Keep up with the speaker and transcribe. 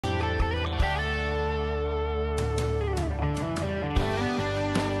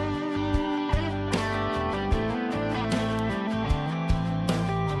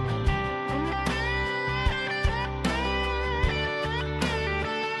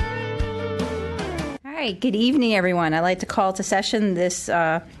right, good evening, everyone. I'd like to call to session this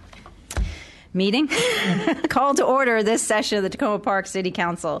meeting. Call to order this session of the Tacoma Park City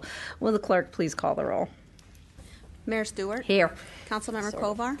Council. Will the clerk please call the roll? Mayor Stewart. Here. Councilmember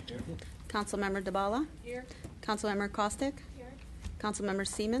Kovar. Here. Councilmember DeBala. Here. Councilmember Kostick. Here. Councilmember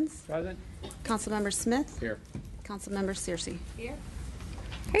Siemens. Present. Councilmember Smith. Here. Councilmember Searcy. Here.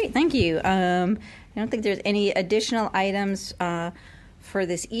 Great, thank you. I don't think there's any additional items for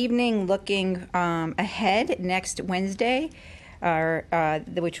this evening. Looking ahead, next Wednesday,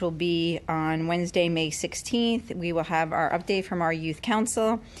 which will be on Wednesday, May 16th, we will have our update from our Youth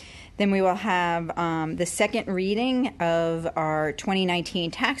Council. Then we will have the second reading of our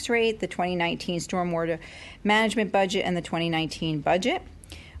 2019 tax rate, the 2019 stormwater management budget, and the 2019 budget.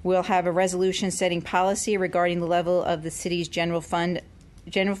 We'll have a resolution setting policy regarding the level of the city's general fund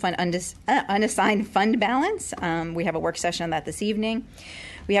unassigned fund balance. We have a work session on that this evening.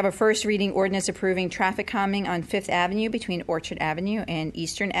 We have a first reading ordinance approving traffic calming on 5th Avenue between Orchard Avenue and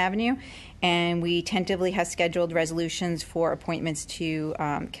Eastern Avenue. And we tentatively have scheduled resolutions for appointments to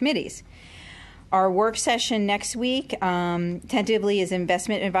committees. Our work session next week, tentatively, is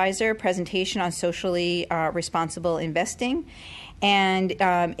investment advisor presentation on socially responsible investing. And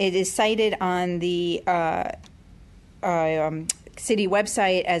it is cited on the city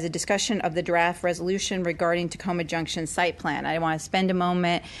website as a discussion of the draft resolution regarding Tacoma Junction site plan. I want to spend a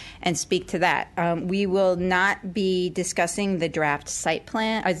moment and speak to that. We will not be discussing the draft site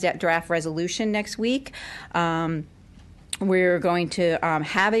plan, draft resolution next week. We're going to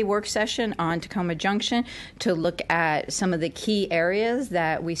have a work session on Tacoma Junction to look at some of the key areas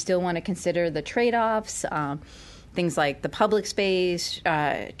that we still want to consider the trade-offs. Things like the public space,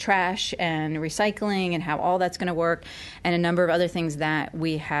 trash and recycling, and how all that's going to work, and a number of other things that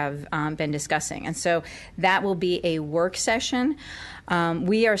we have been discussing. And so that will be a work session.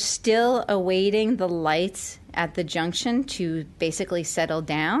 We are still awaiting the lights at the junction to basically settle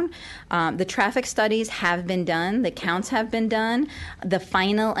down. The traffic studies have been done. The counts have been done. The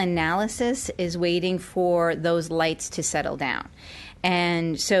final analysis is waiting for those lights to settle down.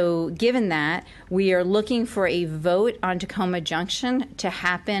 And so given that, we are looking for a vote on Tacoma Junction to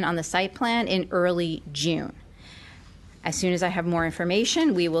happen on the site plan in early June. As soon as I have more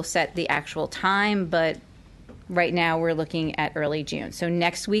information, we will set the actual time, but right now we're looking at early June. So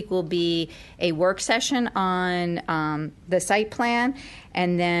next week will be a work session on the site plan,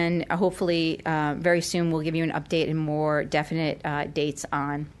 and then hopefully very soon we'll give you an update and more definite dates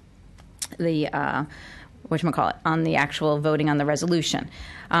on the on the actual voting on the resolution.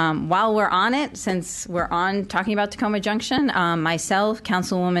 While we're on it, since we're on talking about Tacoma Junction, myself,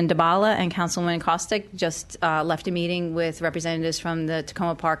 Councilwoman DeBala, and Councilwoman Kostick just left a meeting with representatives from the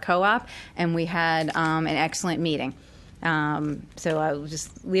Tacoma Park Co-op, and we had an excellent meeting. So I'll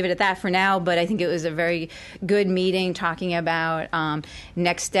just leave it at that for now, but I think it was a very good meeting talking about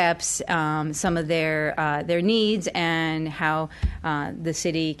next steps, some of their needs, and how the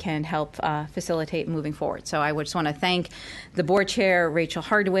city can help facilitate moving forward. So I just want to thank the board chair, Rachel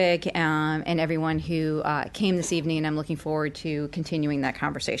Hardwick, and everyone who came this evening, and I'm looking forward to continuing that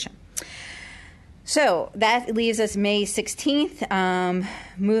conversation. So that leaves us May 16th.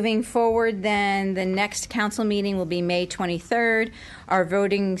 Moving forward, then, the next council meeting will be May 23rd. Our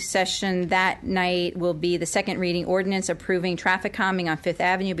voting session that night will be the second reading ordinance approving traffic calming on 5th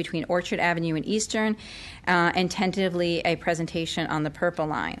Avenue between Orchard Avenue and Eastern, and tentatively a presentation on the Purple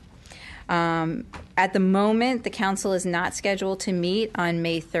Line. At the moment, the council is not scheduled to meet on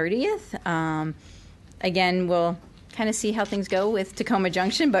May 30th. Again, we'll kind of see how things go with Tacoma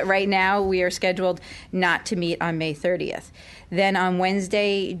Junction, but right now we are scheduled not to meet on May 30th. Then on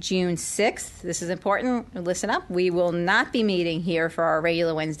Wednesday, June 6th, this is important, listen up, we will not be meeting here for our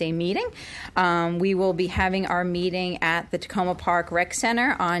regular Wednesday meeting. We will be having our meeting at the Tacoma Park Rec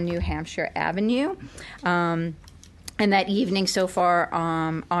Center on New Hampshire Avenue. And that evening so far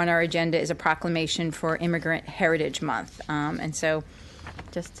on our agenda is a proclamation for Immigrant Heritage Month. And so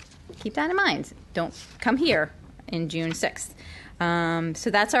just keep that in mind. Don't come here in June 6th. So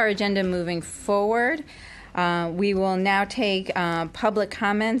that's our agenda moving forward. We will now take public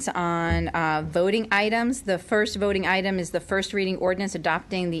comments on voting items. The first voting item is the first reading ordinance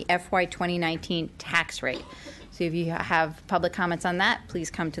adopting the FY 2019 tax rate. So if you have public comments on that, please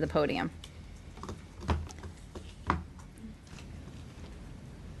come to the podium.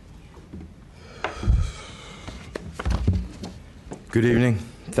 Good evening.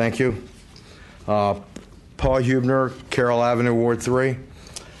 Thank you. Paul Hubner, Carroll Avenue, Ward 3.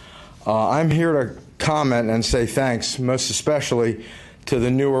 I'm here to comment and say thanks, most especially to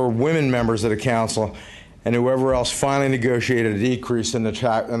the newer women members of the council and whoever else finally negotiated a decrease in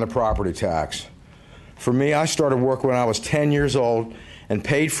the property tax. For me, I started work when I was 10 years old and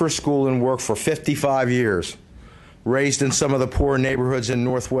paid for school and work for 55 years. Raised in some of the poor neighborhoods in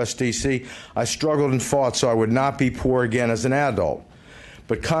Northwest D.C., I struggled and fought so I would not be poor again as an adult.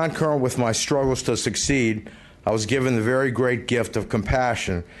 But concurrent with my struggles to succeed, I was given the very great gift of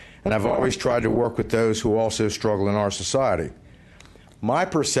compassion, and I've always tried to work with those who also struggle in our society. My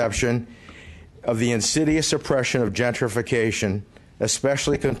perception of the insidious oppression of gentrification,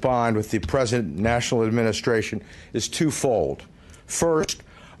 especially combined with the present national administration, is twofold. First,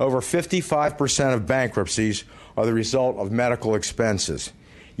 over 55% of bankruptcies are the result of medical expenses.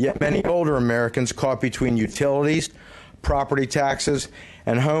 Yet many older Americans caught between utilities, property taxes,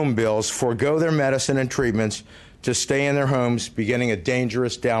 and home bills forego their medicine and treatments to stay in their homes, beginning a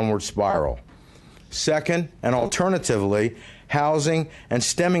dangerous downward spiral. Second, and alternatively, housing and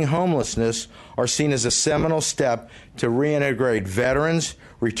stemming homelessness are seen as a seminal step to reintegrate veterans,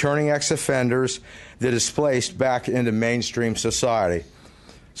 returning ex-offenders, the displaced back into mainstream society.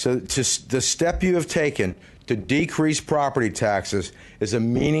 So the step you have taken to decrease property taxes is a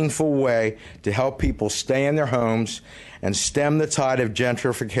meaningful way to help people stay in their homes and stem the tide of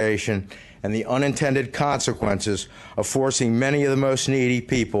gentrification and the unintended consequences of forcing many of the most needy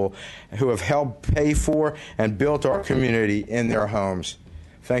people who have helped pay for and built our community in their homes.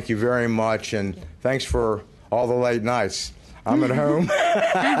 Thank you very much, and thanks for all the late nights. I'm at home,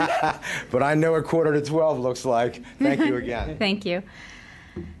 but I know what 11:45 looks like. Thank you again. Thank you.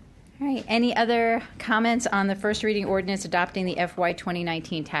 All right. Any other comments on the first reading ordinance adopting the FY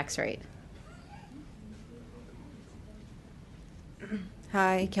 2019 tax rate?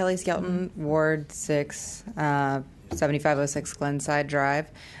 Hi, Kelly Skelton, Ward 6, 7506 Glenside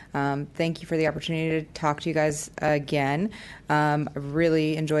Drive. Thank you for the opportunity to talk to you guys again. I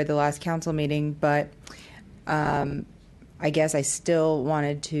really enjoyed the last council meeting, but I guess I still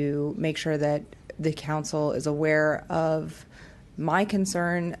wanted to make sure that the council is aware of my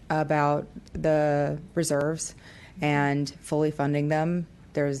concern about the reserves and fully funding them.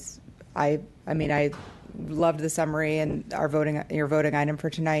 I loved the summary and your voting item for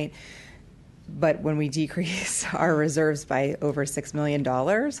tonight, but when we decrease our reserves by over $6 million,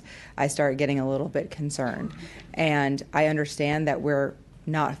 I start getting a little bit concerned. And I understand that we're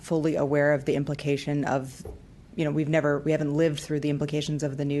not fully aware of the implication of, we haven't lived through the implications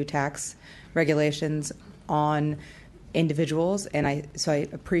of the new tax regulations on individuals, and so I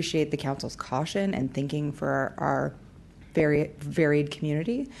appreciate the council's caution and thinking for our very varied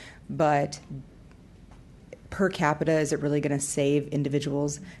community, but per capita, is it really going to save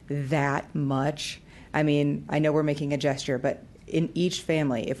individuals that much? I mean, I know we're making a gesture, but in each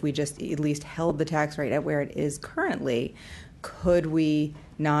family, if we just at least held the tax rate at where it is currently, could we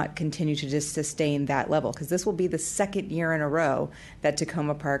not continue to just sustain that level? Because this will be the second year in a row that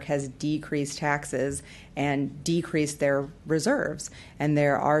Takoma Park has decreased taxes and decreased their reserves. And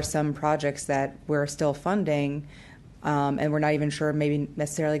there are some projects that we're still funding, and we're not even sure maybe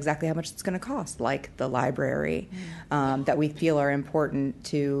necessarily exactly how much it's going to cost, like the library, that we feel are important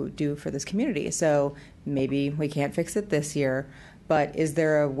to do for this community. So maybe we can't fix it this year, but is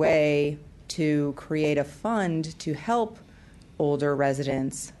there a way to create a fund to help older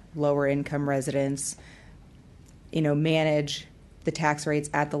residents, lower income residents, manage the tax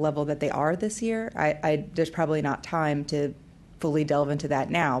rates at the level that they are this year? There's probably not time to fully delve into that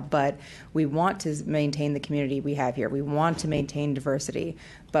now, but we want to maintain the community we have here. We want to maintain diversity,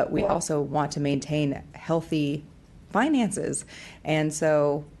 but we also want to maintain healthy finances. And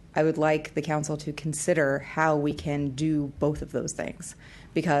so I would like the council to consider how we can do both of those things,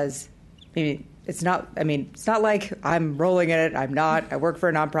 because it's not like I'm rolling in it. I'm not. I work for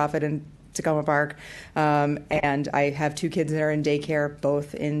a nonprofit in Takoma Park, and I have two kids that are in daycare,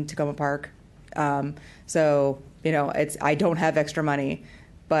 both in Takoma Park. So I don't have extra money,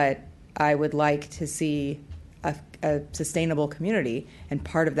 but I would like to see a sustainable community, and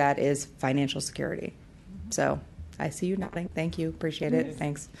part of that is financial security. So I see you nodding. Thank you. Appreciate it.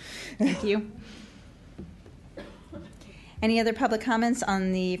 Thanks. Thank you. Any other public comments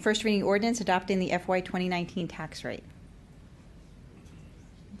on the first reading ordinance adopting the FY 2019 tax rate?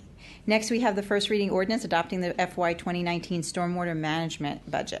 Next, we have the first reading ordinance adopting the FY 2019 stormwater management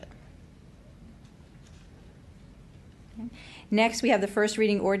budget. Okay. Next, we have the first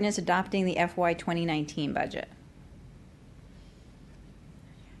reading ordinance adopting the FY 2019 budget.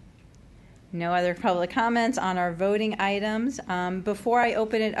 No other public comments on our voting items. Before I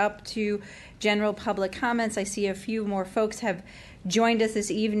open it up to general public comments, I see a few more folks have joined us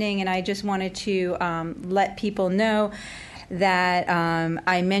this evening, and I just wanted to let people know that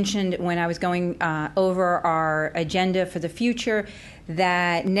I mentioned when I was going over our agenda for the future,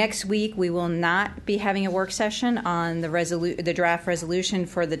 that next week we will not be having a work session on the draft resolution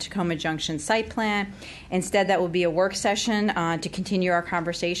for the Tacoma Junction site plan. Instead, that will be a work session to continue our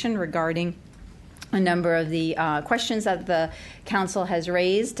conversation regarding a number of the questions that the council has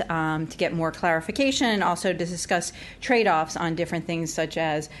raised to get more clarification, and also to discuss trade-offs on different things such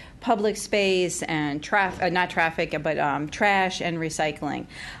as public space and trash and recycling.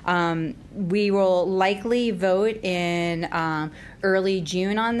 We will likely vote in early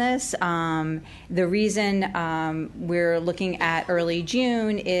June on this. The reason we're looking at early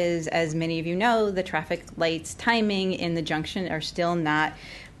June is, as many of you know, the traffic lights timing in the junction are still not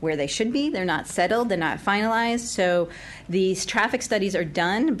where they should be. They're not settled. They're not finalized. So these traffic studies are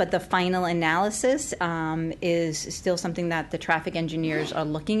done, but the final analysis is still something that the traffic engineers are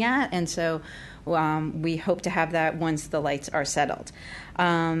looking at. And so we hope to have that once the lights are settled.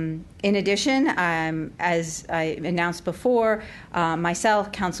 In addition, as I announced before,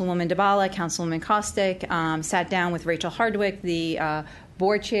 myself, Councilwoman DeBala, Councilwoman Kostick, sat down with Rachel Hardwick, the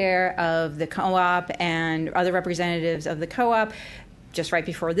board chair of the co-op, and other representatives of the co-op, just right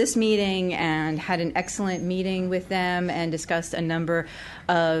before this meeting, and had an excellent meeting with them and discussed a number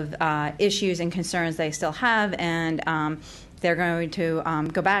of issues and concerns they still have. And they're going to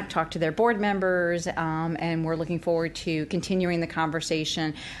go back, talk to their board members, and we're looking forward to continuing the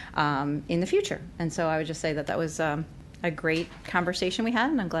conversation in the future. And so I would just say that that was a great conversation we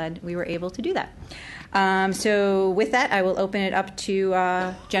had, and I'm glad we were able to do that. So with that, I will open it up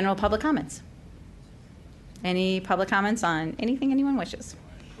to general public comments. Any public comments on anything anyone wishes?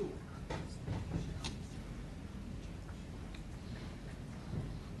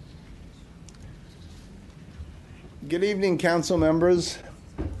 Good evening, council members.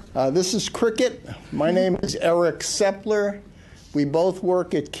 This is Cricket. My name is Eric Sepler. We both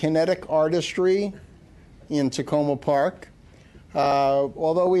work at Kinetic Artistry in Tacoma Park.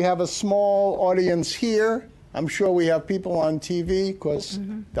 Although we have a small audience here, I'm sure we have people on TV, because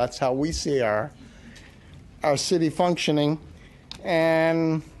that's how we see our city functioning.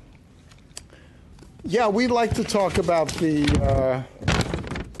 And yeah, we'd like to talk about the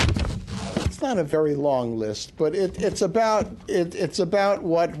it's not a very long list, but it's about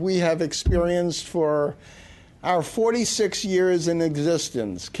what we have experienced for our 46 years in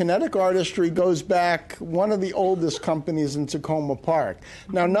existence. Kinetic Artistry goes back, one of the oldest companies in Tacoma Park.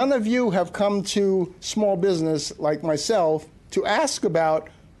 Now, none of you have come to small business like myself to ask about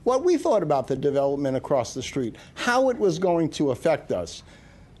what we thought about the development across the street, how it was going to affect us.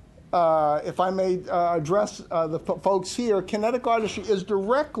 If I may address the folks here, Kinetic Artistry is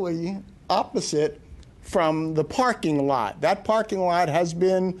directly opposite from the parking lot. That parking lot has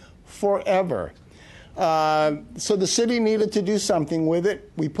been forever. So the city needed to do something with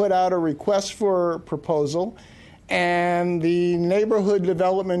it. We put out a request for proposal, and the Neighborhood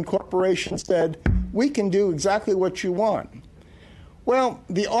Development Corporation said, we can do exactly what you want. Well,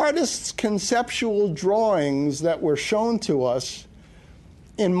 the artist's conceptual drawings that were shown to us,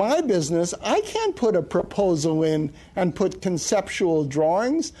 in my business, I can't put a proposal in and put conceptual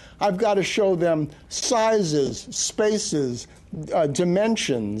drawings. I've got to show them sizes, spaces,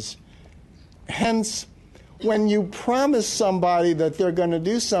 dimensions. Hence, when you promise somebody that they're going to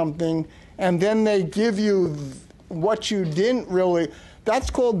do something and then they give you what you didn't really,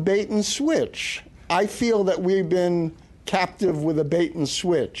 that's called bait and switch. I feel that we've been captive with a bait and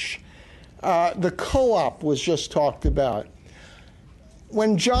switch. The co-op was just talked about.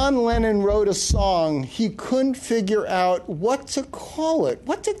 When John Lennon wrote a song, he couldn't figure out what to call it,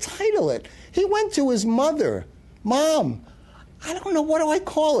 what to title it. He went to his mother. Mom, I don't know, what do I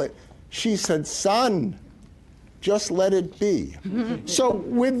call it? She said, son, just let it be. So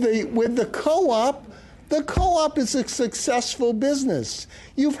with the co-op is a successful business.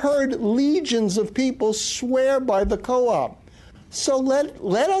 You've heard legions of people swear by the co-op. So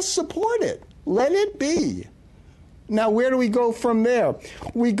let us support it. Let it be. Now, where do we go from there?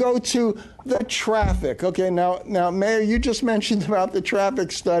 We go to the traffic. Okay, now, Mayor, you just mentioned about the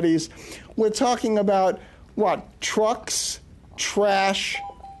traffic studies. We're talking about what? Trucks, trash,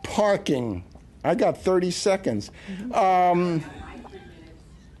 parking. I got 30 seconds.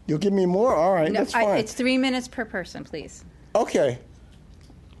 You'll give me more? All right, that's fine. It's 3 minutes per person, please. Okay.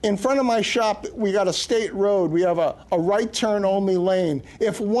 In front of my shop, we got a state road. We have a right turn only lane.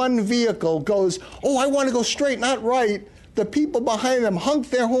 If one vehicle goes, oh, I want to go straight, not right, the people behind them honk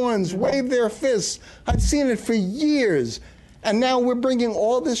their horns, wave their fists. I've seen it for years. And now we're bringing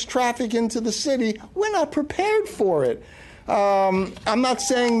all this traffic into the city. We're not prepared for it. I'm not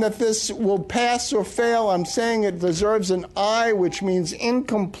saying that this will pass or fail. I'm saying it deserves an I, which means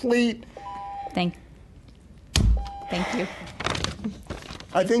incomplete. Thank you.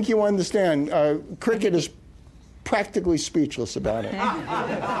 I think you understand. Cricket is practically speechless about it.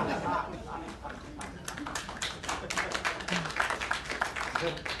 I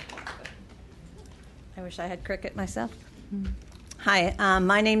wish I had cricket myself. Hi,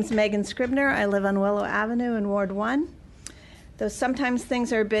 my name's Megan Scribner. I live on Willow Avenue in Ward 1. Though sometimes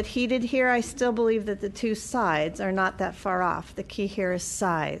things are a bit heated here, I still believe that the two sides are not that far off. The key here is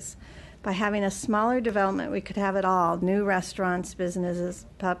size. By having a smaller development, we could have it all, new restaurants, businesses,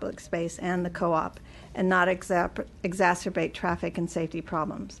 public space, and the co-op, and not exacerbate traffic and safety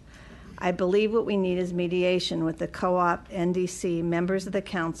problems. I believe what we need is mediation with the co-op, NDC, members of the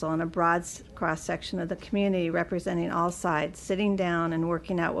council, and a broad cross-section of the community representing all sides, sitting down and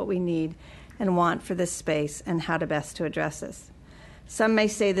working out what we need and want for this space and how to best to address this. Some may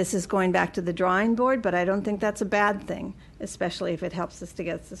say this is going back to the drawing board, but I don't think that's a bad thing, especially if it helps us to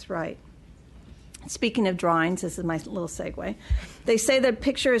get this right. Speaking of drawings, this is my little segue. They say that a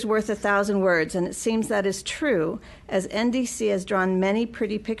picture is worth 1,000 words, and it seems that is true, as NDC has drawn many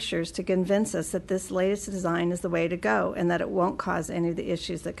pretty pictures to convince us that this latest design is the way to go and that it won't cause any of the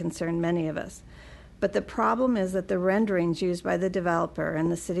issues that concern many of us. But the problem is that the renderings used by the developer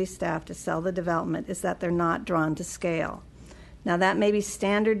and the city staff to sell the development is that they're not drawn to scale. Now, that may be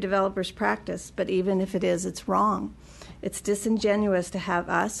standard developer's practice, but even if it is, it's wrong. It's disingenuous to have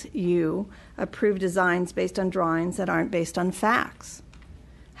us, you, approve designs based on drawings that aren't based on facts.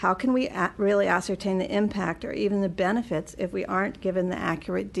 How can we really ascertain the impact or even the benefits if we aren't given the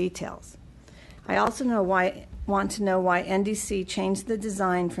accurate details? I also want to know why NDC changed the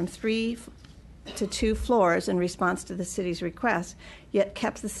design from 3 to 2 floors in response to the city's request, yet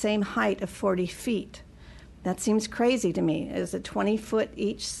kept the same height of 40 feet. That seems crazy to me. Is it 20 foot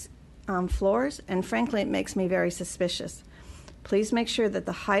each floors? And frankly, it makes me very suspicious. Please make sure that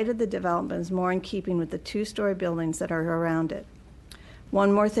the height of the development is more in keeping with the 2-story buildings that are around it.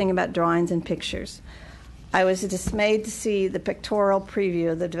 One more thing about drawings and pictures. I was dismayed to see the pictorial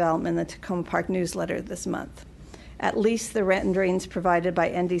preview of the development in the Tacoma Park newsletter this month. At least the renderings provided by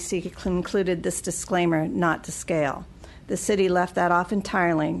NDC included this disclaimer, not to scale. The city left that off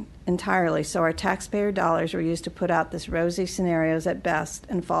entirely, so our taxpayer dollars were used to put out this rosy scenarios at best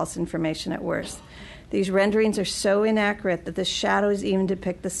and false information at worst. These renderings are so inaccurate that the shadows even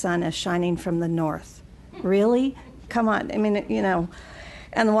depict the sun as shining from the north. Really? Come on. I mean, you know.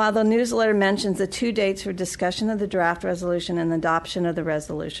 And while the newsletter mentions the 2 dates for discussion of the draft resolution and adoption of the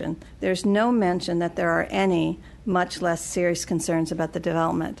resolution, there's no mention that there are any, much less serious concerns about the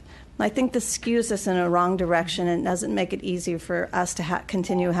development. I think this skews us in a wrong direction and doesn't make it easier for us to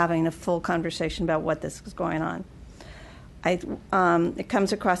continue having a full conversation about what this is going on. It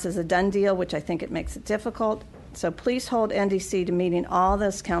comes across as a done deal, which I think it makes it difficult. So please hold NDC to meeting all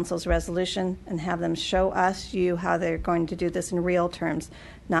this council's resolution and have them show us, you, how they're going to do this in real terms,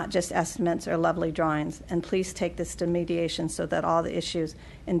 not just estimates or lovely drawings. And please take this to mediation so that all the issues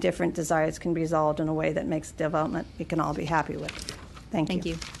and different desires can be resolved in a way that makes development we can all be happy with. Thank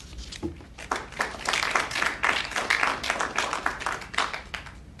you.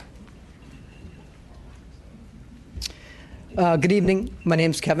 Good evening. My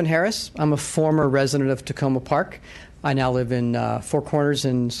name is Kevin Harris. I'm a former resident of Tacoma Park. I now live in Four Corners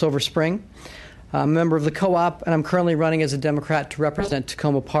in Silver Spring. I'm a member of the co-op, and I'm currently running as a Democrat to represent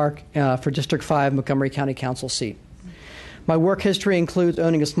Tacoma Park for District 5 Montgomery County Council seat. My work history includes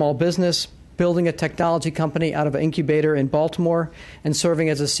owning a small business, building a technology company out of an incubator in Baltimore, and serving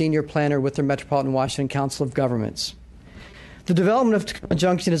as a senior planner with the Metropolitan Washington Council of Governments. The development of Tacoma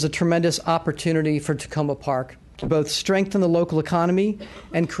Junction is a tremendous opportunity for Tacoma Park to both strengthen the local economy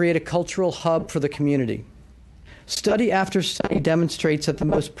and create a cultural hub for the community. Study after study demonstrates that the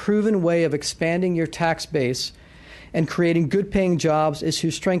most proven way of expanding your tax base and creating good-paying jobs is through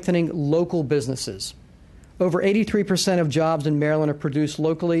strengthening local businesses. Over 83% of jobs in Maryland are produced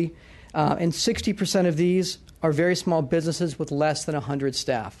locally, and 60% of these are very small businesses with less than 100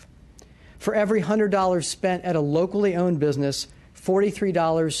 staff. For every $100 spent at a locally owned business,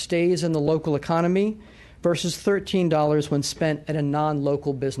 $43 stays in the local economy versus $13 when spent at a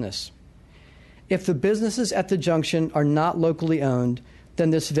non-local business. If the businesses at the junction are not locally owned, then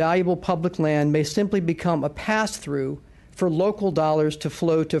this valuable public land may simply become a pass-through for local dollars to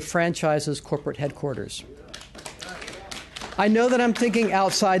flow to franchises' corporate headquarters. I know that I'm thinking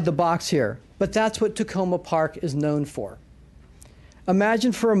outside the box here, but that's what Tacoma Park is known for.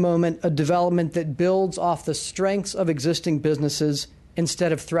 Imagine for a moment a development that builds off the strengths of existing businesses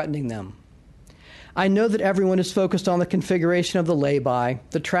instead of threatening them. I know that everyone is focused on the configuration of the lay-by,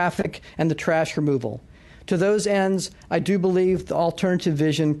 the traffic, and the trash removal. To those ends, I do believe the alternative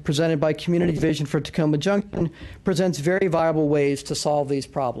vision presented by Community Vision for Tacoma Junction presents very viable ways to solve these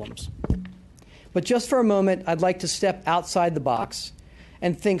problems. But just for a moment, I'd like to step outside the box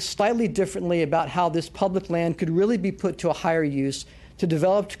and think slightly differently about how this public land could really be put to a higher use to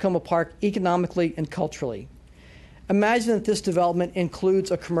develop Tacoma Park economically and culturally. Imagine that this development includes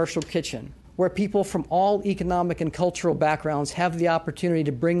a commercial kitchen where people from all economic and cultural backgrounds have the opportunity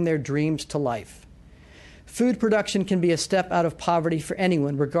to bring their dreams to life. Food production can be a step out of poverty for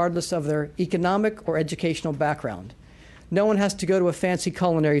anyone, regardless of their economic or educational background. No one has to go to a fancy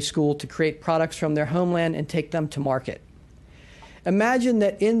culinary school to create products from their homeland and take them to market. Imagine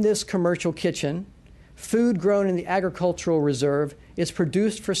that in this commercial kitchen, food grown in the agricultural reserve is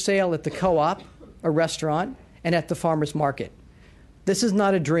produced for sale at the co-op, a restaurant, and at the farmer's market. This is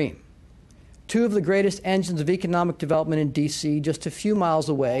not a dream. Two of the greatest engines of economic development in D.C., just a few miles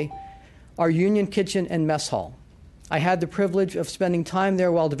away, are Union Kitchen and Mess Hall. I had the privilege of spending time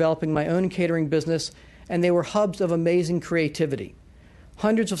there while developing my own catering business, and they were hubs of amazing creativity.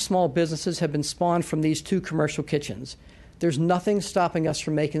 Hundreds of small businesses have been spawned from these two commercial kitchens. There's nothing stopping us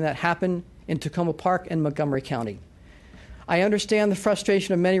from making that happen in Tacoma Park and Montgomery County. I understand the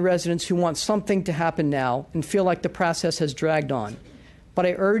frustration of many residents who want something to happen now and feel like the process has dragged on. But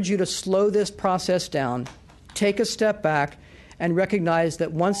I urge you to slow this process down, take a step back, and recognize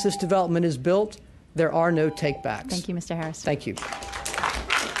that once this development is built, there are no take-backs. Thank you, Mr. Harris. Thank you.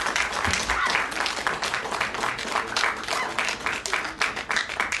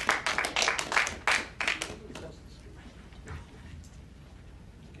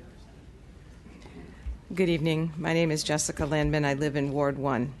 Good evening. My name is Jessica Landman. I live in Ward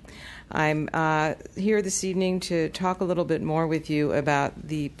 1. I'm here this evening to talk a little bit more with you about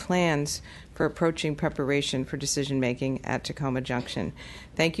the plans for approaching preparation for decision-making at Tacoma Junction.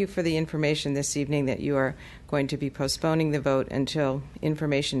 Thank you for the information this evening that you are going to be postponing the vote until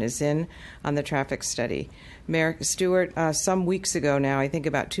information is in on the traffic study. Mayor Stewart, some weeks ago now, I think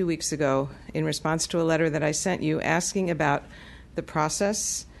about 2 weeks ago, in response to a letter that I sent you asking about the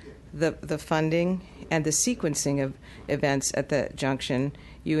process, the funding, and the sequencing of events at the junction,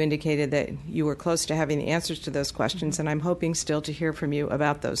 you indicated that you were close to having the answers to those questions, and I'm hoping still to hear from you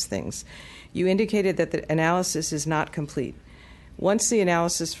about those things. You indicated that the analysis is not complete. Once the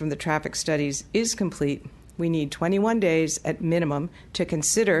analysis from the traffic studies is complete, we need 21 days at minimum to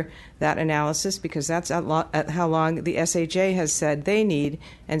consider that analysis, because that's at how long the SHA has said they need,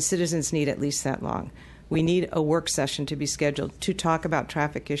 and citizens need at least that long. We need a work session to be scheduled to talk about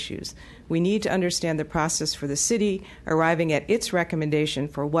traffic issues. We need to understand the process for the city arriving at its recommendation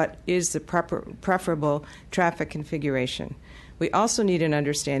for what is the preferable traffic configuration. We also need an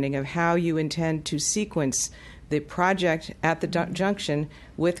understanding of how you intend to sequence the project at the junction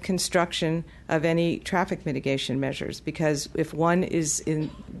with construction of any traffic mitigation measures, because if one is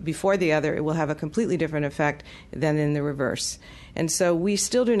in before the other, it will have a completely different effect than in the reverse. And so we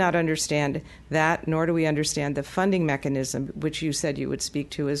still do not understand that, nor do we understand the funding mechanism, which you said you would speak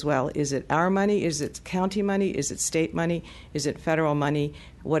to as well. Is it our money? Is it county money? Is it state money? Is it federal money?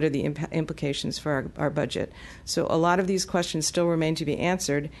 What are the implications for our budget? So a lot of these questions still remain to be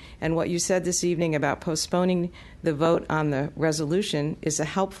answered. And what you said this evening about postponing the vote on the resolution is a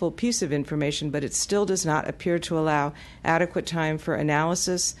helpful piece of information, but it still does not appear to allow adequate time for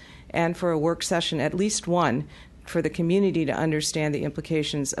analysis and for a work session, at least one, for the community to understand the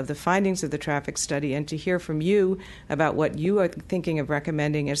implications of the findings of the traffic study and to hear from you about what you are thinking of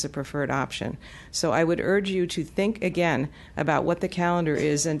recommending as a preferred option. So I would urge you to think again about what the calendar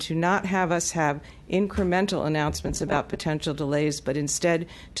is and to not have us have incremental announcements about potential delays, but instead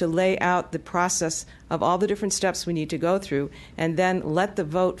to lay out the process of all the different steps we need to go through and then let the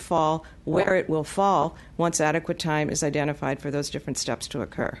vote fall where it will fall once adequate time is identified for those different steps to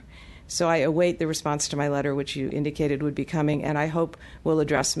occur. So I await the response to my letter, which you indicated would be coming, and I hope will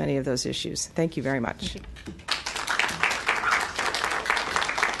address many of those issues. Thank you very much.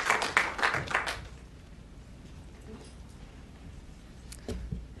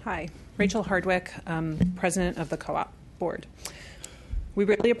 Hi, Rachel Hardwick, President of the Co-op Board. We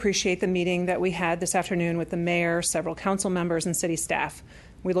really appreciate the meeting that we had this afternoon with the mayor, several council members, and city staff.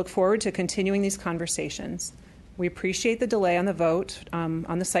 We look forward to continuing these conversations. We appreciate the delay on the vote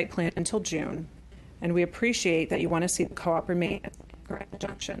on the site plan until June, and we appreciate that you want to see the co-op remain at the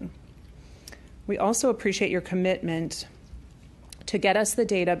junction. We also appreciate your commitment to get us the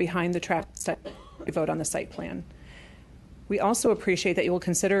data behind the traffic study vote on the site plan. We also appreciate that you will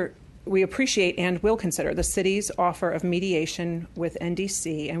consider we appreciate and will consider the city's offer of mediation with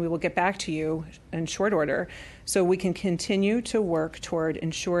NDC, and we will get back to you in short order so we can continue to work toward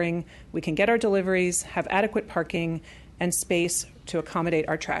ensuring we can get our deliveries, have adequate parking, and space to accommodate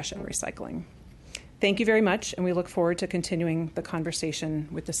our trash and recycling. Thank you very much, and we look forward to continuing the conversation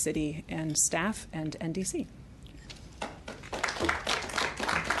with the city and staff and NDC.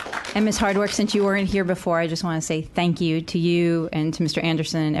 And Ms. Hardwick, since you weren't here before, I just want to say thank you to you and to Mr.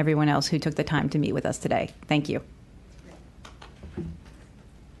 Anderson and everyone else who took the time to meet with us today. Thank you.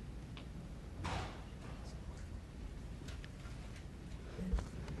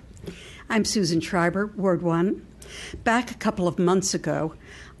 I'm Susan Schreiber, Ward 1. Back a couple of months ago,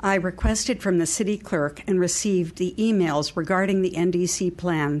 I requested from the city clerk and received the emails regarding the NDC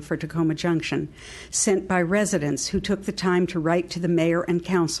plan for Tacoma Junction sent by residents who took the time to write to the mayor and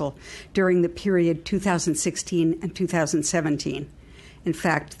council during the period 2016 and 2017. In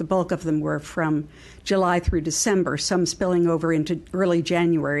fact, the bulk of them were from July through December, some spilling over into early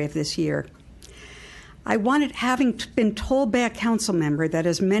January of this year. I wanted, having been told by a council member that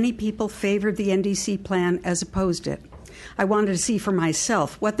as many people favored the NDC plan as opposed it, I wanted to see for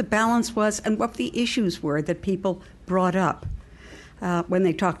myself what the balance was and what the issues were that people brought up when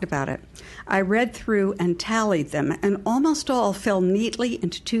they talked about it. I read through and tallied them, and almost all fell neatly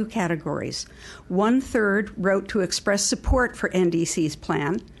into two categories. 1/3 wrote to express support for NDC's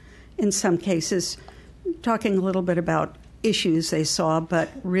plan, in some cases talking a little bit about issues they saw, but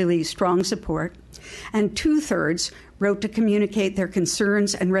really strong support. And 2/3 wrote to communicate their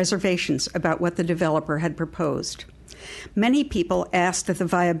concerns and reservations about what the developer had proposed. Many people asked that the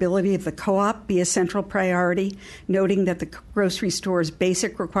viability of the co-op be a central priority, noting that the grocery store's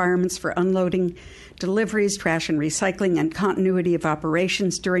basic requirements for unloading deliveries, trash and recycling, and continuity of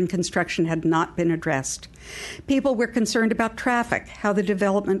operations during construction had not been addressed. People were concerned about traffic, how the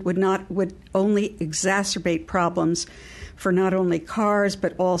development would only exacerbate problems for not only cars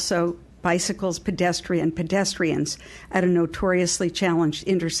but also bicycles, pedestrians at a notoriously challenged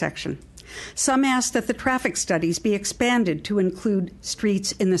intersection. Some asked that the traffic studies be expanded to include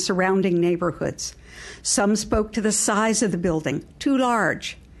streets in the surrounding neighborhoods. Some spoke to the size of the building, too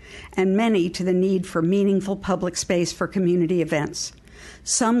large, and many to the need for meaningful public space for community events.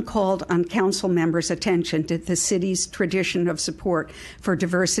 Some called on council members' attention to the city's tradition of support for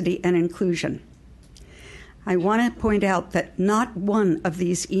diversity and inclusion. I want to point out that not one of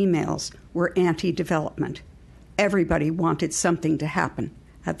these emails were anti-development. Everybody wanted something to happen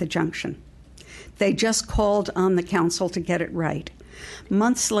at the junction. They just called on the council to get it right.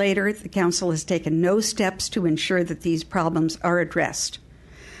 Months later, the council has taken no steps to ensure that these problems are addressed.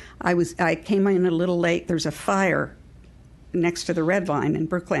 I came in a little late. There's a fire next to the Red Line in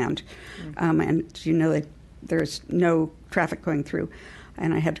Brookland, and you know that there's no traffic going through.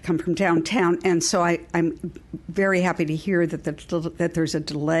 And I had to come from downtown, and so I'm very happy to hear that there's a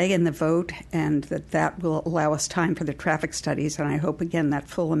delay in the vote and that will allow us time for the traffic studies, and I hope, again, that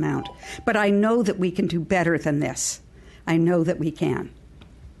full amount. But I know that we can do better than this. I know that we can.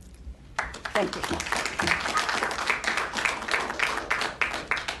 Thank you.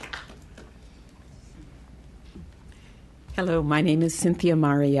 Hello, my name is Cynthia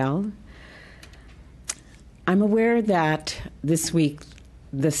Marielle. I'm aware that this week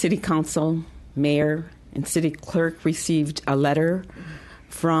the City Council, Mayor, and City Clerk received a letter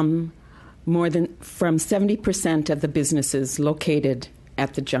from 70% of the businesses located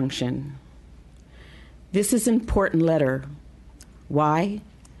at the junction. This is an important letter. Why?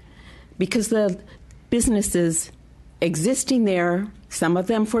 Because the businesses existing there, some of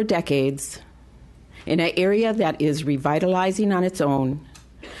them for decades, in an area that is revitalizing on its own,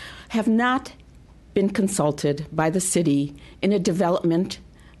 have not been consulted by the city in a development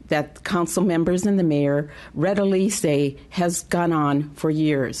that council members and the mayor readily say has gone on for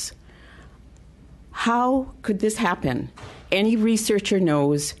years. How could this happen? Any researcher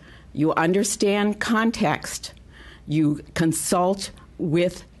knows you understand context, you consult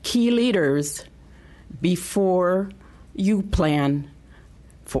with key leaders before you plan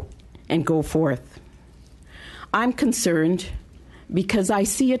and go forth. I'm concerned because I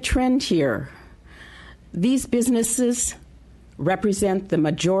see a trend here. These businesses represent the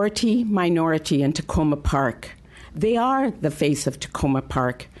majority minority in Tacoma Park. They are the face of Tacoma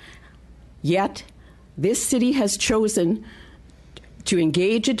Park. Yet, this city has chosen to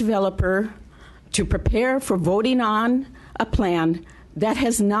engage a developer to prepare for voting on a plan that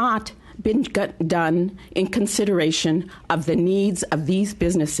has not been done in consideration of the needs of these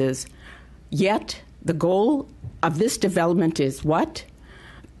businesses. Yet, the goal of this development is what?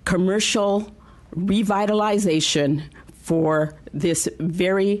 Commercial revitalization for this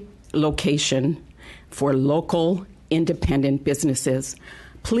very location for local independent businesses.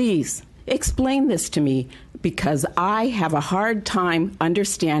 Please explain this to me, because I have a hard time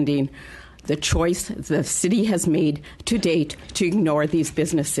understanding the choice the city has made to date to ignore these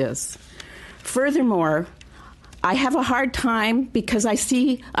businesses. Furthermore, I have a hard time because I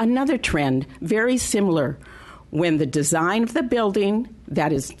see another trend very similar when the design of the building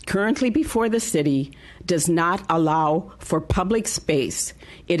that is currently before the city does not allow for public space.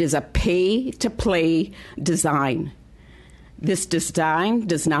 It is a pay-to-play design. This design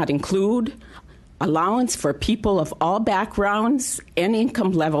does not include allowance for people of all backgrounds and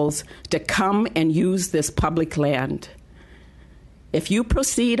income levels to come and use this public land. If you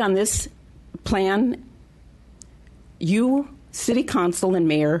proceed on this plan, you, City Council and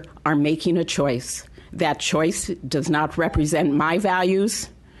Mayor, are making a choice. That choice does not represent my values.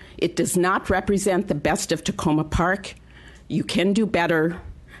 It does not represent the best of Takoma Park. You can do better.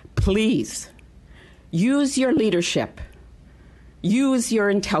 Please, use your leadership. Use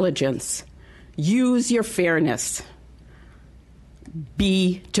your intelligence. Use your fairness.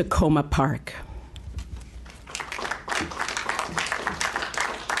 Be Takoma Park.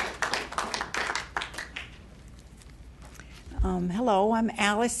 Hello, I'm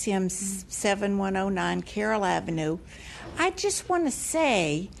Alice Sims, 7109 Carroll Avenue. I just want to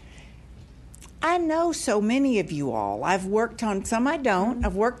say, I know so many of you all. I've worked on, some I don't.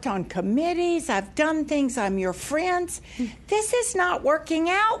 I've worked on committees. I've done things. I'm your friends. This is not working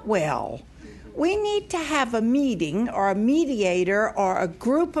out well. We need to have a meeting or a mediator or a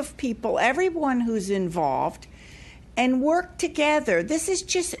group of people, everyone who's involved, and work together. This is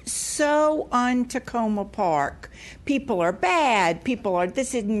just so un-Takoma Park. People are bad. People are,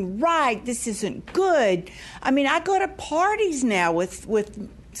 this isn't right. This isn't good. I mean, I go to parties now with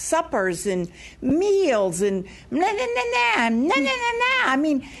suppers and meals and I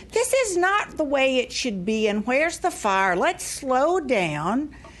mean, this is not the way it should be. And where's the fire? Let's slow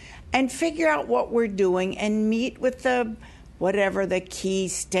down and figure out what we're doing and meet with the whatever the key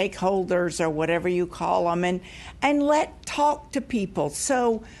stakeholders or whatever you call them, and talk to people.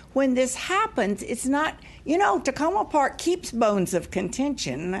 So when this happens, it's not, Takoma Park keeps bones of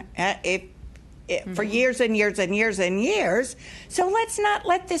contention for years and years and years and years. So let's not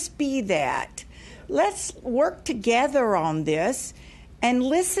let this be that. Let's work together on this and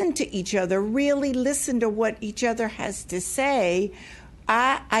listen to each other, really listen to what each other has to say.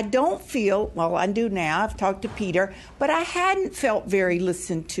 I don't feel, well, I do now, I've talked to Peter, but I hadn't felt very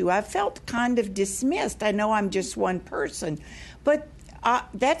listened to. I felt kind of dismissed. I know I'm just one person, but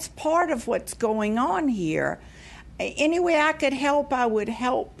that's part of what's going on here. Any way I could help, I would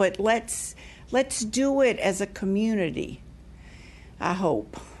help, but let's do it as a community. I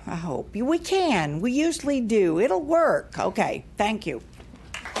hope. We can. We usually do. It'll work. Okay, thank you.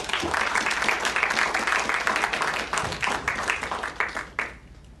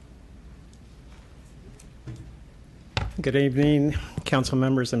 Good evening, council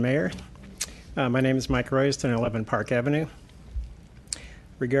members and mayor. My name is Mike Royston, 11 Park Avenue.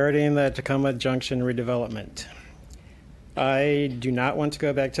 Regarding the Takoma Junction redevelopment, I do not want to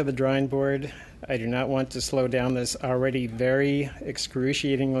go back to the drawing board. I do not want to slow down this already very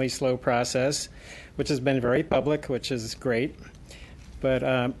excruciatingly slow process, which has been very public, which is great. But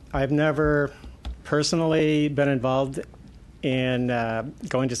I've never personally been involved in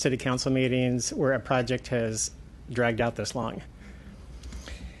going to city council meetings where a project has dragged out this long.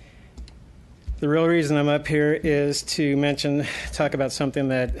 The real reason I'm up here is to talk about something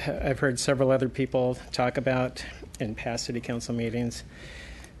that I've heard several other people talk about in past city council meetings.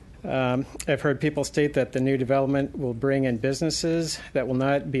 I've heard people state that the new development will bring in businesses that will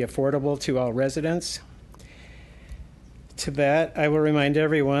not be affordable to all residents. To that, I will remind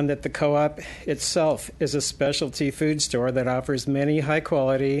everyone that the co-op itself is a specialty food store that offers many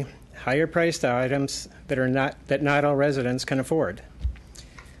high-quality, higher-priced items that not all residents can afford.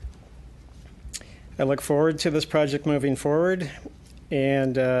 I look forward to this project moving forward,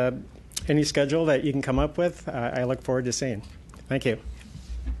 and any schedule that you can come up with, I look forward to seeing. Thank you.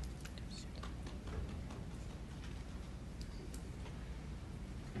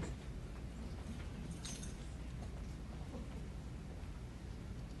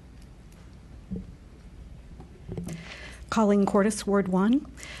 Colleen Cordes, Ward 1.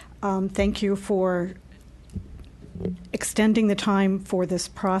 Thank you for extending the time for this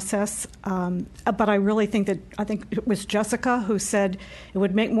process. But I really think it was Jessica who said it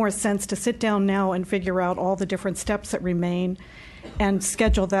would make more sense to sit down now and figure out all the different steps that remain and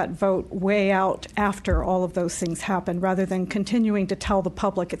schedule that vote way out after all of those things happen, rather than continuing to tell the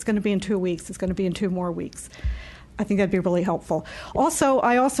public it's going to be in 2 weeks, it's going to be in 2 more weeks. I think that'd be really helpful. Also,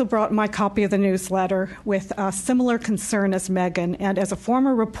 I also brought my copy of the newsletter with a similar concern as Megan, and as a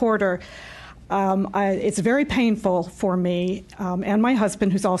former reporter, it's very painful for me and my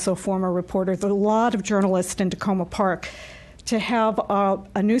husband, who's also a former reporter. There's a lot of journalists in Tacoma Park to have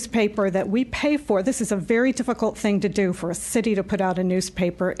a newspaper that we pay for. This is a very difficult thing to do for a city to put out a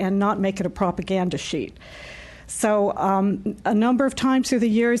newspaper and not make it a propaganda sheet. So a number of times through the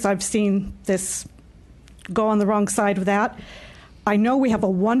years, I've seen this go on the wrong side of that. I know we have a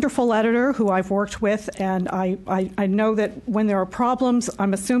wonderful editor who I've worked with, and I know that when there are problems,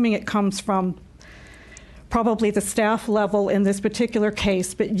 I'm assuming it comes from probably the staff level in this particular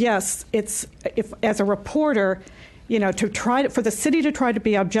case. But yes, if as a reporter, for the city to try to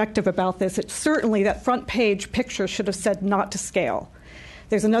be objective about this, it's certainly that front page picture should have said not to scale.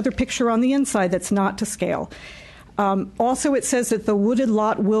 There's another picture on the inside that's not to scale. Also, it says that the wooded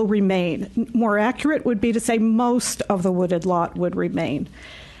lot will remain. More accurate would be to say most of the wooded lot would remain.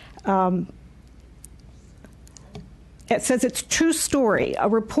 It says it's two-story. A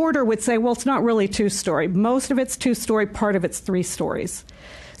reporter would say, well, it's not really two-story. Most of it's two-story, part of it's 3 stories.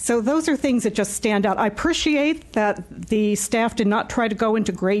 So those are things that just stand out. I appreciate that the staff did not try to go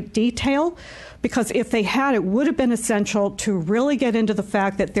into great detail, because if they had, it would have been essential to really get into the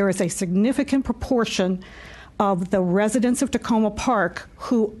fact that there is a significant proportion of the residents of Tacoma Park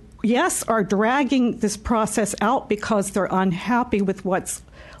who, yes, are dragging this process out because they're unhappy with what's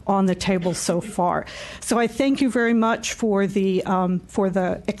on the table so far. So I thank you very much for the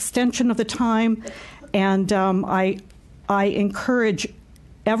extension of the time, and I encourage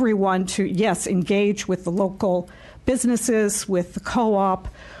everyone to, yes, engage with the local businesses, with the co-op,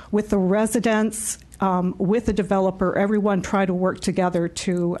 with the residents, with the developer. Everyone try to work together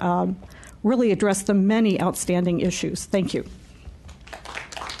to really address the many outstanding issues. Thank you.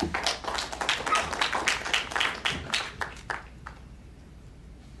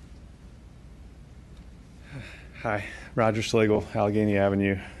 Hi, Roger Schlegel, Allegheny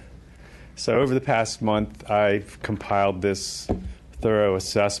Avenue. So over the past month, I've compiled this thorough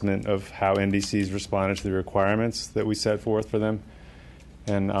assessment of how NDC's responded to the requirements that we set forth for them.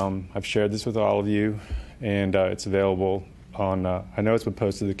 And I've shared this with all of you, and it's available on, I know it's been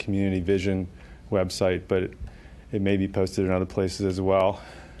posted to the Community Vision website, but it may be posted in other places as well.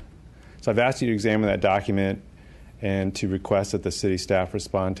 So I've asked you to examine that document and to request that the city staff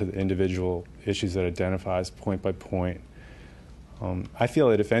respond to the individual issues that it identifies point by point. I feel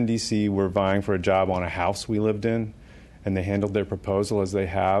that if NDC were vying for a job on a house we lived in, and they handled their proposal as they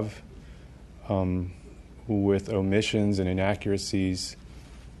have, with omissions and inaccuracies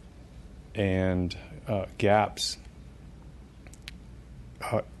and gaps,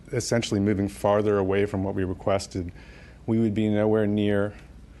 essentially moving farther away from what we requested, we would be nowhere near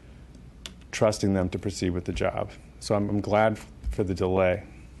trusting them to proceed with the job. So I'm glad for the delay.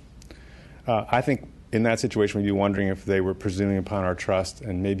 I think in that situation, we'd be wondering if they were presuming upon our trust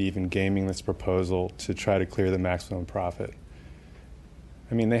and maybe even gaming this proposal to try to clear the maximum profit.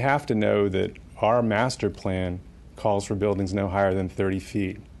 I mean, they have to know that our master plan calls for buildings no higher than 30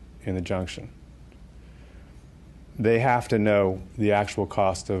 feet in the junction. They have to know the actual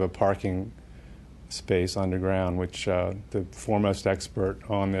cost of a parking space underground, which the foremost expert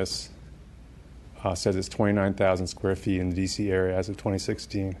on this says it's 29,000 square feet in the D.C. area as of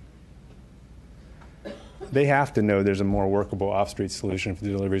 2016. They have to know there's a more workable off-street solution for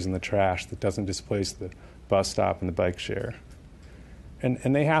the deliveries and the trash that doesn't displace the bus stop and the bike share.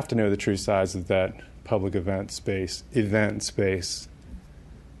 And they have to know the true size of that public event space.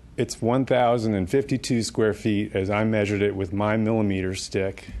 It's 1,052 square feet as I measured it with my millimeter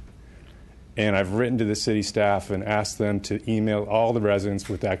stick. And I've written to the city staff and asked them to email all the residents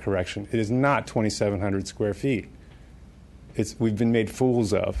with that correction. It is not 2,700 square feet. We've been made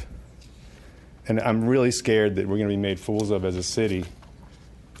fools of. And I'm really scared that we're going to be made fools of as a city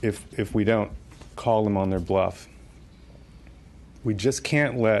if we don't call them on their bluff. We just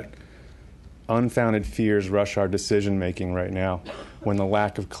can't let unfounded fears rush our decision-making right now when the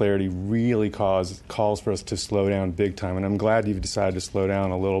lack of clarity really calls for us to slow down big time. And I'm glad you've decided to slow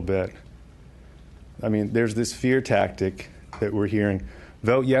down a little bit. I mean, there's this fear tactic that we're hearing.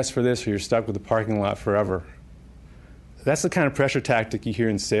 Vote yes for this or you're stuck with the parking lot forever. That's the kind of pressure tactic you hear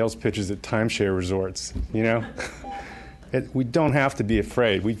in sales pitches at timeshare resorts, you know? We don't have to be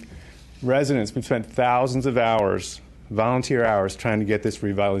afraid. We've spent thousands of hours, volunteer hours, trying to get this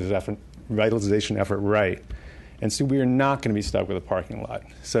revitalization effort right. And so we are not going to be stuck with a parking lot.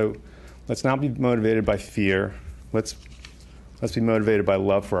 So let's not be motivated by fear. Let's be motivated by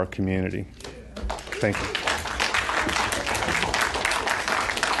love for our community. Thank you.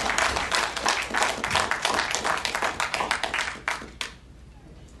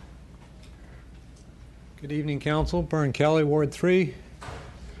 Good evening, Council. Byrne Kelly, Ward 3.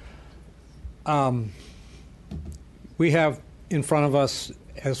 We have in front of us,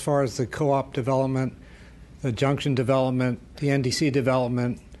 as far as the co-op development, the Junction development, the NDC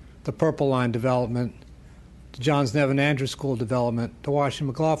development, the Purple Line development, the Johns Nevin Andrews School development, the Washington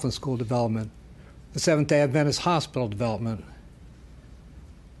McLaughlin School development, the Seventh-day Adventist Hospital development.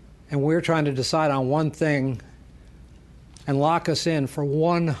 And we're trying to decide on one thing and lock us in for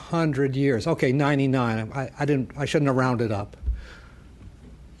 100 years. Okay, 99. I shouldn't have rounded up.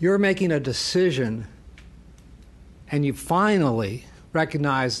 You're making a decision, and you finally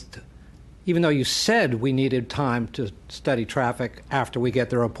recognized, even though you said we needed time to study traffic after we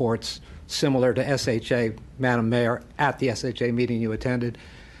get the reports, similar to SHA, Madam Mayor, at the SHA meeting you attended,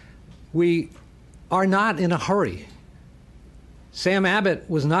 we are not in a hurry. Sam Abbott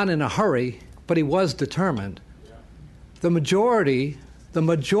was not in a hurry, but he was determined. The majority,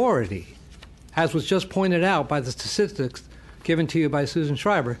 as was just pointed out by the statistics given to you by Susan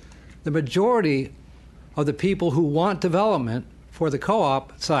Schreiber, the majority of the people who want development for the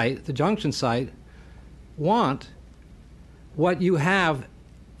co-op site, the Junction site, want what you have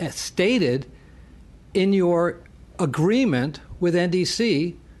stated in your agreement with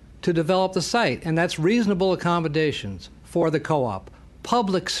NDC to develop the site, and that's reasonable accommodations for the co-op,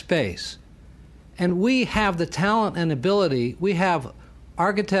 public space. And we have the talent and ability. We have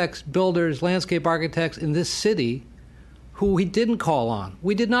architects, builders, landscape architects in this city who we didn't call on.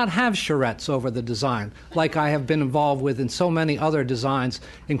 We did not have charrettes over the design, like I have been involved with in so many other designs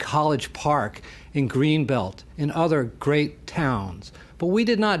in College Park, in Greenbelt, in other great towns. But we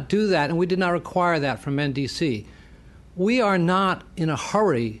did not do that, and we did not require that from NDC. We are not in a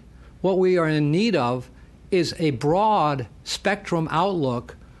hurry. What we are in need of is a broad spectrum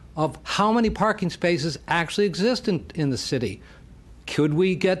outlook of how many parking spaces actually exist in the city. Could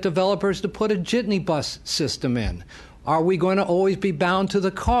we get developers to put a jitney bus system in? Are we going to always be bound to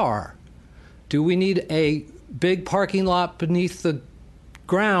the car? Do we need a big parking lot beneath the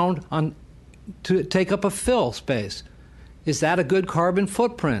ground to take up a fill space? Is that a good carbon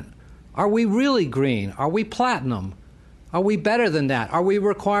footprint? Are we really green? Are we platinum? Are we better than that? Are we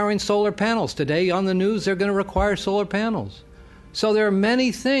requiring solar panels? Today on the news, they're going to require solar panels. So there are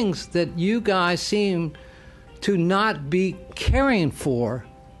many things that you guys seem to not be caring for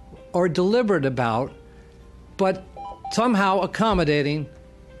or deliberate about, but somehow accommodating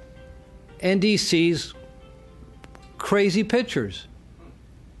NDC's crazy pictures.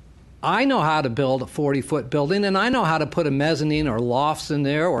 I know how to build a 40-foot building, and I know how to put a mezzanine or lofts in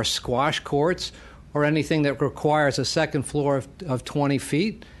there or squash courts or anything that requires a second floor of 20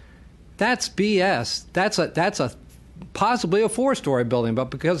 feet. That's BS. That's a possibly a 4-story building, but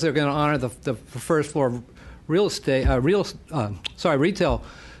because they're going to honor the first floor retail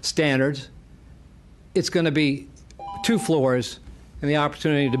standards, it's going to be 2 floors and the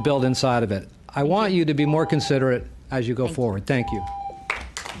opportunity to build inside of it. I want you to be more considerate as you go forward. Thank you.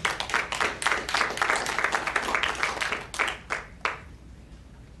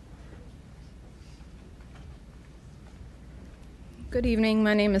 Good evening.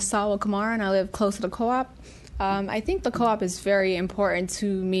 My name is Salwa Kumar, and I live close to the co-op. I think the co-op is very important to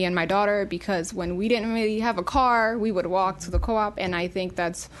me and my daughter because when we didn't really have a car, we would walk to the co-op, and I think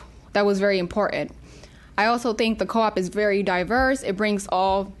that was very important. I also think the co-op is very diverse. It brings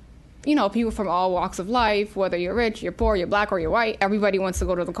all, people from all walks of life, whether you're rich, you're poor, you're black, or you're white. Everybody wants to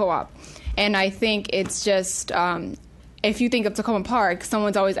go to the co-op. And I think it's just, if you think of Tacoma Park,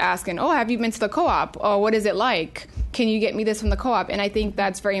 someone's always asking, oh, have you been to the co-op? Oh, what is it like? Can you get me this from the co-op? And I think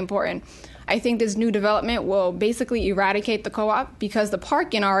that's very important. I think this new development will basically eradicate the co-op because the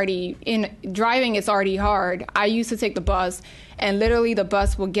parking driving is already hard. I used to take the bus, and literally the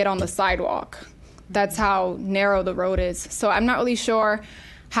bus will get on the sidewalk. That's how narrow the road is. So I'm not really sure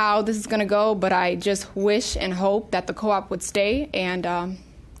how this is going to go, but I just wish and hope that the co-op would stay and,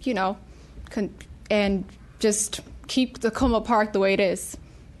 and just keep the Tacoma Park the way it is.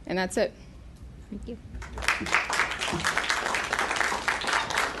 And that's it. Thank you.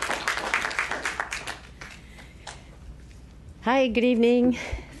 Hi, good evening.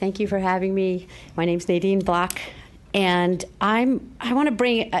 Thank you for having me. My name's Nadine Block, and I want to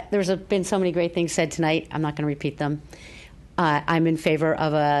bring, there's been so many great things said tonight, I'm not going to repeat them. I'm in favor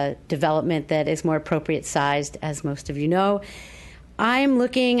of a development that is more appropriate sized, as most of you know. I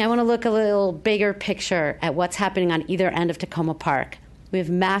want to look a little bigger picture at what's happening on either end of Tacoma Park. We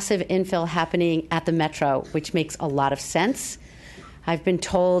have massive infill happening at the Metro, which makes a lot of sense. I've been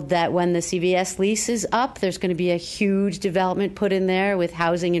told that when the CVS lease is up, there's going to be a huge development put in there with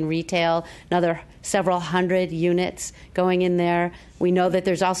housing and retail, another several hundred units going in there. We know that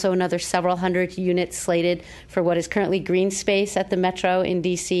there's also another several hundred units slated for what is currently green space at the Metro in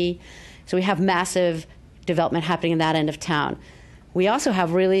D.C. So we have massive development happening in that end of town. We also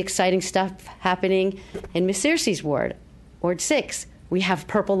have really exciting stuff happening in Ms. Searcy's ward, Ward 6. We have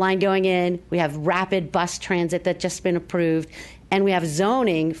Purple Line going in. We have rapid bus transit that's just been approved. And we have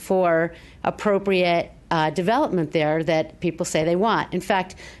zoning for appropriate development there that people say they want. In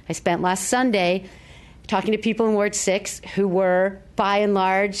fact, I spent last Sunday talking to people in Ward 6 who were, by and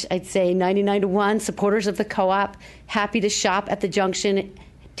large, I'd say 99-1, supporters of the co-op, happy to shop at the Junction,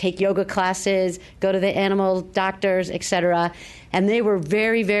 take yoga classes, go to the animal doctors, etc. And they were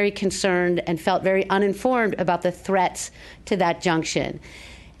very, very concerned and felt very uninformed about the threats to that junction.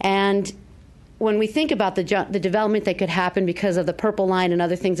 And when we think about the development that could happen because of the Purple Line and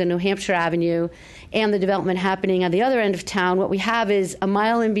other things on New Hampshire Avenue and the development happening on the other end of town, what we have is a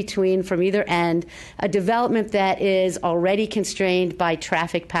mile in between from either end, a development that is already constrained by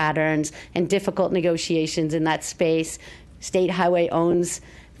traffic patterns and difficult negotiations in that space. State Highway owns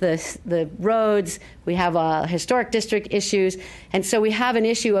the roads. We have historic district issues. And so we have an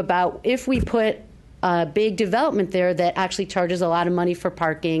issue about if we put a big development there that actually charges a lot of money for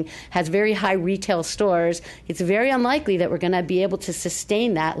parking, has very high retail stores, it's very unlikely that we're going to be able to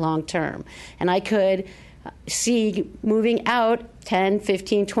sustain that long term. And I could see moving out 10,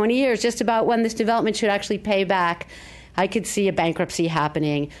 15, 20 years, just about when this development should actually pay back, I could see a bankruptcy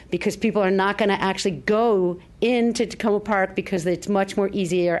happening because people are not going to actually go into Tacoma Park because it's much more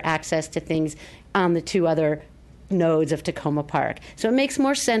easier access to things on the two other nodes of Tacoma Park. So it makes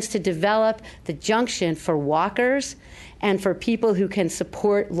more sense to develop the Junction for walkers and for people who can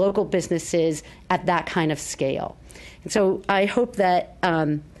support local businesses at that kind of scale. And so I hope that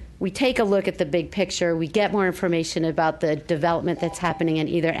we take a look at the big picture, we get more information about the development that's happening at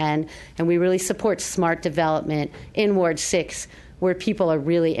either end, and we really support smart development in Ward 6 where people are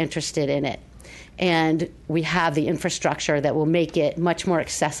really interested in it. And we have the infrastructure that will make it much more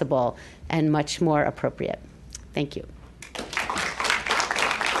accessible and much more appropriate. Thank you.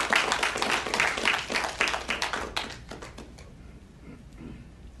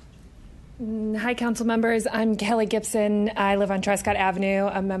 Hi, council members. I'm Kelly Gibson. I live on Trescott Avenue,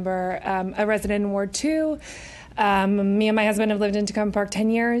 a resident in Ward 2. Me and my husband have lived in Tacoma Park 10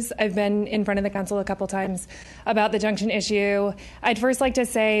 years. I've been in front of the council a couple times about the Junction issue. I'd first like to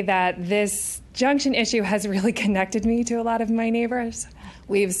say that this Junction issue has really connected me to a lot of my neighbors.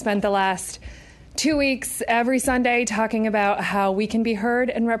 We've spent the last 2 weeks every Sunday talking about how we can be heard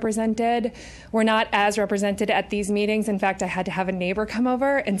and represented. We're not as represented at these meetings. In fact, I had to have a neighbor come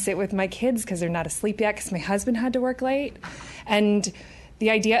over and sit with my kids because they're not asleep yet because my husband had to work late. And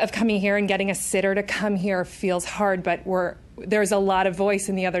the idea of coming here and getting a sitter to come here feels hard, but there's a lot of voice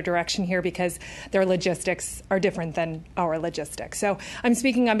in the other direction here because their logistics are different than our logistics. So I'm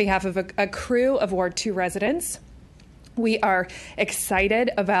speaking on behalf of a crew of Ward 2 residents. We are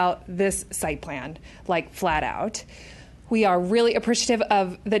excited about this site plan, like flat out. We are really appreciative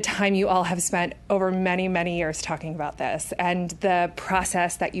of the time you all have spent over many, many years talking about this and the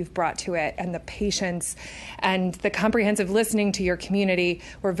process that you've brought to it and the patience and the comprehensive listening to your community.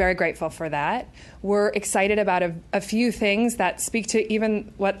 We're very grateful for that. We're excited about a few things that speak to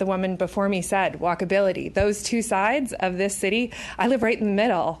even what the woman before me said, walkability. Those two sides of this city, I live right in the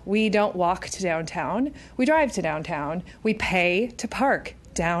middle. We don't walk to downtown. We drive to downtown. We pay to park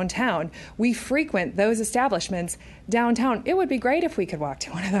downtown. We frequent those establishments downtown. It would be great if we could walk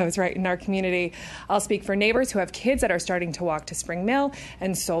to one of those right in our community. I'll speak for neighbors who have kids that are starting to walk to Spring Mill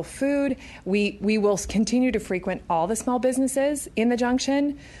and Soul Food. We will continue to frequent all the small businesses in the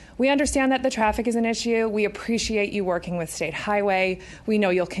Junction. We understand that the traffic is an issue. We appreciate you working with State Highway. We know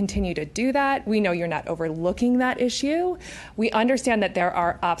you'll continue to do that. We know you're not overlooking that issue. We understand that there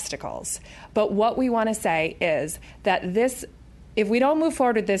are obstacles. But what we want to say is that if we don't move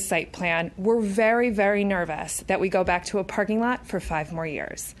forward with this site plan, we're very, very nervous that we go back to a parking lot for 5 more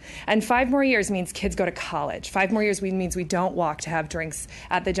years. And 5 more years means kids go to college. 5 more years means we don't walk to have drinks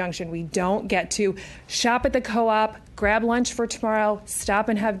at the Junction. We don't get to shop at the co-op, grab lunch for tomorrow, stop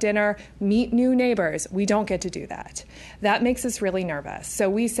and have dinner, meet new neighbors. We don't get to do that. That makes us really nervous. So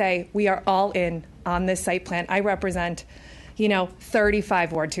we say we are all in on this site plan. I represent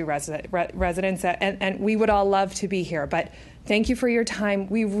 35 Ward 2 residents, and we would all love to be here. But thank you for your time.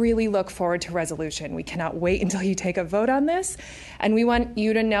 We really look forward to resolution. We cannot wait until you take a vote on this. And we want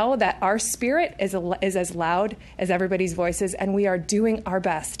you to know that our spirit is as loud as everybody's voices, and we are doing our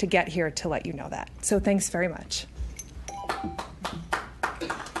best to get here to let you know that. So thanks very much.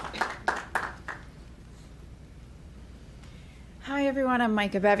 everyone. I'm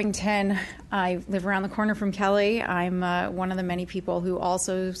Micah Bevington. I live around the corner from Kelly. I'm one of the many people who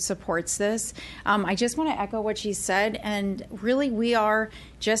also supports this. I just want to echo what she said, and really we are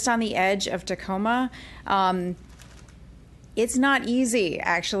just on the edge of Tacoma. It's not easy,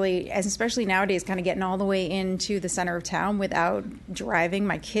 actually, especially nowadays, kind of getting all the way into the center of town without driving.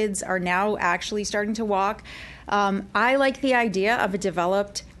 My kids are now actually starting to walk. I like the idea of a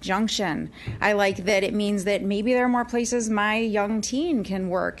developed junction. I like that it means that maybe there are more places my young teen can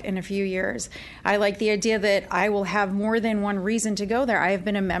work in a few years. I like the idea that I will have more than one reason to go there. I have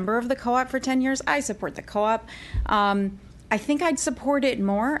been a member of the co-op for 10 years. I support the co-op. I think I'd support it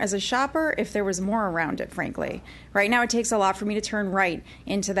more as a shopper if there was more around it, frankly. Right now, it takes a lot for me to turn right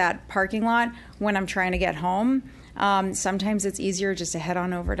into that parking lot when I'm trying to get home. Sometimes it's easier just to head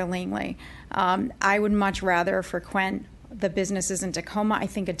on over to Langley. I would much rather frequent the businesses in Tacoma. I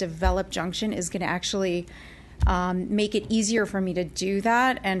think a developed junction is going to actually make it easier for me to do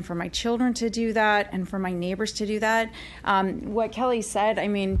that, and for my children to do that, and for my neighbors to do that. What Kelly said, I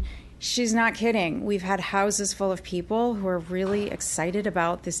mean, she's not kidding. We've had houses full of people who are really excited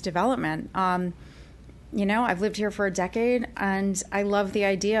about this development. You know, I've lived here for a decade, and I love the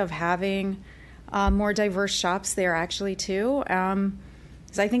idea of having more diverse shops there, actually, too.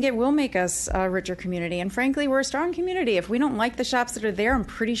 Because I think it will make us a richer community. And frankly, we're a strong community. If we don't like the shops that are there, I'm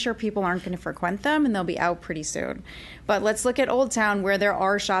pretty sure people aren't going to frequent them, and they'll be out pretty soon. But let's look at Old Town, where there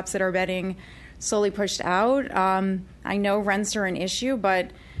are shops that are getting slowly pushed out. I know rents are an issue,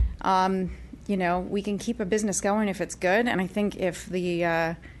 but you know, we can keep a business going if it's good. And I think if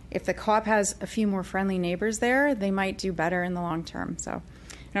the co-op has a few more friendly neighbors there, they might do better in the long term. So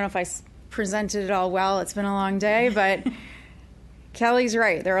I don't know if I presented it all well. It's been a long day, but Kelly's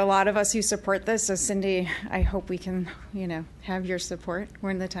right. There are a lot of us who support this. So Cindy, I hope we can, you know, have your support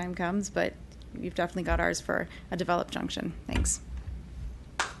when the time comes. But you've definitely got ours for a developed junction. Thanks.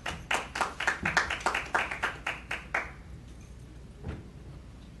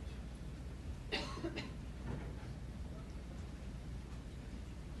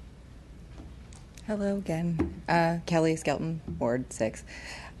 Hello again. Kelly Skelton, Ward 6.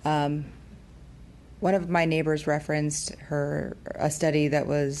 One of my neighbors referenced a study that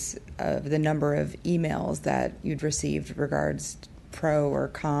was of the number of emails that you'd received regards pro or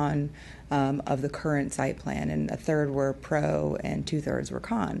con of the current site plan, and a third were pro and 2/3 were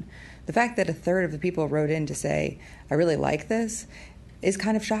con. The fact that a third of the people wrote in to say, I really like this, is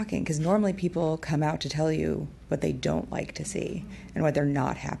kind of shocking, because normally people come out to tell you what they don't like to see and what they're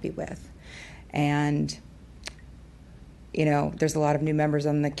not happy with. And, you know, there's a lot of new members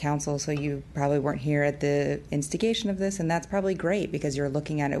on the council, so you probably weren't here at the instigation of this, and that's probably great because you're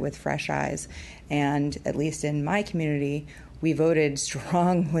looking at it with fresh eyes. And at least in my community, we voted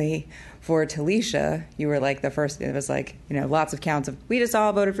strongly for Talisha. You were like the first, it was like, you know, lots of counts of, we just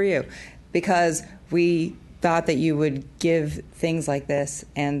all voted for you, because we thought that you would give things like this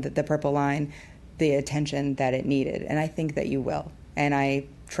and the Purple Line the attention that it needed. And I think that you will. And I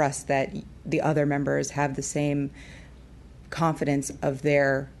trust that the other members have the same confidence of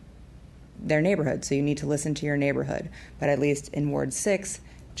their neighborhood. So you need to listen to your neighborhood. But at least in Ward 6,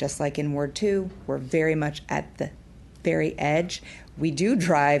 just like in Ward 2, we're very much at the very edge. We do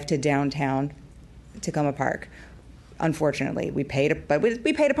drive to downtown Tacoma Park. Unfortunately, we pay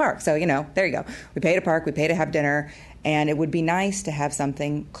to park. So, you know, there you go. We pay to park, we pay to have dinner, and it would be nice to have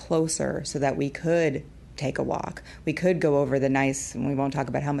something closer so that we could take a walk. We could go over the nice, and we won't talk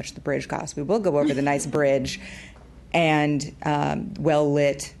about how much the bridge costs. We will go over the nice bridge and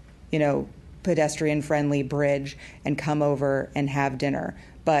well-lit, you know, pedestrian-friendly bridge and come over and have dinner.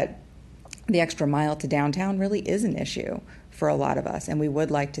 But the extra mile to downtown really is an issue for a lot of us, and we would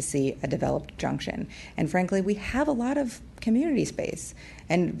like to see a developed junction. And frankly, we have a lot of community space.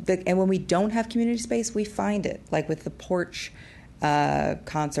 And when we don't have community space, we find it, like with the porch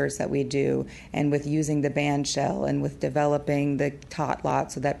concerts that we do, and with using the band shell, and with developing the tot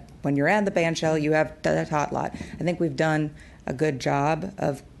lot so that when you're at the band shell, you have the tot lot. I think we've done a good job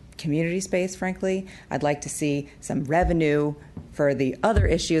of community space, frankly. I'd like to see some revenue for the other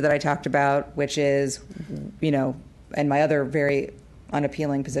issue that I talked about, which is, you know, and my other very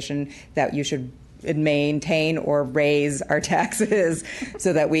unappealing position, that you should maintain or raise our taxes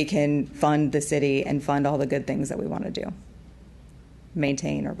so that we can fund the city and fund all the good things that we want to do.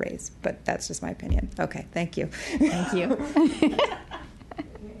 Maintain or raise, but that's just my opinion. Okay, thank you. Thank you.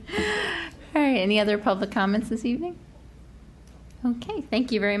 All right, any other public comments this evening? Okay,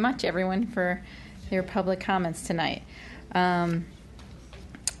 thank you very much, everyone, for your public comments tonight. Now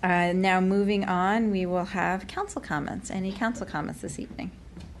moving on, we will have council comments. Any council comments this evening?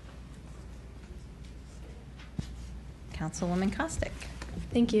 Councilwoman Kostick.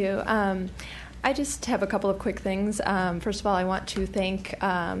 Thank you. I just have a couple of quick things. First of all, I want to thank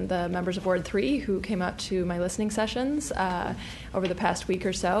the members of Ward 3 who came out to my listening sessions over the past week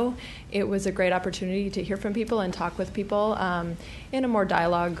or so. It was a great opportunity to hear from people and talk with people in a more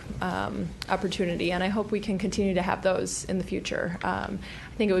dialogue opportunity, and I hope we can continue to have those in the future. I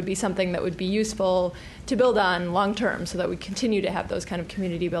think it would be something that would be useful to build on long term so that we continue to have those kind of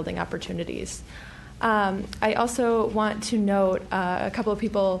community building opportunities. I also want to note a couple of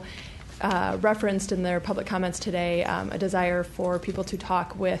people referenced in their public comments today a desire for people to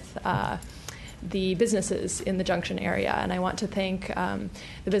talk with the businesses in the Junction area, and I want to thank the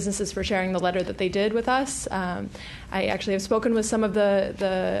businesses for sharing the letter that they did with us. I actually have spoken with some of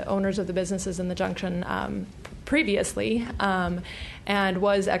the owners of the businesses in the Junction previously, and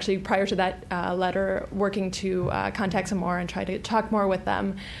was actually, prior to that letter, working to contact some more and try to talk more with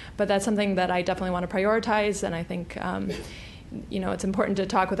them. But that's something that I definitely want to prioritize, and I think it's important to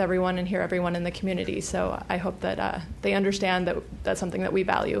talk with everyone and hear everyone in the community. So I hope that they understand that that's something that we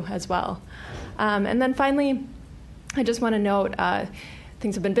value as well. And then finally, I just want to note,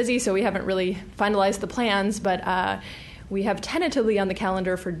 things have been busy, so we haven't really finalized the plans, but we have tentatively on the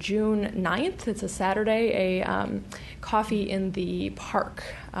calendar for June 9th, it's a Saturday, a coffee in the park.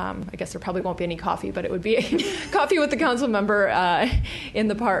 I guess there probably won't be any coffee, but it would be a coffee with the council member in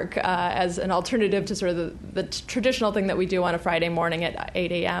the park as an alternative to sort of the traditional thing that we do on a Friday morning at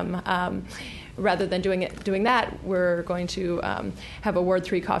 8 a.m. Rather than doing that, we're going to have a Ward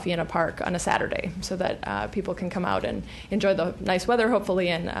 3 coffee in a park on a Saturday so that people can come out and enjoy the nice weather, hopefully,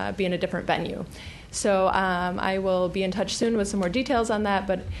 and be in a different venue. So I will be in touch soon with some more details on that,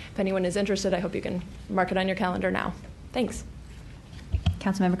 but if anyone is interested, I hope you can mark it on your calendar now. Thanks.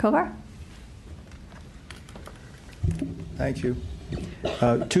 Councilmember Kovar. Thank you.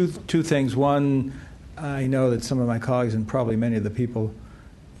 Two things. One, I know that some of my colleagues and probably many of the people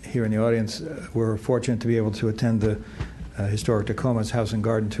here in the audience were fortunate to be able to attend the Historic Tacoma's House and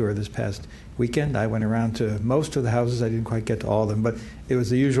Garden Tour this past weekend. I went around to most of the houses. I didn't quite get to all of them, but it was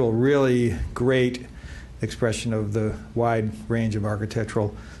the usual really great expression of the wide range of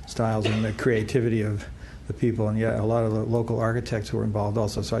architectural styles and the creativity of the people, and yet a lot of the local architects who were involved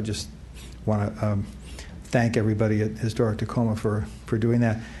also. So I just want to thank everybody at Historic Tacoma for doing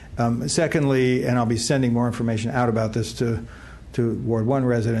that. Secondly, and I'll be sending more information out about this to Ward 1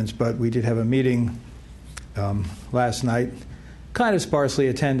 residents, but we did have a meeting last night, kind of sparsely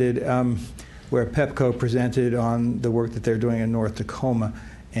attended, where Pepco presented on the work that they're doing in North Tacoma.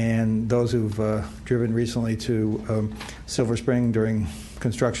 And those who've driven recently to Silver Spring during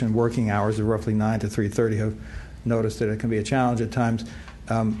construction working hours of roughly 9 to 3:30 have noticed that it can be a challenge at times.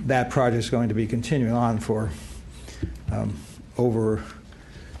 That project is going to be continuing on for over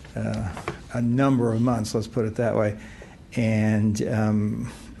a number of months, let's put it that way, and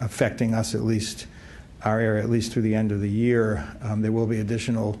affecting us, at least our area, at least through the end of the year. There will be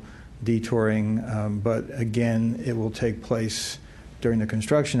additional detouring, but again, it will take place during the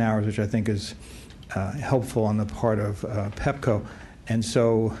construction hours, which I think is helpful on the part of Pepco. And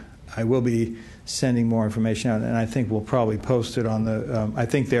so I will be sending more information out, and I think we'll probably post it on the, I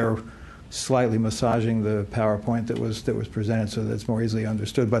think they're slightly massaging the PowerPoint that was presented so that it's more easily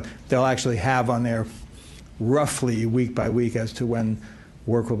understood, but they'll actually have on there roughly week by week as to when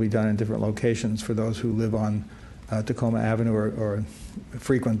work will be done in different locations for those who live on Tacoma Avenue or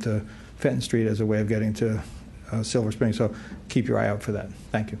frequent Fenton Street as a way of getting to Silver Spring. So keep your eye out for that.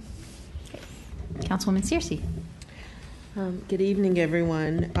 Thank you. Councilwoman Searcy. Good evening,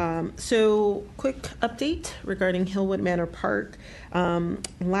 everyone. So quick update regarding Hillwood Manor Park.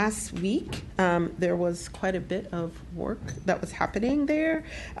 Last week, there was quite a bit of work that was happening there.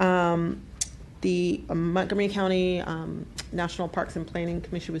 The Montgomery County National Parks and Planning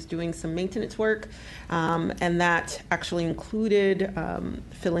Commission was doing some maintenance work, and that actually included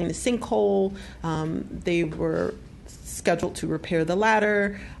filling the sinkhole. They were scheduled to repair the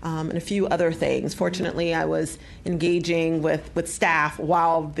ladder and a few other things. Fortunately, I was engaging with staff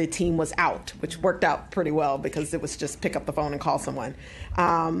while the team was out, which worked out pretty well because it was just pick up the phone and call someone.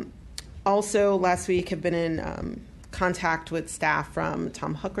 Also, last week have been in contact with staff from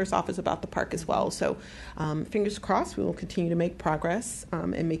Tom Hooker's office about the park as well. So fingers crossed, we will continue to make progress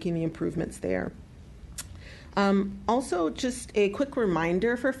in making the improvements there. Also, just a quick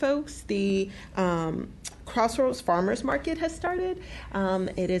reminder for folks, the Crossroads Farmers Market has started.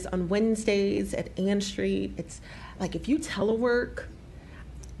 It is on Wednesdays at Ann Street. It's like if you telework,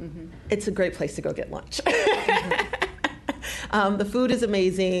 it's a great place to go get lunch. The food is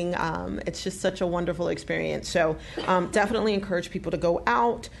amazing. It's just such a wonderful experience. So definitely encourage people to go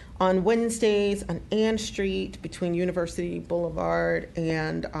out on Wednesdays on Ann Street between University Boulevard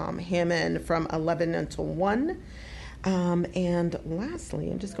and Hammond from 11 until 1. And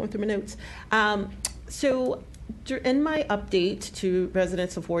lastly, I'm just going through my notes. So in my update to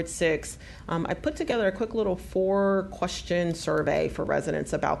residents of Ward 6, I put together a quick little 4-question survey for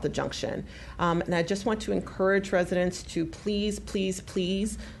residents about the junction. And I just want to encourage residents to please, please,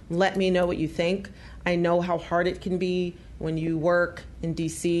 please let me know what you think. I know how hard it can be when you work in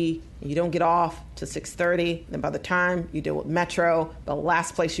D.C. and you don't get off to 6:30. Then by the time you deal with Metro, the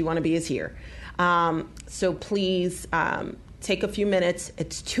last place you want to be is here. So please take a few minutes.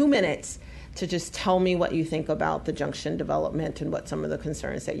 It's 2 minutes to just tell me what you think about the junction development and what some of the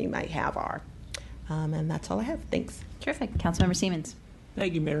concerns that you might have are. And that's all I have. Thanks. Terrific. Councilmember Siemens.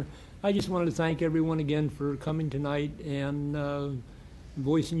 Thank you, Mayor. I just wanted to thank everyone again for coming tonight and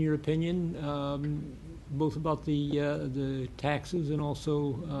voicing your opinion, both about the taxes and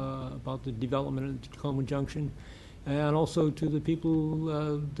also about the development of Tacoma Junction. And also to the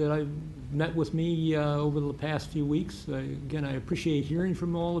people that I've met with me over the past few weeks. Again, I appreciate hearing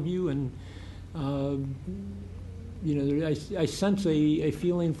from all of you, and I sense a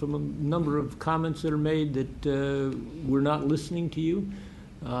feeling from a number of comments that are made that we're not listening to you.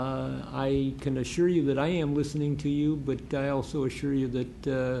 I can assure you that I am listening to you, but I also assure you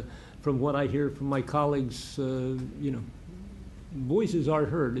that from what I hear from my colleagues, voices are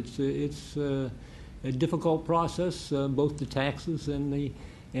heard. It's a difficult process. Both the taxes and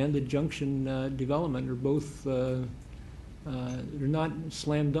the junction development are both they're not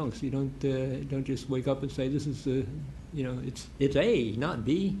slam dunks. You don't just wake up and say this is it's A, not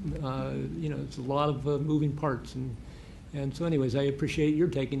B. It's a lot of moving parts, and so anyways, I appreciate your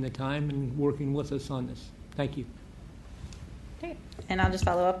taking the time and working with us on this. Thank you. Great. And I'll just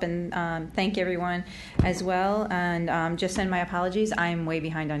follow up and thank everyone as well, and just send my apologies. I'm way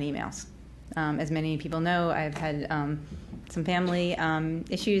behind on emails. As many people know, I've had some family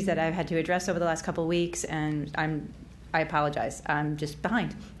issues that I've had to address over the last couple of weeks, and I apologize. I'm just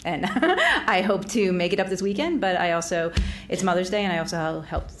behind, and I hope to make it up this weekend. But it's Mother's Day, and I also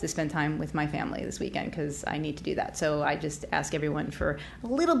hope to spend time with my family this weekend because I need to do that. So I just ask everyone for a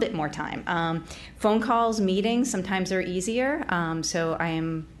little bit more time. Phone calls, meetings, sometimes are easier. So I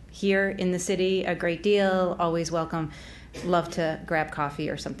am here in the city a great deal. Always welcome. Love to grab coffee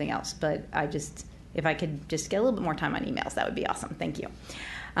or something else, but if I could just get a little bit more time on emails, that would be awesome. Thank you.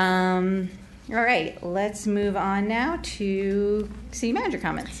 All right, let's move on now to city manager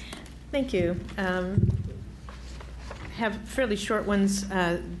comments. Thank you. Have fairly short ones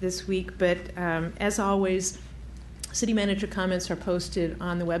this week, but as always, city manager comments are posted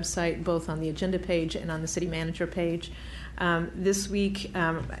on the website, both on the agenda page and on the city manager page. This week,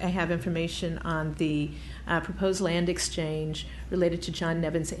 I have information on the proposed land exchange related to John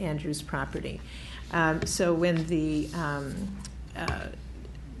Nevins Andrews property. So when the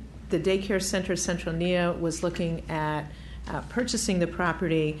daycare center Central NEA was looking at purchasing the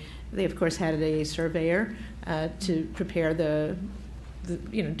property, they of course had a surveyor to prepare do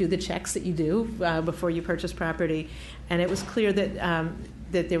the checks that you do before you purchase property, and it was clear that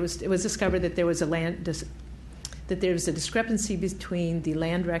it was discovered that there was a discrepancy between the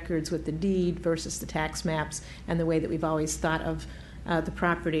land records with the deed versus the tax maps and the way that we've always thought of the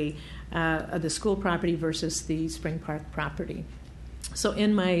property, the school property versus the Spring Park property. So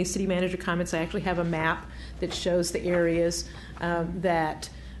in my city manager comments, I actually have a map that shows the areas that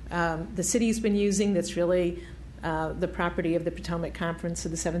the city's been using that's really the property of the Potomac Conference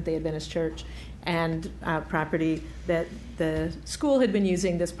of the Seventh-day Adventist Church, and property that the school had been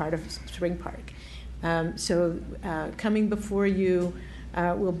using that's part of Spring Park. So coming before you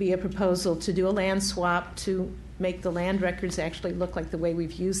will be a proposal to do a land swap to make the land records actually look like the way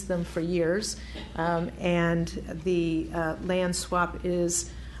we've used them for years. And the land swap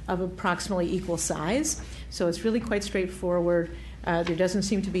is of approximately equal size. So it's really quite straightforward. There doesn't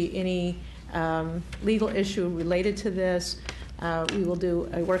seem to be any legal issue related to this. We will do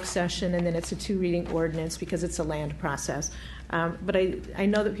a work session, and then it's a 2-reading ordinance because it's a land process. But I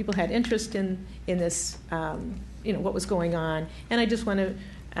know that people had interest in this, what was going on, and I just want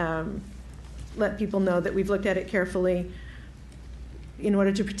to let people know that we've looked at it carefully in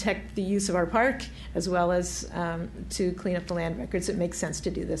order to protect the use of our park as well as to clean up the land records. It makes sense to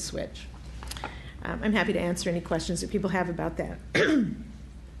do this switch. I'm happy to answer any questions that people have about that.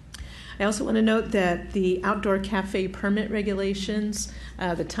 I also want to note that the outdoor cafe permit regulations,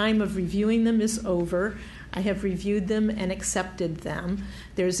 the time of reviewing them is over. I have reviewed them and accepted them.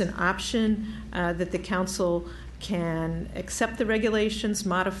 There's an option that the council can accept the regulations,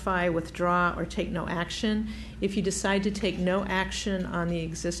 modify, withdraw, or take no action. If you decide to take no action on the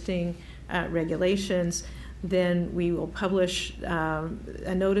existing regulations, then we will publish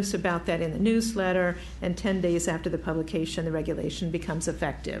a notice about that in the newsletter, and 10 days after the publication, the regulation becomes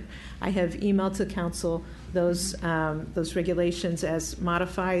effective. I have emailed to council those regulations as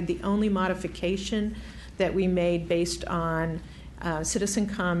modified. The only modification that we made based on citizen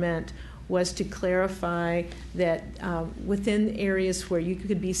comment was to clarify that within areas where you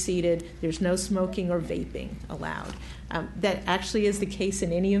could be seated, there's no smoking or vaping allowed. That actually is the case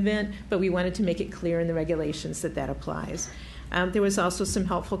in any event, but we wanted to make it clear in the regulations that that applies. There was also some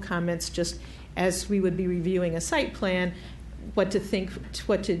helpful comments just as we would be reviewing a site plan, what to think,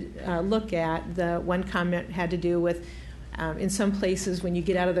 what to look at. The one comment had to do with in some places when you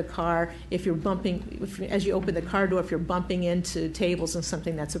get out of the car, if you're bumping, as you open the car door, if you're bumping into tables and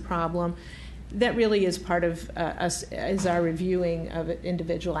something, that's a problem. That really is part of us as our reviewing of an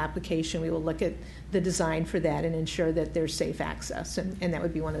individual application. We will look at the design for that and ensure that there's safe access, and that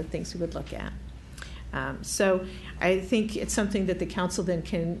would be one of the things we would look at. So I think it's something that the council then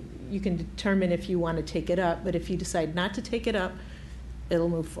you can determine if you want to take it up, but if you decide not to take it up, it'll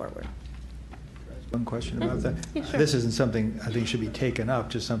move forward. One question about that. Yeah, sure. This isn't something I think should be taken up,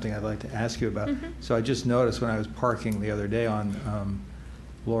 just something I'd like to ask you about. So I just noticed when I was parking the other day on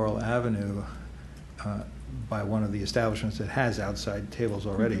Laurel Avenue by one of the establishments that has outside tables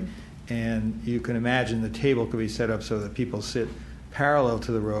already, and you can imagine the table could be set up so that people sit parallel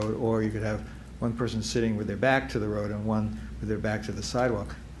to the road, or you could have one person sitting with their back to the road and one with their back to the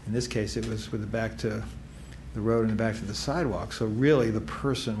sidewalk. In this case, it was with the back to the road and the back to the sidewalk. So really the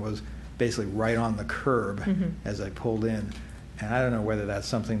person was basically right on the curb as I pulled in. And I don't know whether that's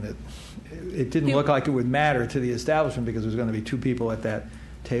something that, it didn't look like it would matter to the establishment because there's going to be two people at that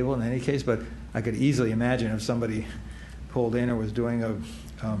table in any case, but I could easily imagine if somebody pulled in or was doing a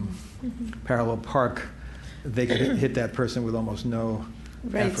parallel park, they could hit that person with almost no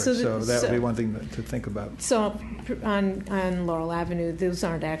effort. So that would be one thing to think about. So on Laurel Avenue, those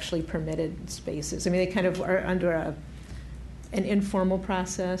aren't actually permitted spaces. I mean, they kind of are under an informal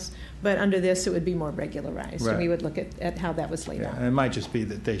process, but under this, it would be more regularized. Right. And we would look at how that was laid out. And it might just be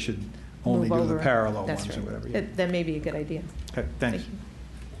that they should only Move do over. the parallel That's ones right. or whatever. Yeah. That may be a good idea. Okay, thanks. Thank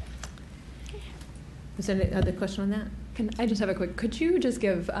you. Is there any other question on that? Can I just have a quick, could you just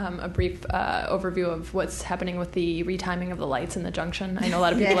give a brief overview of what's happening with the retiming of the lights in the junction? I know a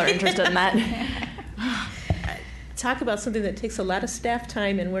lot of people are interested in that. Talk about something that takes a lot of staff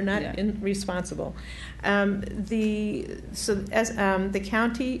time and we're not responsible. The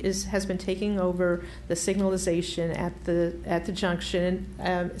county has been taking over the signalization at the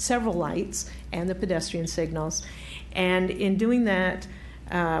junction, several lights and the pedestrian signals, and in doing that,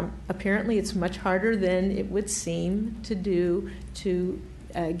 apparently it's much harder than it would seem to do to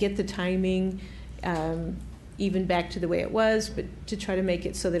get the timing even back to the way it was, but to try to make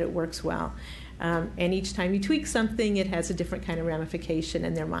it so that it works well. And each time you tweak something, it has a different kind of ramification,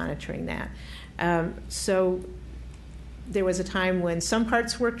 and they're monitoring that. So there was a time when some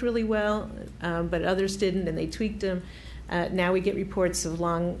parts worked really well, but others didn't, and they tweaked them. Now we get reports of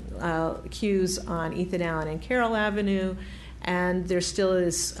long queues on Ethan Allen and Carroll Avenue, and there still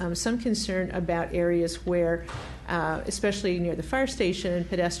is some concern about areas where, especially near the fire station,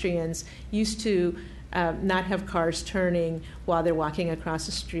 pedestrians used to not have cars turning while they're walking across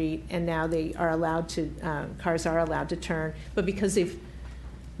the street, and now they are allowed to, cars are allowed to turn. But because they've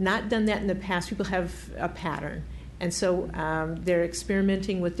not done that in the past, people have a pattern. And so they're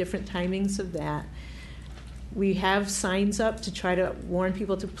experimenting with different timings of that. We have signs up to try to warn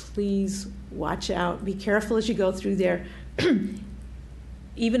people to please watch out, be careful as you go through there.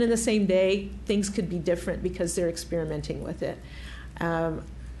 Even in the same day, things could be different because they're experimenting with it.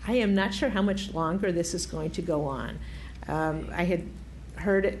 I am not sure how much longer this is going to go on. I had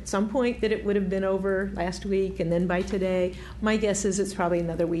heard at some point that it would have been over last week and then by today. My guess is it's probably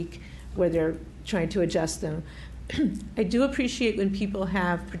another week where they're trying to adjust them. I do appreciate when people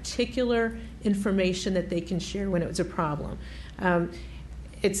have particular information that they can share when it's a problem.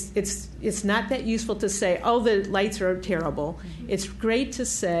 It's not that useful to say, oh, the lights are terrible. It's great to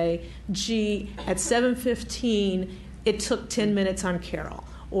say, gee, at 7:15, it took 10 minutes on Carroll.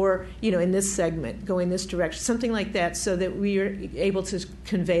 Or, in this segment, go in this direction, something like that, so that we are able to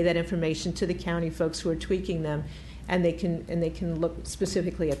convey that information to the county folks who are tweaking them, and they can look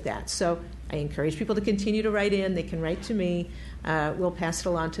specifically at that. So I encourage people to continue to write in. They can write to me. We'll pass it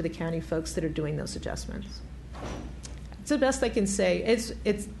along to the county folks that are doing those adjustments. It's the best I can say. It's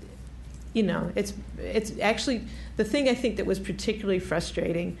actually the thing I think that was particularly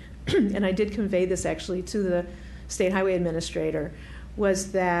frustrating, and I did convey this actually to State Highway Administrator,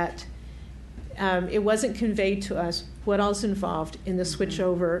 was that it wasn't conveyed to us what else involved in the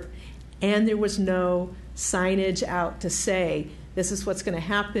switchover, and there was no signage out to say, this is what's going to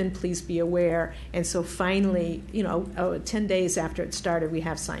happen, please be aware. And so finally, 10 days after it started, we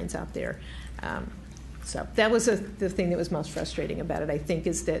have signs out there. So that was the thing that was most frustrating about it, I think,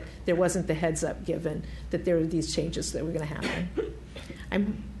 is that there wasn't the heads up given that there were these changes that were going to happen.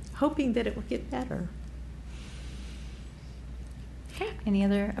 I'm hoping that it will get better. Any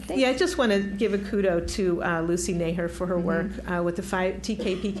other updates? Yeah, I just want to give a kudo to Lucy Naher for her work with the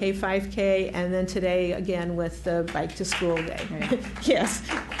TKPK 5K, and then today again with the Bike to School Day. Right. Yes,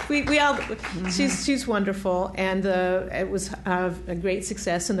 we all. She's wonderful, and it was a great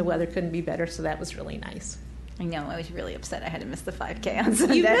success, and the weather couldn't be better, so that was really nice. I know. I was really upset I had to miss the 5K on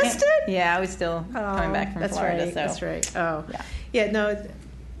Sunday. You missed it? Yeah, I was still coming back from Florida. Right, so. That's right. Oh, yeah. No,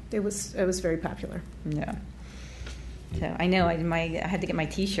 it was very popular. Yeah. So I know I had to get my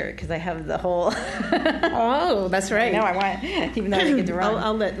T-shirt because I have the whole. Oh, that's right. No, I want, even though I didn't get to run.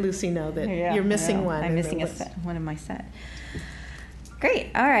 I'll let Lucy know that you're missing one. I'm missing one of my set.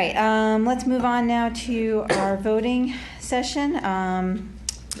 Great. All right. Let's move on now to our voting session.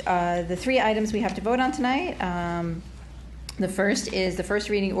 The 3 items we have to vote on tonight. The first is the first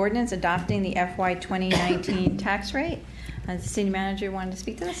reading ordinance adopting the FY 2019 tax rate. The city manager wanted to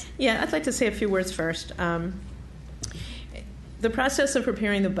speak to this. Yeah, I'd like to say a few words first. The process of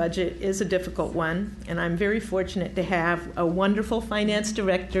preparing the budget is a difficult one, and I'm very fortunate to have a wonderful finance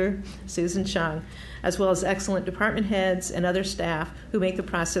director, Susan Chung, as well as excellent department heads and other staff who make the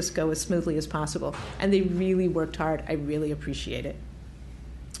process go as smoothly as possible. And they really worked hard. I really appreciate it.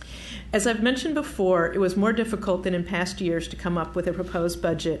 As I've mentioned before, it was more difficult than in past years to come up with a proposed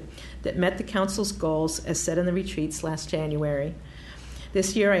budget that met the council's goals as set in the retreats last January.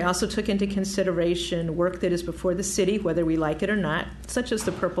 This year, I also took into consideration work that is before the city, whether we like it or not, such as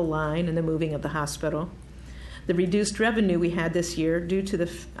the Purple Line and the moving of the hospital. The reduced revenue we had this year due to the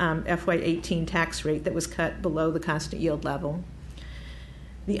FY18 tax rate that was cut below the constant yield level.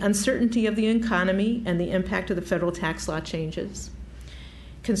 The uncertainty of the economy and the impact of the federal tax law changes.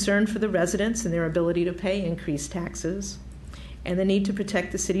 Concern for the residents and their ability to pay increased taxes. And the need to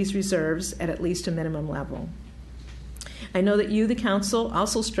protect the city's reserves at least a minimum level. I know that you, the council,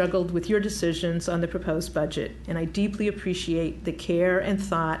 also struggled with your decisions on the proposed budget, and I deeply appreciate the care and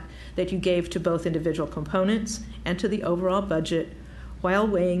thought that you gave to both individual components and to the overall budget while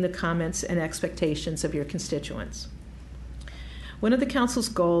weighing the comments and expectations of your constituents. One of the council's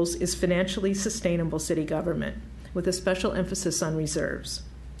goals is financially sustainable city government, with a special emphasis on reserves.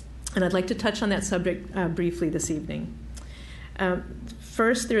 And I'd like to touch on that subject briefly this evening.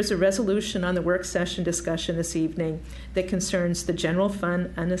 First, there is a resolution on the work session discussion this evening that concerns the general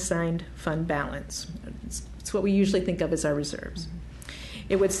fund unassigned fund balance. It's what we usually think of as our reserves.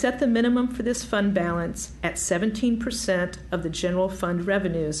 It would set the minimum for this fund balance at 17% of the general fund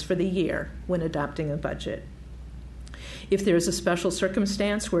revenues for the year when adopting a budget. If there is a special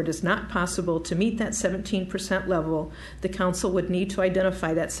circumstance where it is not possible to meet that 17% level, the council would need to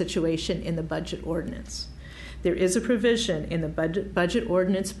identify that situation in the budget ordinance. There is a provision in the budget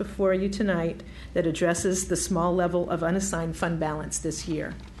ordinance before you tonight that addresses the small level of unassigned fund balance this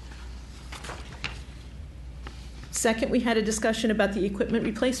year. Second, we had a discussion about the equipment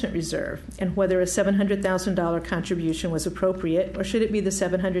replacement reserve and whether a $700,000 contribution was appropriate, or should it be the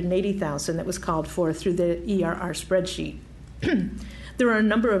 $780,000 that was called for through the ERR spreadsheet. There are a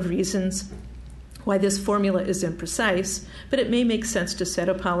number of reasons why this formula is imprecise, but it may make sense to set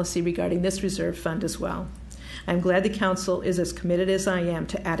a policy regarding this reserve fund as well. I'm glad the council is as committed as I am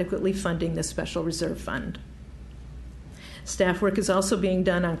to adequately funding this special reserve fund. Staff work is also being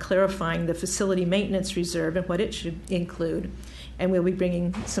done on clarifying the facility maintenance reserve and what it should include, and we'll be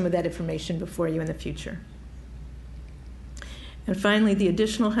bringing some of that information before you in the future. And finally, the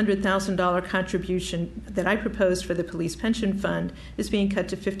additional $100,000 contribution that I proposed for the police pension fund is being cut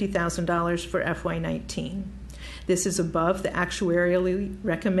to $50,000 for FY19. This is above the actuarially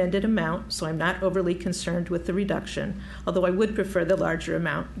recommended amount, so I'm not overly concerned with the reduction, although I would prefer the larger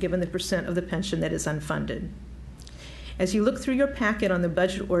amount given the percent of the pension that is unfunded. As you look through your packet on the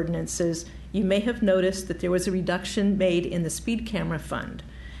budget ordinances, you may have noticed that there was a reduction made in the speed camera fund.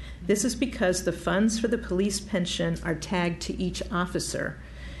 This is because the funds for the police pension are tagged to each officer,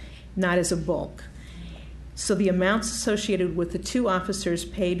 not as a bulk. So the amounts associated with the 2 officers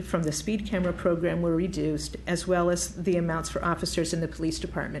paid from the speed camera program were reduced, as well as the amounts for officers in the police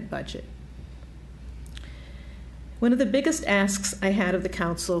department budget. One of the biggest asks I had of the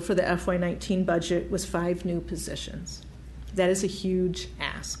council for the FY19 budget was 5 new positions. That is a huge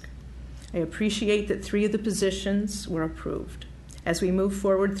ask. I appreciate that 3 of the positions were approved. As we move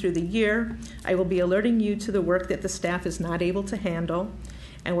forward through the year, I will be alerting you to the work that the staff is not able to handle,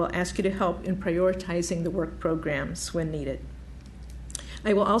 and will ask you to help in prioritizing the work programs when needed.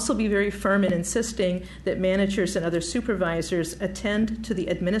 I will also be very firm in insisting that managers and other supervisors attend to the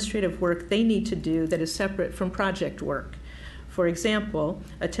administrative work they need to do that is separate from project work. For example,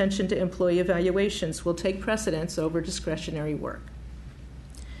 attention to employee evaluations will take precedence over discretionary work.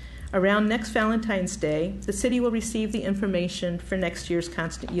 Around next Valentine's Day, the city will receive the information for next year's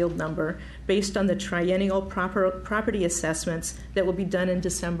constant yield number based on the triennial property assessments that will be done in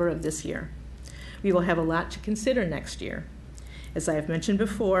December of this year. We will have a lot to consider next year. As I have mentioned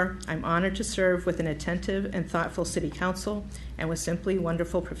before, I'm honored to serve with an attentive and thoughtful city council and with simply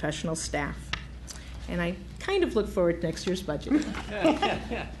wonderful professional staff. And I kind of look forward to next year's budget.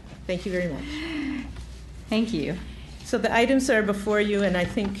 Thank you very much. Thank you. So the items are before you, and I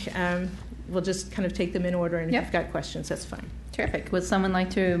think we'll just kind of take them in order, and if you've got questions, that's fine. Terrific. Would someone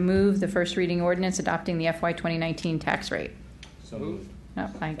like to move the first reading ordinance adopting the FY 2019 tax rate? So moved. Oh,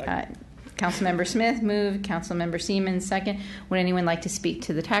 I got Councilmember Smith moved, Councilmember Siemens second. Would anyone like to speak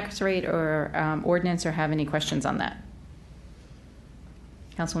to the tax rate or ordinance or have any questions on that?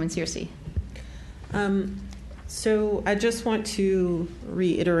 Councilwoman Searcy. So I just want to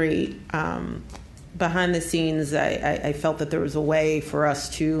reiterate, behind the scenes, I felt that there was a way for us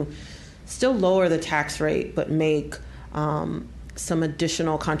to still lower the tax rate, but make some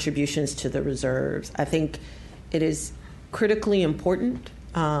additional contributions to the reserves. I think it is critically important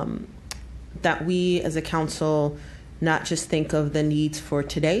that we as a council not just think of the needs for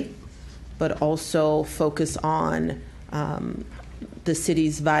today, but also focus on the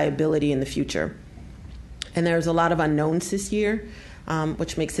city's viability in the future. And there's a lot of unknowns this year,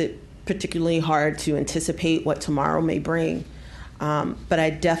 which makes it particularly hard to anticipate what tomorrow may bring. But I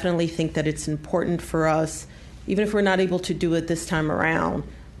definitely think that it's important for us, even if we're not able to do it this time around,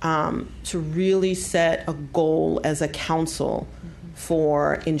 to really set a goal as a council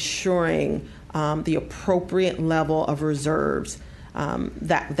for ensuring the appropriate level of reserves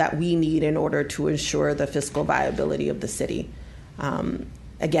that we need in order to ensure the fiscal viability of the city.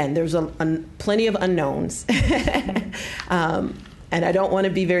 Again, there's plenty of unknowns, and I don't want to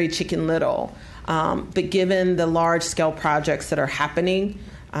be very Chicken Little, but given the large-scale projects that are happening,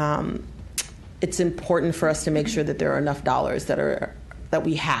 it's important for us to make sure that there are enough dollars that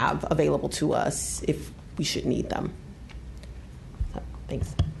we have available to us if we should need them. So,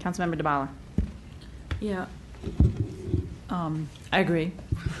 thanks. Councilmember DeBala. Yeah, I agree.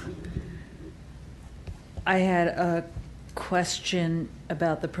 I had a question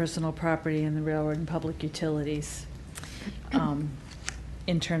about the personal property and the railroad and public utilities,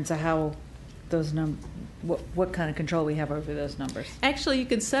 in terms of how those what kind of control we have over those numbers. Actually, you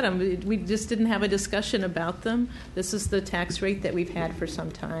could set them. We just didn't have a discussion about them. This is the tax rate that we've had for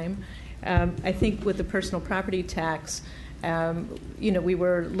some time. I think with the personal property tax, we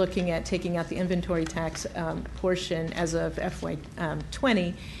were looking at taking out the inventory tax portion as of FY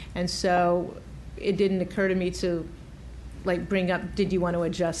 20, and so it didn't occur to me to bring up, did you want to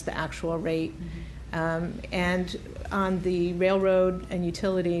adjust the actual rate? And on the railroad and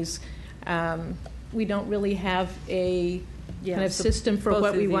utilities, we don't really have a kind of system for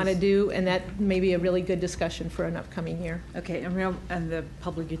what we want to do, and that may be a really good discussion for an upcoming year. Okay, and the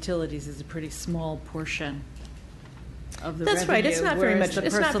public utilities is a pretty small portion of the That's revenue. right. It's not very much. The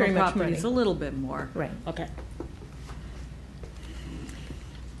It's not very much money. It's a little bit more. Right. Okay.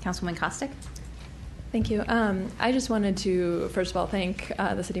 Councilwoman Kostick. Thank you. I just wanted to, first of all, thank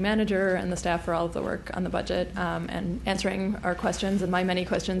the city manager and the staff for all of the work on the budget and answering our questions and my many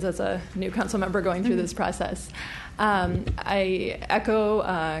questions as a new council member going through this process. I echo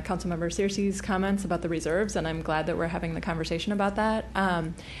Councilmember Searcy's comments about the reserves, and I'm glad that we're having the conversation about that.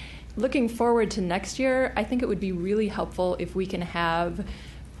 Looking forward to next year, I think it would be really helpful if we can have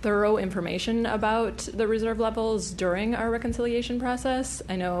thorough information about the reserve levels during our reconciliation process.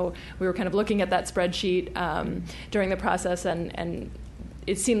 I know we were kind of looking at that spreadsheet during the process, and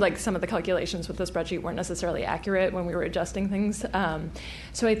it seemed like some of the calculations with the spreadsheet weren't necessarily accurate when we were adjusting things.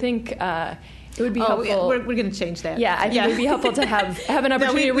 So I think it would be helpful. We're going to change that. Yeah, I think it would be helpful to have an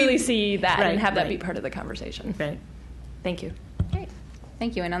opportunity to really see that right, and have that right. be part of the conversation. Right. Thank you. Great.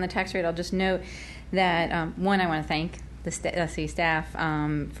 Thank you. And on the tax rate, I'll just note that, one, I want to thank the city staff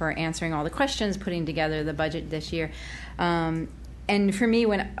for answering all the questions, putting together the budget this year. And for me,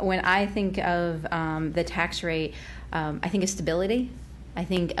 when I think of the tax rate, I think of stability. I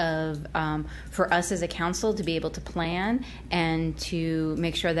think of for us as a council to be able to plan and to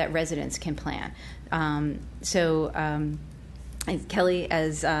make sure that residents can plan. as Kelly,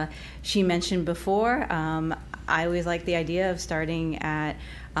 as she mentioned before, I always like the idea of starting at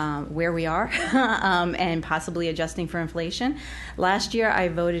where we are and possibly adjusting for inflation. Last year, I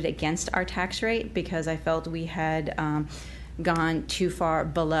voted against our tax rate because I felt we had gone too far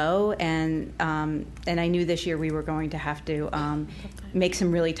below, and I knew this year we were going to have to make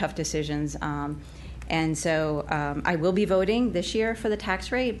some really tough decisions. And so I will be voting this year for the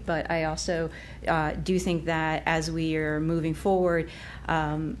tax rate, but I also do think that as we are moving forward,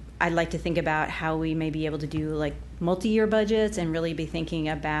 I'd like to think about how we may be able to do like multi-year budgets and really be thinking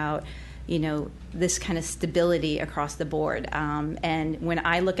about, you know, this kind of stability across the board. And when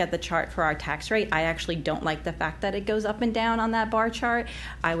I look at the chart for our tax rate, I actually don't like the fact that it goes up and down on that bar chart.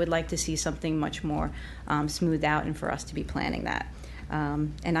 I would like to see something much more smoothed out and for us to be planning that.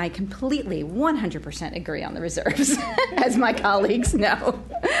 And I completely, 100% agree on the reserves, as my colleagues know.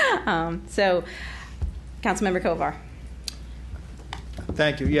 So, Councilmember Kovar.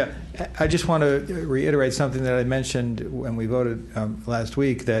 Thank you. Yeah, I just want to reiterate something that I mentioned when we voted last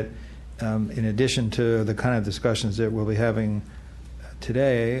week, that in addition to the kind of discussions that we'll be having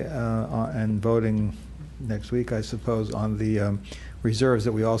today and voting next week, I suppose, on the reserves,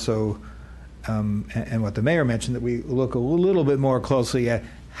 that we also and what the mayor mentioned, that we look a little bit more closely at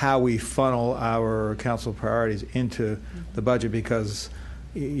how we funnel our council priorities into the budget, because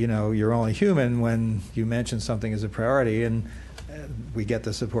you know, you're only human when you mention something as a priority, and we get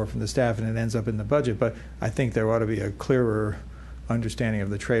the support from the staff and it ends up in the budget. But I think there ought to be a clearer understanding of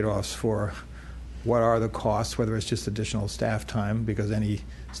the trade-offs for what are the costs, whether it's just additional staff time, because any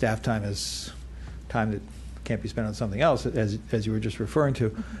staff time is time that can't be spent on something else, as you were just referring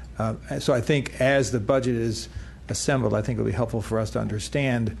to. So I think as the budget is assembled, I think it'll be helpful for us to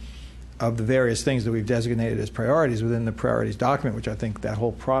understand of the various things that we've designated as priorities within the priorities document, which I think that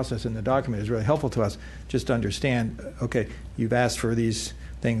whole process in the document is really helpful to us, just to understand, okay, you've asked for these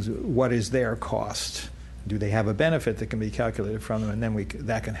things, what is their cost? Do they have a benefit that can be calculated from them? And then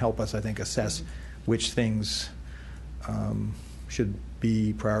that can help us, I think, assess which things should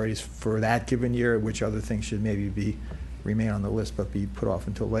be priorities for that given year, which other things should maybe remain on the list but be put off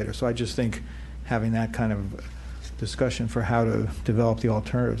until later. So I just think having that kind of discussion for how to develop the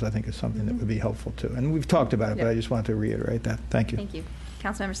alternatives, I think, is something that would be helpful too. And we've talked about it, but I just wanted to reiterate that. Thank you. Thank you.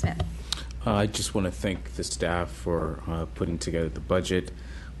 Councilmember Smith. I just want to thank the staff for putting together the budget.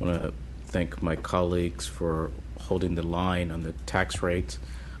 I want to thank my colleagues for holding the line on the tax rate.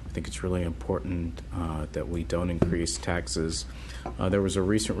 I think it's really important that we don't increase taxes. There was a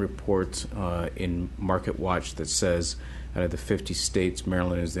recent report in Market Watch that says out of the 50 states,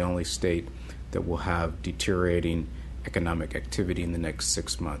 Maryland is the only state that will have deteriorating economic activity in the next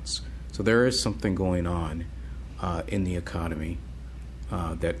 6 months. So there is something going on in the economy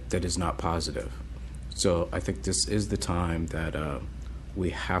that is not positive. So I think this is the time that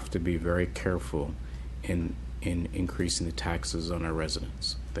we have to be very careful in increasing the taxes on our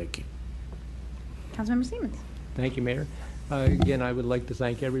residents. Thank you. Councilmember Siemens. Thank you, Mayor. Again, I would like to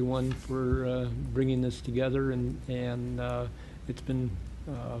thank everyone for bringing this together, and it's been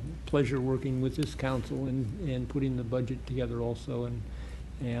a pleasure working with this council and putting the budget together also,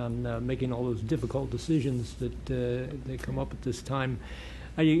 and making all those difficult decisions that come up at this time.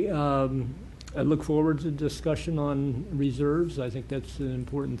 I look forward to discussion on reserves. I think that's an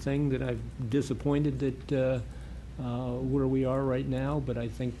important thing. That I'm disappointed that where we are right now, but I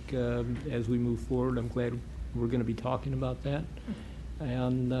think as we move forward, I'm glad we're going to be talking about that.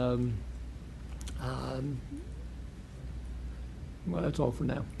 And well, that's all for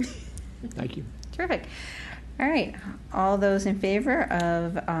now. Thank you. Terrific. All right. All those in favor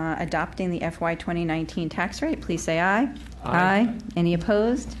of adopting the FY 2019 tax rate, please say aye. Aye. Any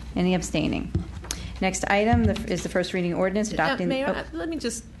opposed? Any abstaining? Next item is the first reading ordinance adopting. Mayor, let me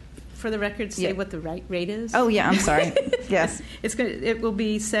just, for the record, say what the rate is. Oh, yeah, I'm sorry. Yes. It will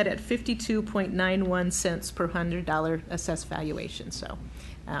be set at 52.91 cents per $100 assessed valuation. So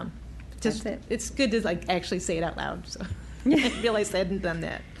it's good to actually say it out loud. So I realized I hadn't done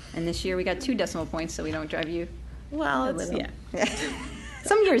that. And this year we got 2 decimal points, so we don't drive you. Well, yeah.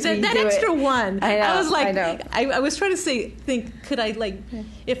 Some years that extra one. I know. I was like, I know. I was trying to think, could I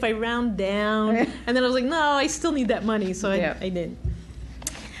if I round down? And then I was like, no, I still need that money, so I didn't.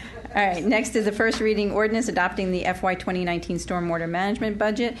 All right. Next is the first reading ordinance adopting the FY 2019 stormwater management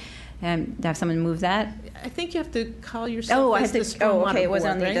budget. Have someone move that? I think you have to call yourself. Oh, as I have to. Oh, okay. It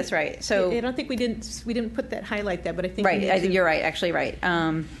wasn't on the. Right? That's right. So I don't think we didn't put that highlight that, but I think right. I think you're right. Actually, right.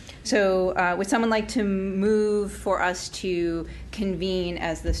 So would someone like to move for us to convene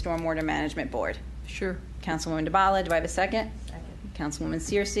as the Stormwater Management Board? Sure. Councilwoman DeBala, do I have a second? Second. Councilwoman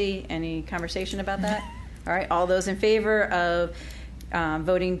Searcy, any conversation about that? All right, all those in favor of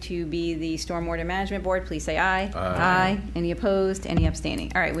voting to be the Stormwater Management Board, please say aye. Aye. Any opposed? Any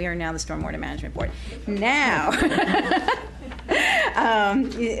abstaining? All right, we are now the Stormwater Management Board. Now,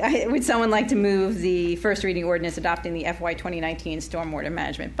 would someone like to move the first reading ordinance adopting the FY 2019 Stormwater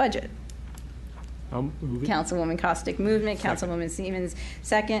Management Budget? I'll move it. Councilwoman Costick movement, Councilwoman Siemens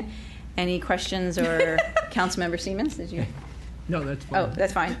second. Any questions or Councilmember Siemens? Did you? No, that's fine. Oh,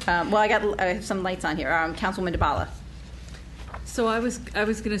 that's fine. Well, I have some lights on here. Councilwoman DeBala. So I was going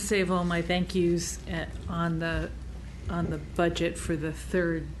to save all my thank yous on the budget for the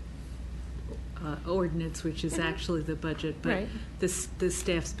third ordinance, which is actually the budget. But Right. the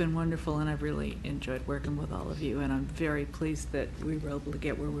staff's been wonderful, and I've really enjoyed working with all of you. And I'm very pleased that we were able to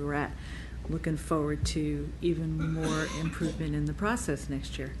get where we were at. Looking forward to even more improvement in the process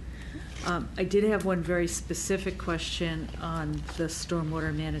next year. I did have one very specific question on the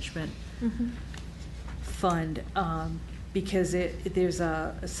stormwater management fund, because there's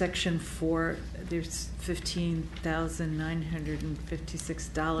a section 4. There's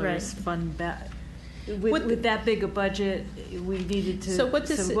 $15,956 Right. fund with that big a budget. We needed to. So what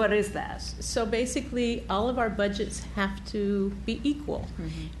is that? So basically, all of our budgets have to be equal.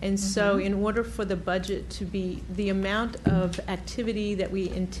 And so in order for the budget to be, the amount of activity that we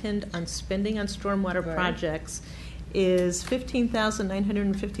intend on spending on stormwater projects is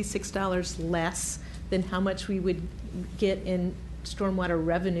 $15,956 less than how much we would get in stormwater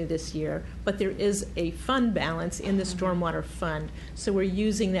revenue this year, but there is a fund balance in the stormwater fund, so we're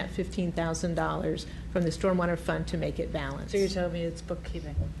using that $15,000 from the stormwater fund to make it balance. So you're telling me it's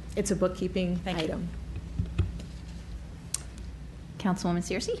bookkeeping? It's a bookkeeping item. Councilwoman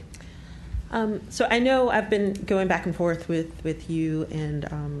Searcy. So I know I've been going back and forth with you and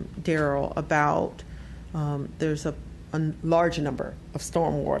Daryl about there's a large number of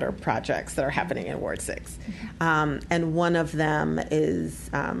stormwater projects that are happening in Ward 6. And one of them is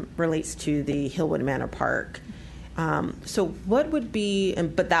relates to the Hillwood Manor Park. So what would be,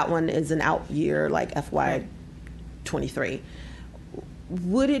 but that one is an out year, like FY 23.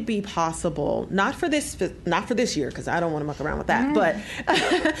 Would it be possible, not for this year, because I don't want to muck around with that, but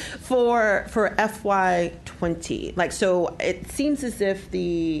for FY 20, like, so it seems as if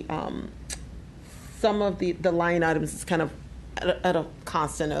the some of the line items is kind of at a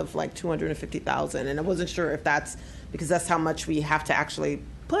constant of like 250,000, and I wasn't sure if that's because that's how much we have to actually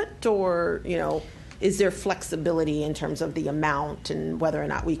put, or is there flexibility in terms of the amount and whether or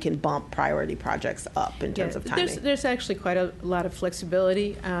not we can bump priority projects up in terms of timing? There's actually quite a lot of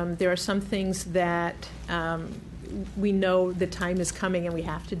flexibility. There are some things that we know the time is coming and we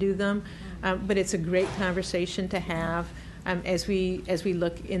have to do them, but it's a great conversation to have. As we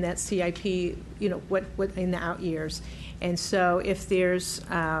look in that CIP, what in the out years, and so if there's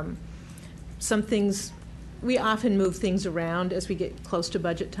some things, we often move things around as we get close to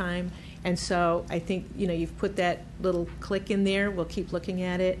budget time, and so I think you've put that little click in there. We'll keep looking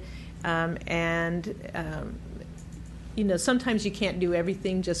at it, sometimes you can't do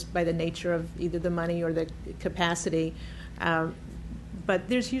everything just by the nature of either the money or the capacity, but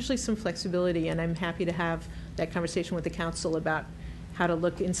there's usually some flexibility, and I'm happy to have that conversation with the council about how to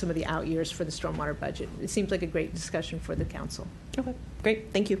look in some of the out years for the stormwater budget. It seems like a great discussion for the council. Okay,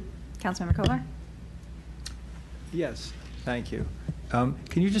 great, thank you. Councilmember Kovar. Yes, thank you. Can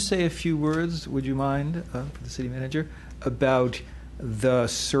you just say a few words, would you mind, for the city manager, about the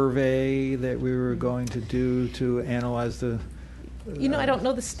survey that we were going to do to analyze the... I don't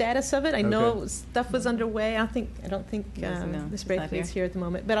know the status of it. I know Okay. stuff was underway. I don't think Ms. Braithwaite is here at the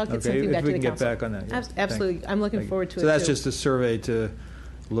moment, but I'll get some Okay, feedback if to we the can council. get back on that. Yes. Absolutely. I'm looking forward to it, So that's too. just a survey to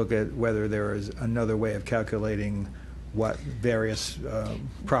look at whether there is another way of calculating what various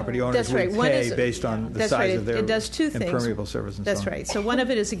property owners That's right. would One pay is- based on the that's size right. of their It does two things. impermeable surface and That's so on. right. So one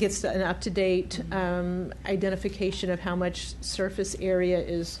of it is it gets an up-to-date identification of how much surface area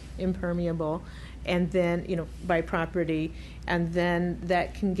is impermeable, and then by property, and then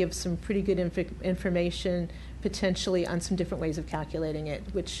that can give some pretty good information potentially on some different ways of calculating it,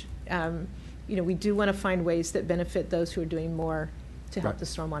 which we do want to find ways that benefit those who are doing more to help Right. the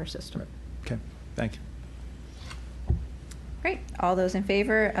stormwater system. Okay, thank you. Great. All those in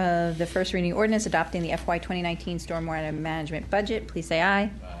favor of the first reading ordinance adopting the FY 2019 Stormwater Management Budget, please say aye.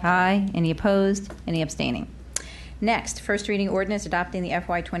 Aye. Any opposed? Any abstaining? Next, first reading ordinance adopting the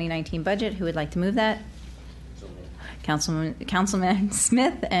FY 2019 budget. Who would like to move that? Councilman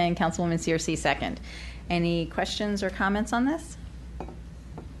Smith and Councilwoman Searcy second. Any questions or comments on this?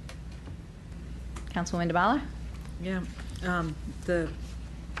 Councilwoman DeBala?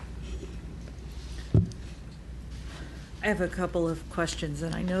 I have a couple of questions,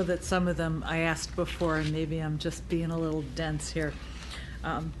 and I know that some of them I asked before, and maybe I'm just being a little dense here.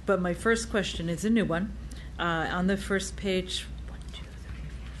 But my first question is a new one. On the first page,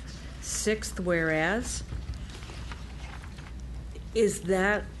 6th whereas, is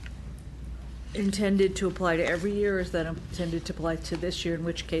that intended to apply to every year, or is that intended to apply to this year, in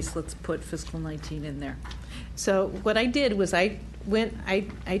which case let's put fiscal 19 in there? So what I did was I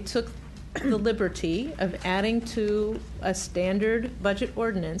took the liberty of adding to a standard budget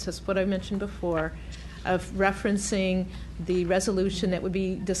ordinance, that's what I mentioned before, of referencing the resolution that would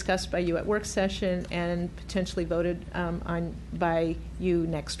be discussed by you at work session and potentially voted on by you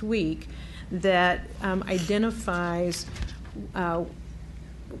next week, that identifies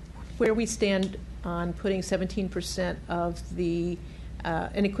where we stand on putting 17% of the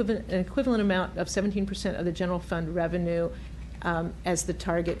an equivalent amount of 17% of the general fund revenue as the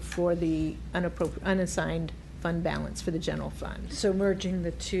target for the unassigned fund balance for the general fund. So merging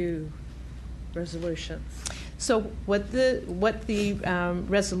the two resolutions. So what the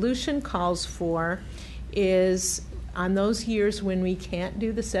resolution calls for is on those years when we can't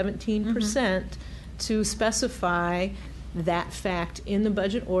do the 17% to specify that fact in the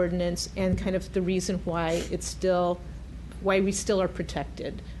budget ordinance and kind of the reason why we still are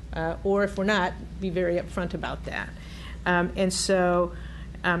protected, or if we're not, be very upfront about that. And so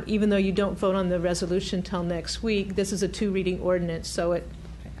even though you don't vote on the resolution till next week, this is a 2-reading ordinance, so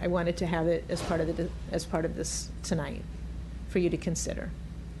I wanted to have it as part of this tonight for you to consider.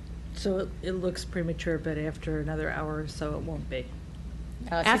 So it looks premature, but after another hour or so, it won't be.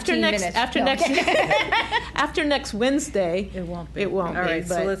 After next Wednesday, it won't be. It won't All be. right,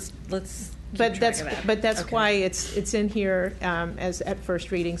 so let's. But that's why it's in here as at first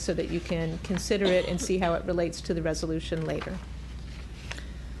reading, so that you can consider it and see how it relates to the resolution later.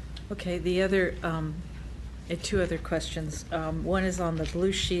 Okay. The other. 2 other questions. One is on the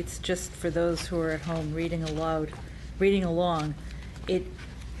blue sheets, just for those who are at home reading along.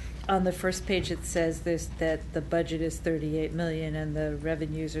 On the first page it says that the budget is $38 million and the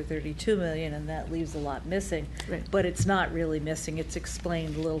revenues are $32 million, and that leaves a lot missing. Right. But it's not really missing. It's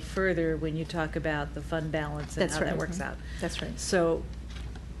explained a little further when you talk about the fund balance and how that works out. That's right. So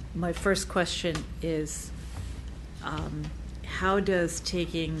my first question is,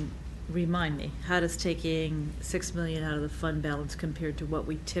 remind me, how does taking $6 million out of the fund balance compare to what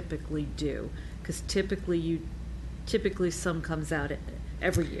we typically do? Because typically some comes out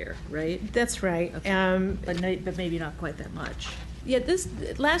every year, right? That's right. Okay. But maybe not quite that much. Yeah,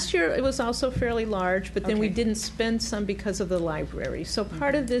 last year it was also fairly large, but then we Okay. didn't spend some because of the library. So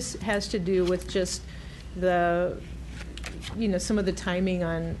part of this has to do with just some of the timing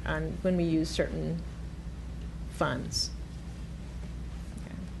on when we use certain funds.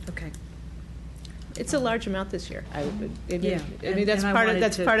 Okay. It's a large amount this year. I mean, that's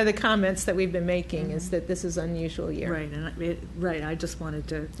part of the comments that we've been making is that this is an unusual year. Right, right. I just wanted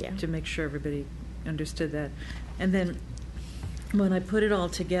to make sure everybody understood that. And then when I put it all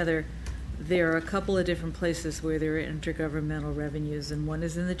together, there are a couple of different places where there are intergovernmental revenues, and one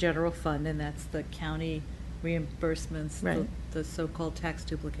is in the general fund, and that's the county reimbursements, Right. the so-called tax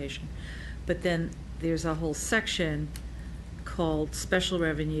duplication. But then there's a whole section called special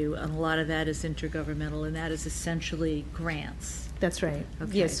revenue, and a lot of that is intergovernmental, and that is essentially grants. That's right.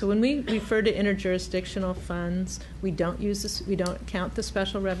 Okay. Yes. So when we refer to interjurisdictional funds, we don't use this. We don't count the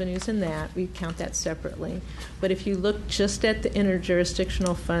special revenues in that. We count that separately. But if you look just at the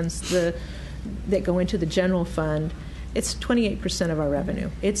interjurisdictional funds, that go into the general fund, it's 28% of our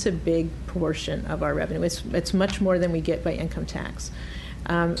revenue. It's a big portion of our revenue. It's much more than we get by income tax.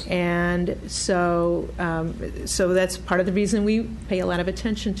 And so that's part of the reason we pay a lot of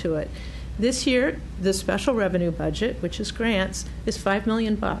attention to it. This year, the special revenue budget, which is grants, is $5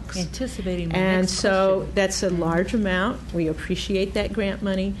 million. Anticipating my And next so question. that's a large amount. We appreciate that grant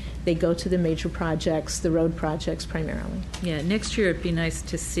money. They go to the major projects, the road projects primarily. Yeah, next year it'd be nice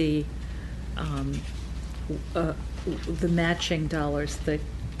to see the matching dollars that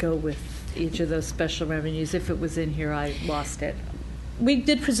go with each of those special revenues. If it was in here, I lost it. We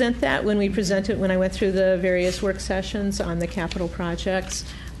did present that when I went through the various work sessions on the capital projects.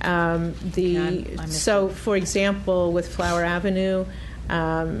 So, for example, with Flower Avenue,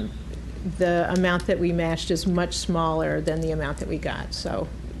 the amount that we matched is much smaller than the amount that we got. So,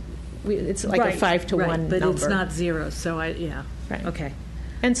 it's like a 5-to-1 but number. it's not zero. So Right. Okay.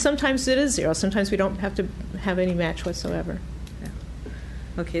 And sometimes it is zero. Sometimes we don't have to have any match whatsoever.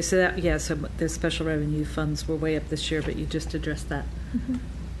 Okay, so so the special revenue funds were way up this year, but you just addressed that. Mm-hmm.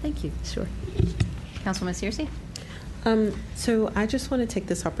 Thank you. Sure. Councilwoman Searcy? So I just want to take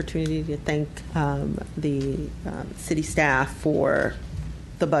this opportunity to thank the city staff for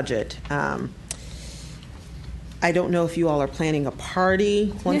the budget. I don't know if you all are planning a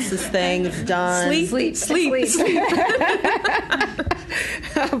party once this thing is done. Sleep.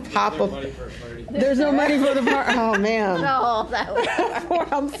 Pop up. There's no money for the party. Oh man. No, that was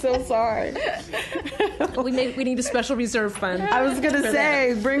I'm so sorry. We need a special reserve fund. I was going to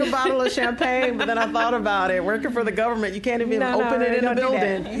say, bring a bottle of champagne, but then I thought about it. Working for the government, you can't even open it in a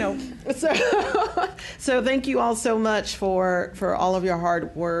building. So thank you all so much for all of your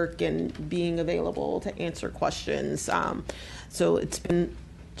hard work and being available to answer questions. So it's been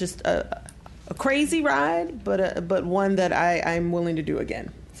just a crazy ride, but one that I'm willing to do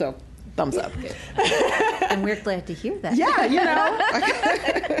again. So thumbs up. and we're glad to hear that. Yeah,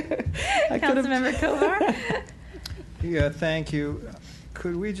 Councilmember Kovar. Yeah, thank you.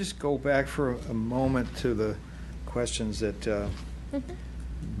 Could we just go back for a moment to the questions that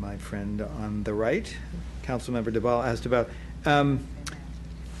my friend on the right, Councilmember DeBall, asked about? I'm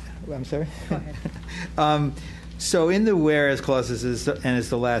sorry? Go ahead. So in the whereas clauses, and it's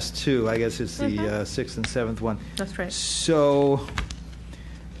the last two, I guess it's the sixth and seventh one. That's right. So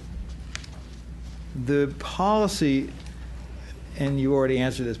the policy, and you already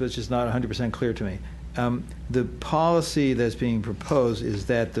answered this, but it's just not 100% clear to me. The policy that's being proposed is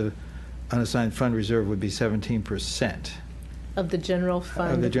that the unassigned fund reserve would be 17% Of the general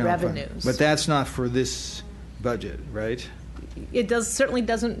fund of the general revenues. fund. But that's not for this budget, right? It certainly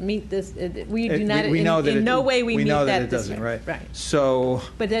doesn't meet this. We do not. We know that in no way we meet know that it this doesn't, year. right? So,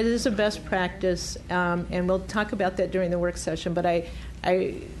 but that is a best practice, and we'll talk about that during the work session. But I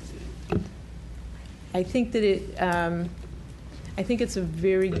think that I think it's a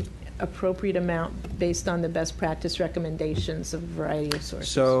very appropriate amount based on the best practice recommendations of a variety of sources.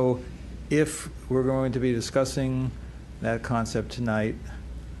 So, if we're going to be discussing that concept tonight,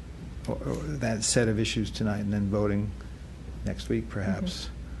 or that set of issues tonight, and then voting next week, perhaps.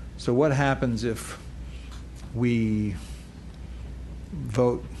 So, what happens if we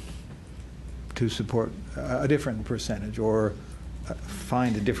vote to support a different percentage, or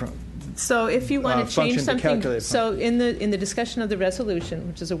find a different? So if you want to change something, so in the discussion of the resolution,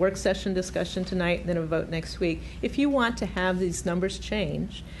 which is a work session discussion tonight, then a vote next week, if you want to have these numbers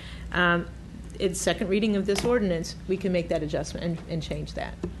change, in second reading of this ordinance, we can make that adjustment and change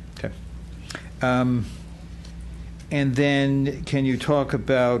that. Okay. And then can you talk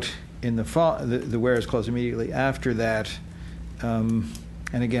about in the whereas clause immediately after that, and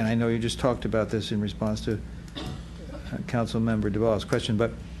again, I know you just talked about this in response to Councilmember DeBall's question,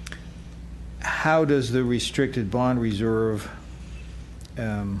 but how does the restricted bond reserve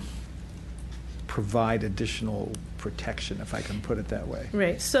provide additional protection, if I can put it that way?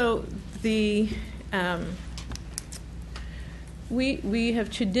 Right. So the we have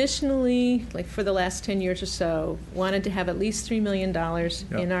traditionally, like for the last 10 years or so, wanted to have at least $3 million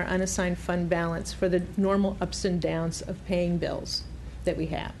in our unassigned fund balance for the normal ups and downs of paying bills that we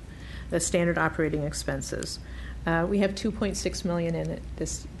have, the standard operating expenses. We have $2.6 million in it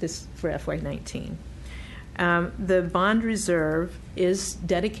this for FY19. The bond reserve is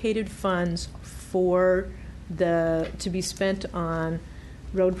dedicated funds for to be spent on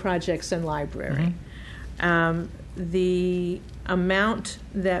road projects and library. The amount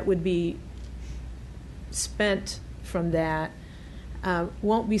that would be spent from that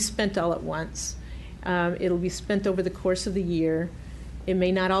won't be spent all at once. It'll be spent over the course of the year. It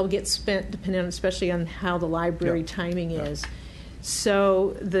may not all get spent, depending on, especially on how the library timing is.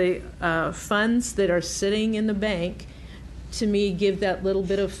 So the funds that are sitting in the bank, to me, give that little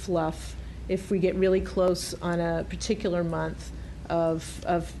bit of fluff if we get really close on a particular month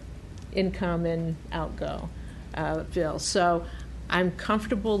of income and outgo bill. So I'm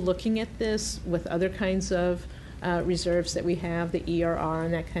comfortable looking at this with other kinds of reserves that we have, the ERR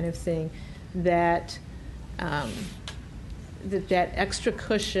and that kind of thing, that that extra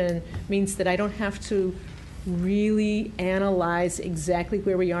cushion means that I don't have to really analyze exactly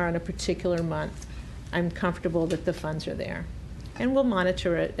where we are on a particular month. I'm comfortable that the funds are there. And we'll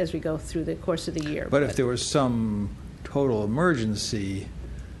monitor it as we go through the course of the year. But if there was some total emergency,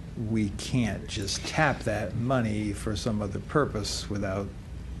 we can't just tap that money for some other purpose without,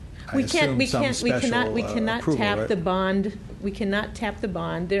 we cannot approval, tap right? the bond. We cannot tap the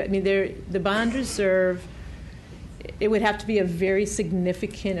bond. The bond reserve, it would have to be a very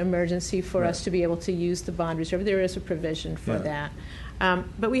significant emergency for us to be able to use the bond reserve. There is a provision for that.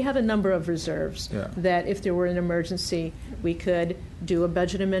 But we have a number of reserves that if there were an emergency, we could do a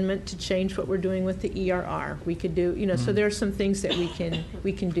budget amendment to change what we're doing with the ERR. We could do, so there are some things that we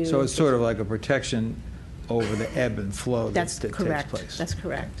can do. So it's sort of like a protection over the ebb and flow That's that correct. takes place. That's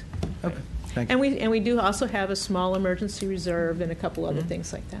correct. Okay, thank you. And we do also have a small emergency reserve and a couple other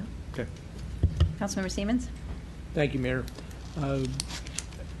things like that. Okay. Councilmember Siemens? Thank you, Mayor. I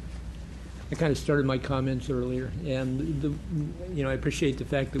kind of started my comments earlier, and I appreciate the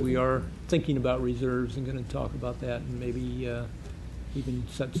fact that we are thinking about reserves and going to talk about that, and maybe even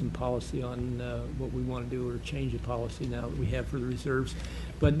set some policy on what we want to do or change the policy now that we have for the reserves.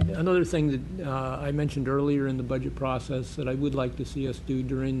 But another thing that I mentioned earlier in the budget process that I would like to see us do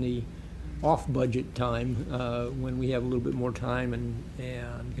during the off-budget time when we have a little bit more time and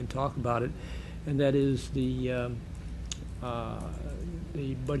can talk about it, and that is the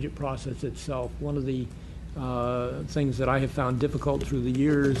budget process itself. One of the things that I have found difficult through the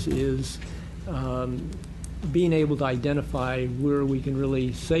years is being able to identify where we can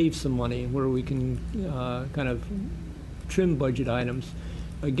really save some money, where we can kind of trim budget items.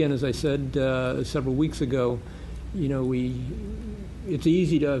 Again, as I said several weeks ago, it's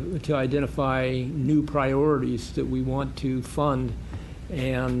easy to identify new priorities that we want to fund,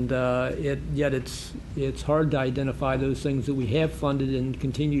 and yet it's hard to identify those things that we have funded and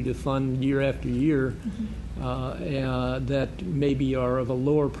continue to fund year after year that maybe are of a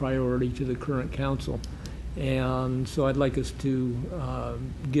lower priority to the current council. And so I'd like us to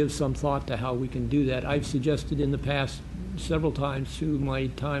give some thought to how we can do that. I've suggested in the past several times through my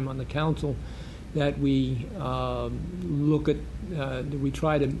time on the council that we look at, that we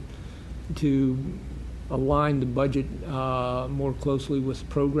try to align the budget more closely with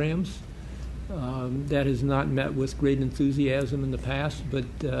programs. That has not met with great enthusiasm in the past, but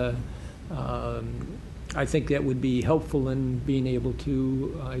I think that would be helpful in being able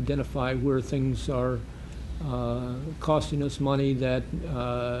to identify where things are costing us money that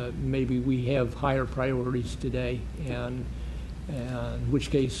maybe we have higher priorities today, and in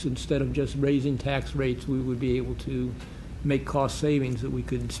which case, instead of just raising tax rates, we would be able to make cost savings that we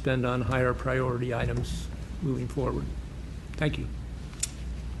could spend on higher priority items moving forward. Thank you.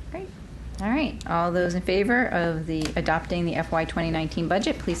 Great. All right. All those in favor of adopting the FY 2019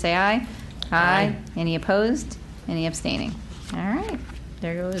 budget, please say aye. Aye. Any opposed? Any abstaining? All right.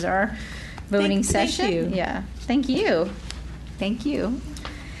 There goes our voting session. Thank you. Yeah. Thank you. Thank you.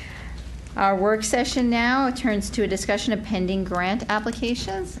 Our work session now turns to a discussion of pending grant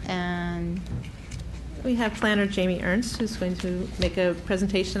applications, and We have planner Jamie Ernst, who's going to make a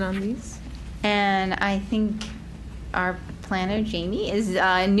presentation on these. And I think our planner, Jamie, is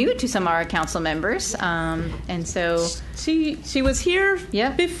new to some of our council members. And so she was here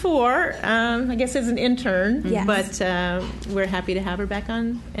before, I guess as an intern, Yes. but we're happy to have her back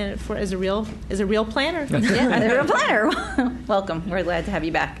on as a real planner. Yeah, as a real planner. Welcome. We're glad to have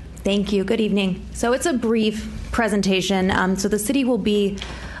you back. Thank you. Good evening. So it's a brief presentation. So the city will be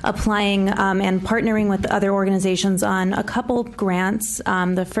applying and partnering with other organizations on a couple grants,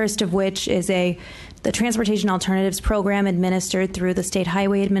 the first of which is the Transportation Alternatives Program administered through the State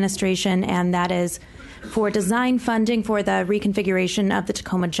Highway Administration, and that is for design funding for the reconfiguration of the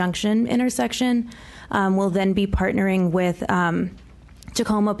Tacoma Junction intersection. We'll then be partnering with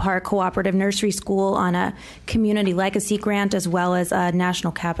Tacoma Park Cooperative Nursery School on a Community Legacy Grant, as well as a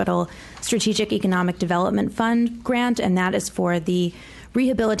National Capital Strategic Economic Development Fund grant, and that is for the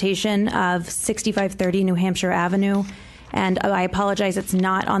rehabilitation of 6530 New Hampshire Avenue. And I apologize, it's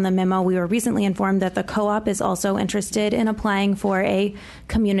not on the memo. We were recently informed that the co-op is also interested in applying for a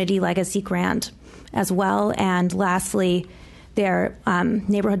Community Legacy Grant as well. And lastly, their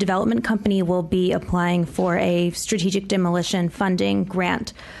neighborhood development company will be applying for a strategic demolition funding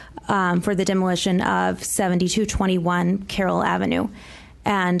grant for the demolition of 7221 Carroll Avenue.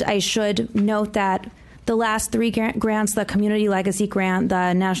 And I should note that the last three grants, the Community Legacy Grant,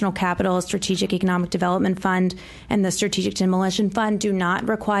 the National Capital Strategic Economic Development Fund, and the Strategic Demolition Fund, do not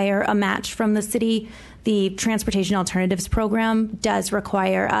require a match from the city. The Transportation Alternatives Program does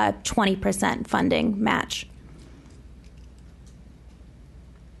require a 20% funding match.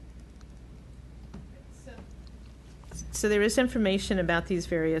 So there is information about these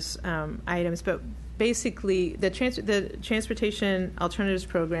various items, but basically the Transportation Alternatives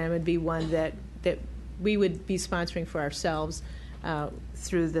Program would be one that we would be sponsoring for ourselves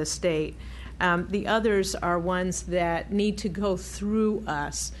through the state. The others are ones that need to go through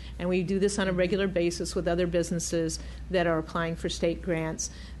us, and we do this on a regular basis with other businesses that are applying for state grants,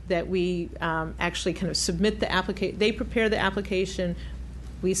 that we actually kind of submit the application. They prepare the application,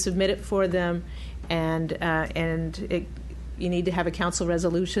 we submit it for them, and you need to have a council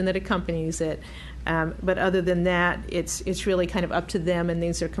resolution that accompanies it. But other than that, it's really kind of up to them, and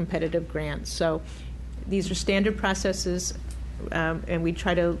these are competitive grants. So these are standard processes and we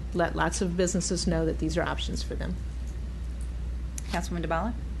try to let lots of businesses know that these are options for them. Councilwoman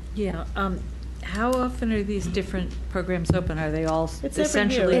DeBala? Yeah. How often are these different programs open? Are they all It's every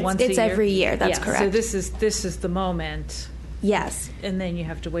essentially year. once a year? It's every year. That's Yeah, correct. So this is the moment, Yes. and then you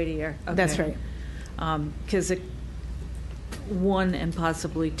have to wait a year. Okay. That's right. Because one and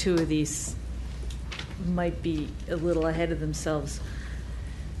possibly two of these might be a little ahead of themselves.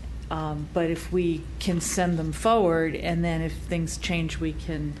 But if we can send them forward, and then if things change, we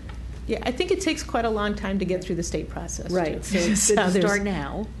can. Yeah, I think it takes quite a long time to get through the state process. Right. Too. So it's good to there's- start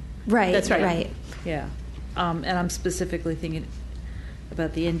now. Right. That's right. Right. Yeah. And I'm specifically thinking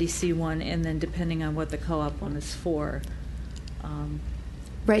about the NDC one, and then depending on what the co-op one is for.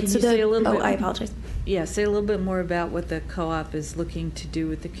 Right. Can So you say a little oh, bit? I apologize. Yeah, say a little bit more about what the co-op is looking to do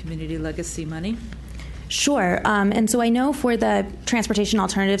with the community legacy money. Sure. And so I know for the Transportation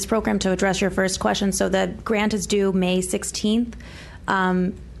Alternatives Program, to address your first question, so the grant is due May 16th.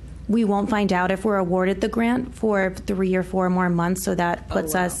 We won't find out if we're awarded the grant for 3 or 4 more months, so that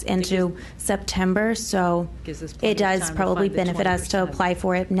puts us into September. So Gives us plenty it of does time to probably find the benefit us to 20%. apply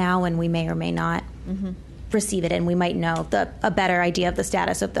for it now, and we may or may not receive it, and we might know a better idea of the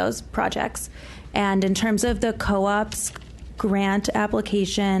status of those projects. And in terms of the co-op's grant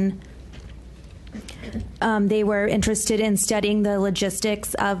application, they were interested in studying the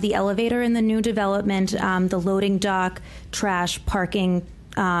logistics of the elevator in the new development, the loading dock, trash, parking,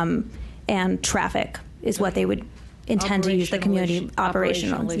 and traffic is what they would intend to use the community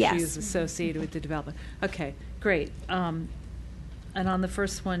operational. issues Yes. associated with the development. Okay, great. And on the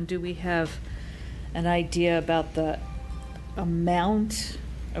first one, do we have an idea about the amount?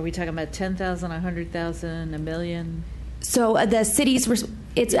 Are we talking about 10,000, 100,000, a million? So the city's,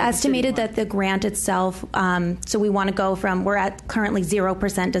 it's estimated that the grant itself, so we want to go from, we're at currently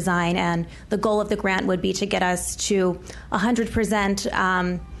 0% design, and the goal of the grant would be to get us to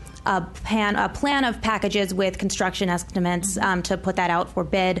 100% a plan of packages with construction estimates to put that out for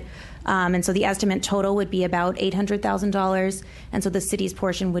bid. And so the estimate total would be about $800,000, and so the city's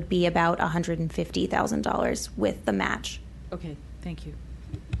portion would be about $150,000 with the match. Okay, thank you.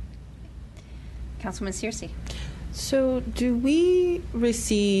 Councilman Searcy? So, do we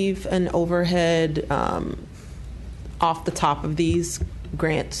receive an overhead off the top of these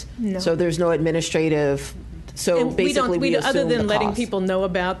grants? No. So there's no administrative. So And basically, we other assume than the letting cost. people know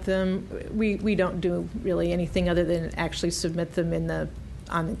about them, we don't do really anything other than actually submit them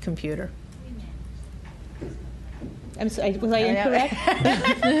on the computer. I'm sorry, was I incorrect?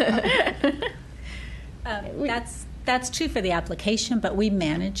 That's true for the application, but we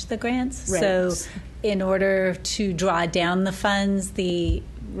manage the grants. Right. So in order to draw down the funds, the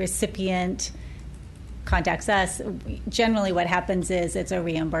recipient contacts us. Generally what happens is it's a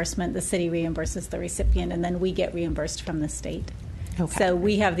reimbursement. The city reimburses the recipient, and then we get reimbursed from the state. Okay. So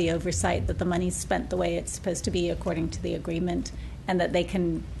we have the oversight that the money's spent the way it's supposed to be according to the agreement, and that they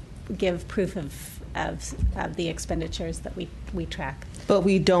can give proof of the expenditures that we track. But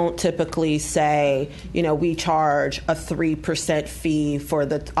we don't typically say, we charge a 3% fee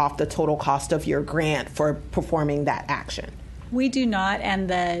off the total cost of your grant for performing that action. We do not, and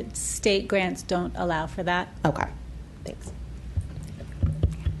the state grants don't allow for that. Okay, thanks.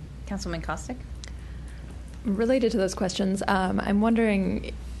 Councilman Kostick? Related to those questions, I'm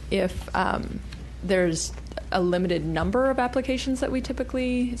wondering if there's a limited number of applications that we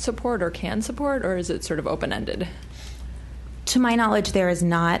typically support or can support, or is it sort of open-ended? To my knowledge, there is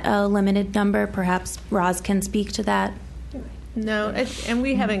not a limited number. Perhaps Roz can speak to that. No, and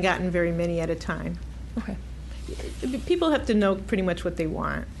we haven't gotten very many at a time. Okay. People have to know pretty much what they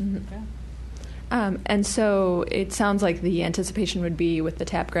want. And so it sounds like the anticipation would be with the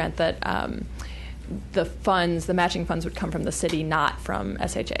TAP grant that the matching funds would come from the city, not from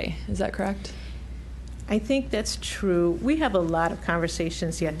SHA. Is that correct? I think that's true. We have a lot of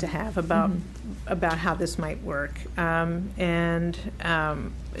conversations yet to have about how this might work.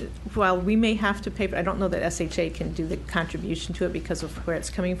 While we may have to pay, I don't know that SHA can do the contribution to it because of where it's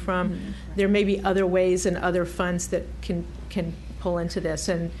coming from. There may be other ways and other funds that can pull into this.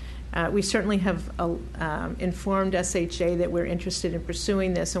 And we certainly have informed SHA that we're interested in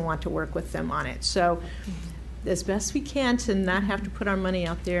pursuing this and want to work with them on it. So as best we can to not have to put our money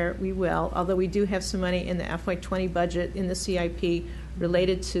out there, we will, although we do have some money in the FY20 budget in the CIP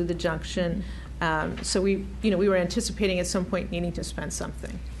related to the junction. So we were anticipating at some point needing to spend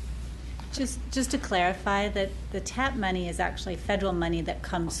something. Just to clarify that the TAP money is actually federal money that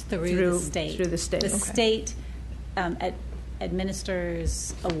comes through the state. Through the state. The Okay. state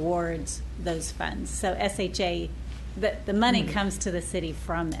administers, awards those funds. So SHA The money comes to the city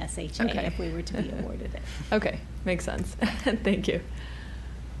from SHA if we were to be awarded it. Okay, makes sense. Thank you.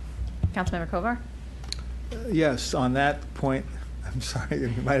 Councilmember Kovar? Yes, on that point, I'm sorry,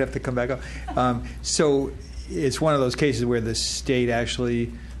 you might have to come back up. So it's one of those cases where the state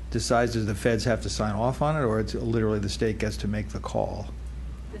actually decides, does the feds have to sign off on it, or it's literally the state gets to make the call?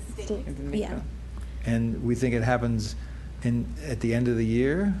 The state, yeah. And we think it happens at the end of the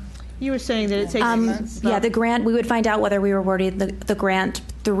year? You were saying that it takes months? Yeah, the grant, we would find out whether we were awarded the grant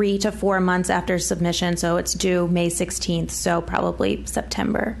 3 to 4 months after submission, so it's due May 16th, so probably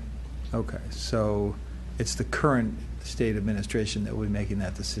September. Okay, so it's the current state administration that will be making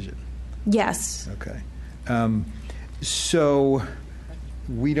that decision? Yes. Okay. So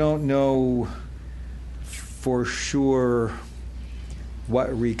we don't know for sure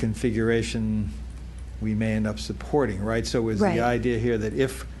what reconfiguration we may end up supporting, right? So is Right. the idea here that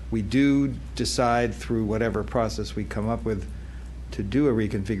if we do decide through whatever process we come up with to do a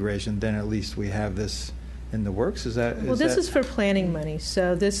reconfiguration, then at least we have this in the works? Is that? Well, this is for planning money,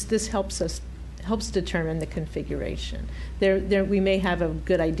 so this helps determine the configuration. There we may have a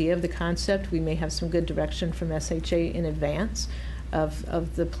good idea of the concept. We may have some good direction from SHA in advance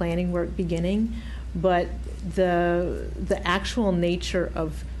of the planning work beginning, but the actual nature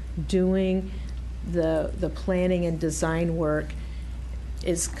of doing the planning and design work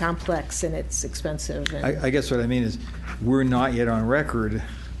is complex and it's expensive. And I guess what I mean is we're not yet on record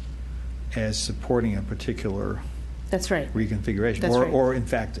as supporting a particular that's right. reconfiguration, That's or, right. or in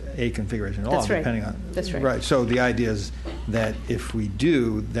fact a configuration at all, That's right. depending on. That's right. Right. So the idea is that if we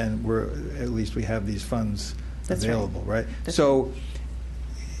do, then at least we have these funds That's right. available, right? That's So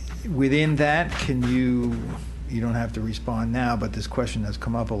within that, can you don't have to respond now, but this question has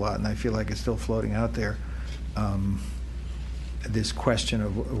come up a lot, and I feel like it's still floating out there. This question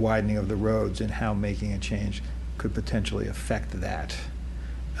of widening of the roads and how making a change could potentially affect that.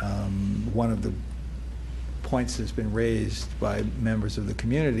 One of the points that's been raised by members of the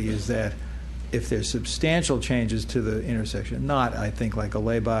community is that if there's substantial changes to the intersection, not, I think, like a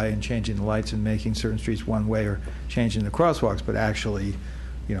lay-by and changing the lights and making certain streets one way or changing the crosswalks, but actually,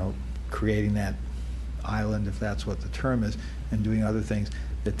 creating that island, if that's what the term is, and doing other things,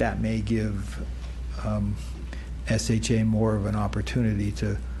 that may give SHA more of an opportunity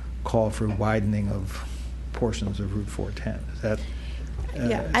to call for widening of portions of Route 410. Is that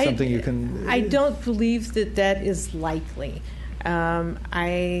something you can? I don't believe that is likely. I'm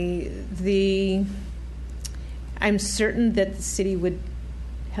certain that the city would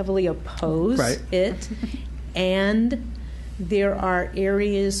heavily oppose it, and there are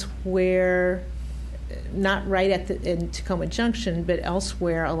areas where, not right in Tacoma Junction, but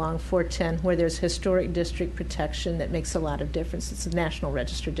elsewhere along 410, where there's historic district protection that makes a lot of difference. It's a National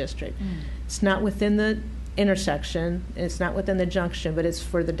Register district. It's not within the intersection, it's not within the junction, but it's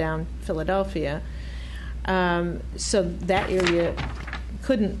further down Philadelphia. So that area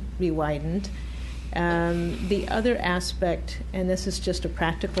couldn't be widened. The other aspect, and this is just a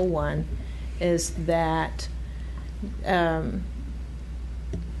practical one, is that the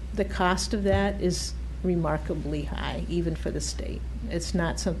cost of that is remarkably high, even for the state. It's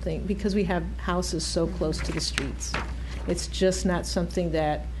not something, because we have houses so close to the streets, it's just not something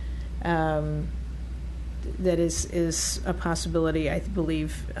that that is a possibility, I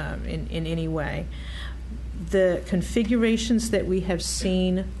believe, in any way. The configurations that we have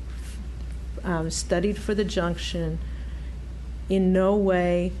seen studied for the junction in no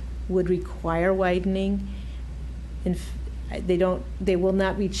way would require widening. They will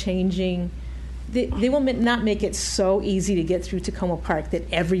not be changing. They will not make it so easy to get through Tacoma Park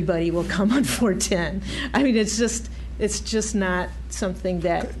that everybody will come on 410. I mean, it's just not something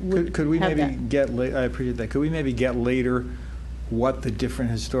that would. Could we have maybe that. get? I appreciate that. Could we maybe get later what the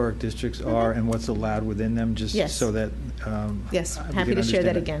different historic districts are and what's allowed within them, just Yes. so that? Yes, we happy can to share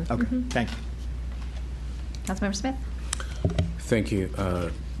that understand again. Okay, thank you. Councilmember Smith? Thank you,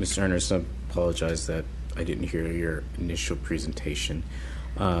 Mr. Ernest. I apologize that I didn't hear your initial presentation.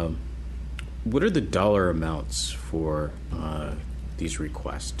 What are the dollar amounts for these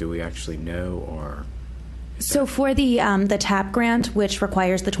requests? Do we actually know, or? So for the TAP grant, which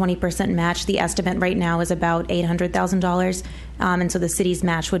requires the 20% match, the estimate right now is about $800,000, and so the city's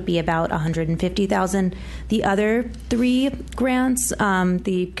match would be about $150,000. The other 3 grants,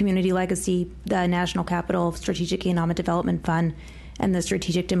 the Community Legacy, the National Capital Strategic Economic Development Fund, and the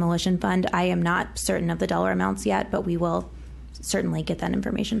Strategic Demolition Fund, I am not certain of the dollar amounts yet, but we will certainly get that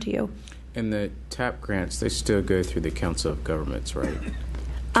information to you. And the TAP grants, they still go through the Council of Governments, right?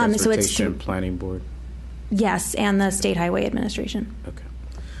 So it's Transportation Planning Board? Yes, and the State Highway Administration. Okay.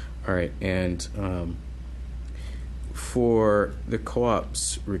 All right. And For the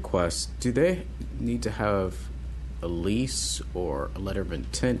co-op's request, do they need to have a lease or a letter of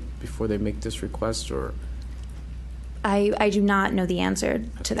intent before they make this request, or? I do not know the answer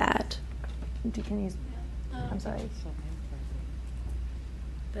to that. I'm sorry.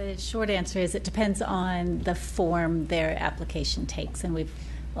 The short answer is it depends on the form their application takes, and we've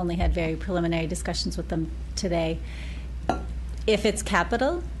only had very preliminary discussions with them today. If it's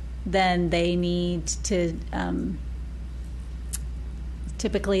capital, then they need to,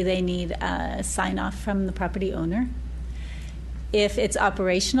 typically they need a sign-off from the property owner. If it's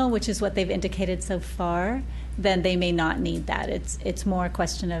operational, which is what they've indicated so far, then they may not need that. It's more a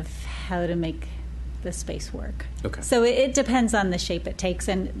question of how to make the space work. Okay. So it depends on the shape it takes,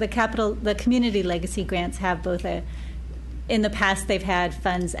 and the community legacy grants have both in the past they've had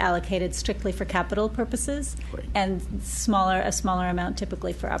funds allocated strictly for capital purposes, and a smaller amount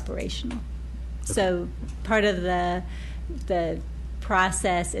typically for operational. Okay. So part of the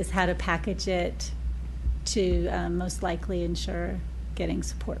process is how to package it to most likely ensure getting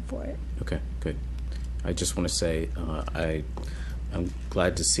support for it. Okay, good. I just want to say I'm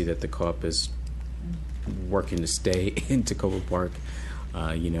glad to see that the co-op is working to stay in Tacoma Park.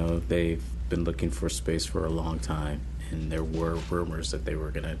 They've been looking for space for a long time, and there were rumors that they were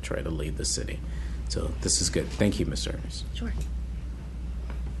going to try to leave the city. So this is good. Thank you, Ms. Ernest. Sure.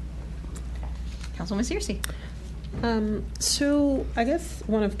 Councilwoman Searcy. So I guess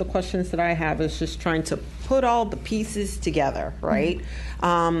one of the questions that I have is just trying to put all the pieces together, right?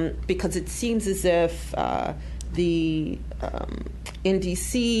 Because it seems as if the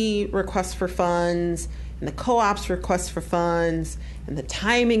NDC request for funds and the co-op's request for funds and the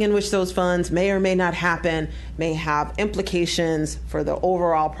timing in which those funds may or may not happen may have implications for the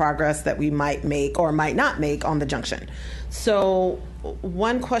overall progress that we might make or might not make on the junction. So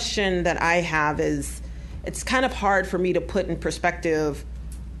one question that I have is, it's kind of hard for me to put in perspective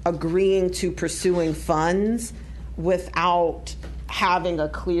agreeing to pursuing funds without having a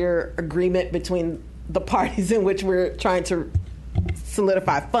clear agreement between the parties in which we're trying to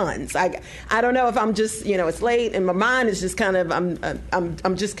solidify funds. I don't know if I'm just, it's late and my mind is just kind of,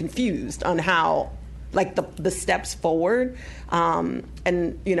 I'm just confused on how, like the steps forward, and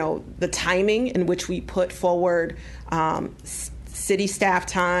the timing in which we put forward city staff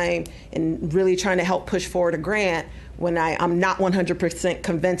time and really trying to help push forward a grant when I'm not 100%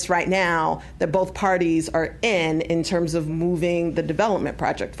 convinced right now that both parties are in terms of moving the development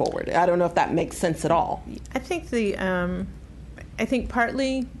project forward. I don't know if that makes sense at all. I think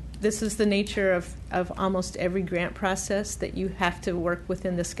partly this is the nature of almost every grant process, that you have to work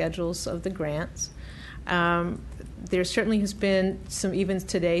within the schedules of the grants. There certainly has been even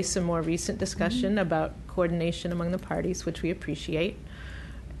today, some more recent discussion about coordination among the parties, which we appreciate.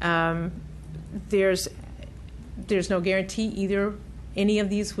 There's no guarantee either any of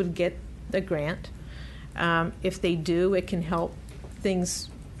these would get the grant. If they do, it can help things,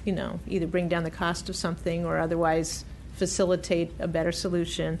 either bring down the cost of something or otherwise facilitate a better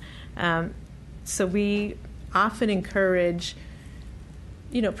solution. So we often encourage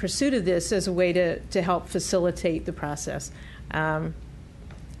pursuit of this as a way to help facilitate the process.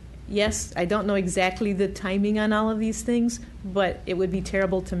 Yes, I don't know exactly the timing on all of these things, but it would be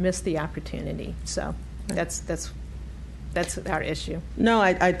terrible to miss the opportunity. So that's our issue. No,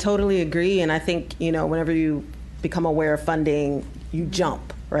 I totally agree, and I think whenever you become aware of funding, you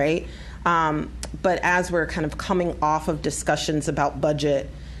jump, right? But as we're kind of coming off of discussions about budget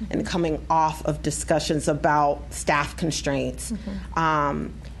and coming off of discussions about staff constraints,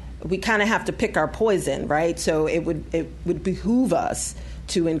 we kind of have to pick our poison, right? So it would behoove us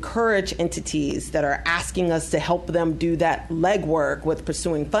to encourage entities that are asking us to help them do that legwork with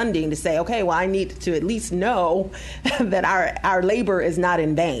pursuing funding to say, okay, well, I need to at least know that our labor is not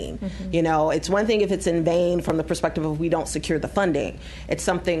in vain. It's one thing if it's in vain from the perspective of we don't secure the funding. It's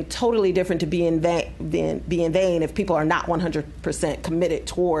something totally different to be in vain if people are not 100% committed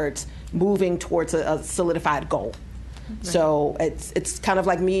towards moving towards a solidified goal. Right. So it's kind of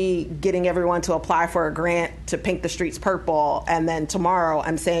like me getting everyone to apply for a grant to paint the streets purple, and then tomorrow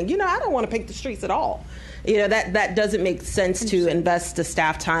I'm saying, I don't want to paint the streets at all. That doesn't make sense to invest the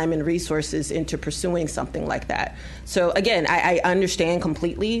staff time and resources into pursuing something like that. So again, I understand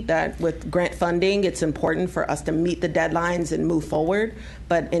completely that with grant funding, it's important for us to meet the deadlines and move forward.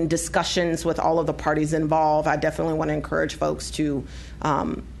 But in discussions with all of the parties involved, I definitely want to encourage folks to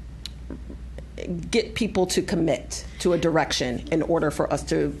get people to commit to a direction in order for us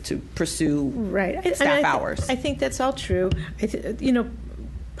to pursue staff hours. I think that's all true.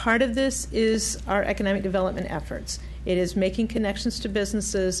 Part of this is our economic development efforts. It is making connections to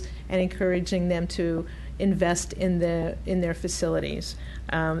businesses and encouraging them to invest in their facilities.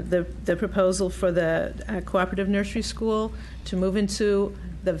 The proposal for the cooperative nursery school to move into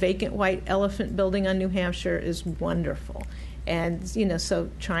the vacant White Elephant building on New Hampshire is wonderful. And, so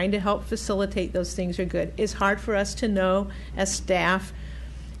trying to help facilitate those things are good. It's hard for us to know as staff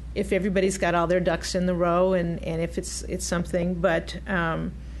if everybody's got all their ducks in the row and if it's something, but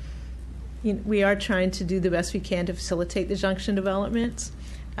we are trying to do the best we can to facilitate the junction developments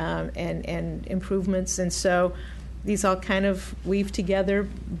and improvements. And so these all kind of weave together,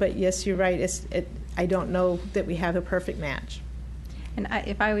 but yes, you're right. I don't know that we have a perfect match. And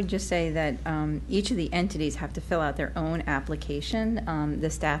if I would just say that each of the entities have to fill out their own application. The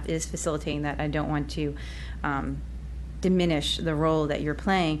staff is facilitating that. I don't want to diminish the role that you're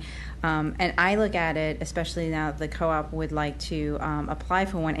playing. And I look at it, especially now that the co-op would like to apply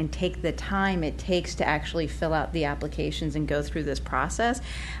for one and take the time it takes to actually fill out the applications and go through this process.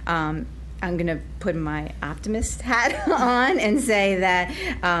 I'm going to put my optimist hat on and say that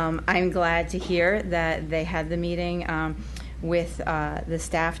I'm glad to hear that they had the meeting with the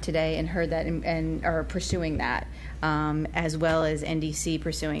staff today and heard that and are pursuing that, as well as NDC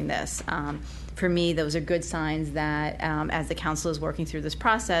pursuing this. For me, those are good signs that as the council is working through this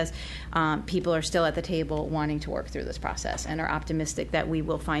process, people are still at the table wanting to work through this process and are optimistic that we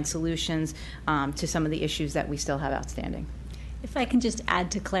will find solutions to some of the issues that we still have outstanding. If I can just add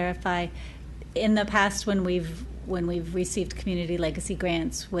to clarify, in the past when we've received community legacy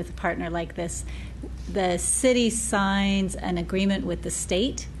grants with a partner like this, the city signs an agreement with the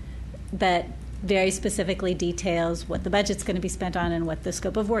state that very specifically details what the budget's going to be spent on and what the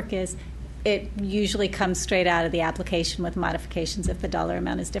scope of work is. It usually comes straight out of the application with modifications if the dollar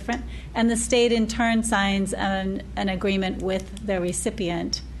amount is different. And the state in turn signs an agreement with the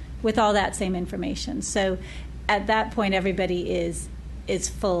recipient with all that same information. So at that point, everybody is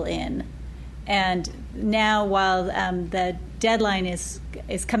full in. And now, while the deadline is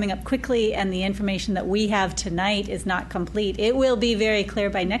coming up quickly and the information that we have tonight is not complete, it will be very clear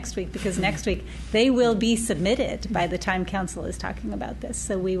by next week, because next week they will be submitted by the time council is talking about this.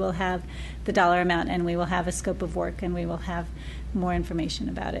 So we will have the dollar amount and we will have a scope of work and we will have more information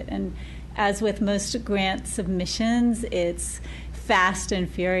about it. And as with most grant submissions, it's fast and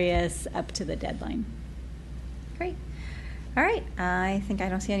furious up to the deadline. Great. All right. I think I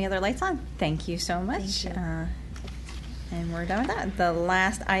don't see any other lights on. Thank you so much. And we're done with that. The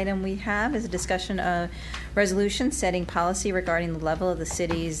last item we have is a discussion of resolution setting policy regarding the level of the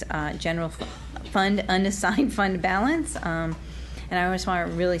city's general fund unassigned fund balance. And I just want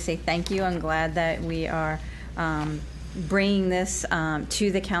to really say thank you. I'm glad that we are bringing this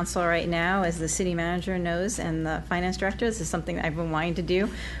to the council right now. As the city manager knows and the finance director, this is something that I've been wanting to do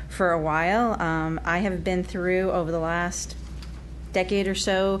for a while. I have been through, over the last decade or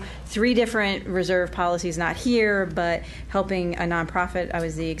so, 3 different reserve policies, not here, but helping a nonprofit I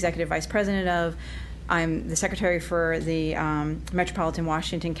was the executive vice president of. I'm the secretary for the Metropolitan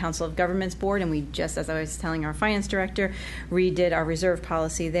Washington Council of Governments Board, and we just, as I was telling our finance director, redid our reserve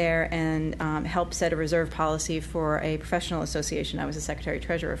policy there and helped set a reserve policy for a professional association I was the secretary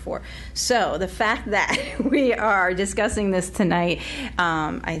treasurer for. So the fact that we are discussing this tonight,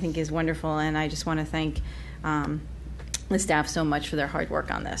 I think is wonderful, and I just want to thank the staff so much for their hard work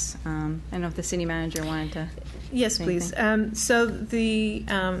on this. I don't know if the city manager wanted to. Yes, please.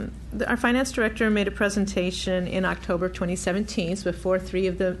 So our finance director made a presentation in October 2017, so before 3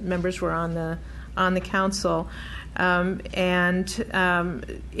 of the members were on the council. And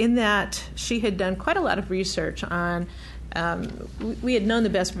in that, she had done quite a lot of research on. We had known the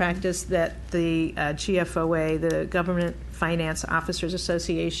best practice that the GFOA, the Government Finance Officers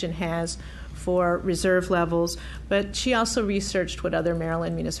Association, has for reserve levels, but she also researched what other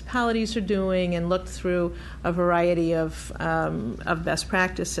Maryland municipalities are doing and looked through a variety of best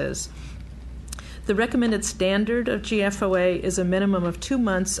practices. The recommended standard of GFOA is a minimum of 2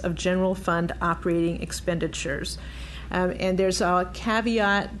 months of general fund operating expenditures. And there's a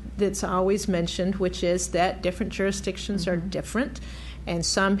caveat that's always mentioned, which is that different jurisdictions are different, and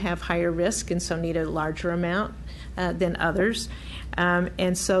some have higher risk and some need a larger amount than others.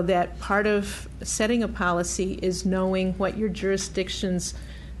 And so that part of setting a policy is knowing what your jurisdiction's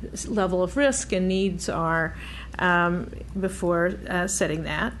level of risk and needs are before setting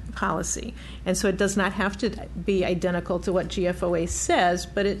that policy. And so it does not have to be identical to what GFOA says,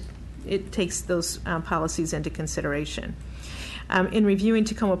 but it takes those policies into consideration. In reviewing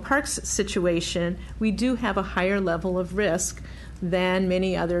Tacoma Park's situation, we do have a higher level of risk than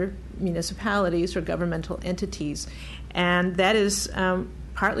many other municipalities or governmental entities. And that is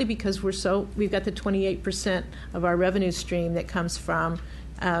partly because we've got the 28% of our revenue stream that comes from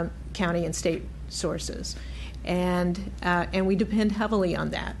county and state sources. And we depend heavily on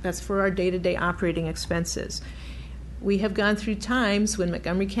that. That's for our day-to-day operating expenses. We have gone through times when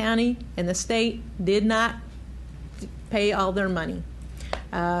Montgomery County and the state did not pay all their money.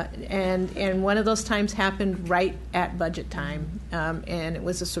 And one of those times happened right at budget time, and it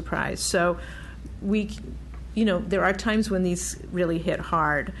was a surprise. So there are times when these really hit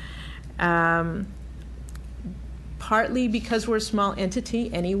hard. Partly because we're a small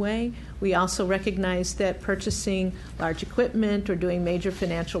entity anyway, we also recognize that purchasing large equipment or doing major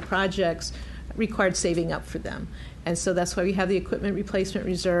financial projects required saving up for them. And so that's why we have the equipment replacement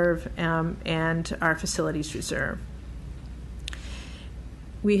reserve and our facilities reserve.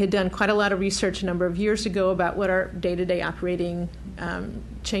 We had done quite a lot of research a number of years ago about what our day-to-day operating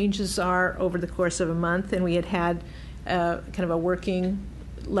changes are over the course of a month, and we had kind of a working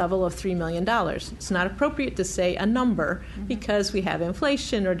level of $3 million. It's not appropriate to say a number because we have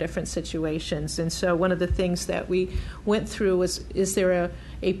inflation or different situations. And so one of the things that we went through was, is there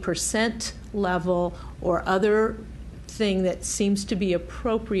a percent level or other thing that seems to be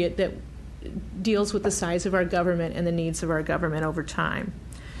appropriate that deals with the size of our government and the needs of our government over time?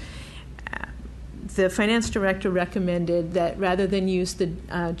 The finance director recommended that rather than use the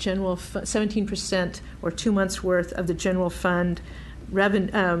general 17% or 2 months worth of the general fund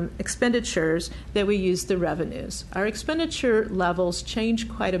expenditures, that we use the revenues. Our expenditure levels change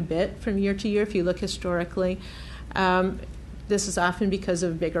quite a bit from year to year if you look historically. This is often because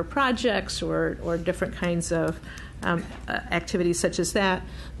of bigger projects or different kinds of activities such as that.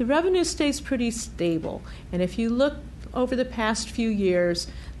 The revenue stays pretty stable. And if you look over the past few years,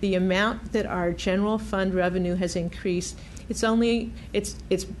 the amount that our general fund revenue has increased, it's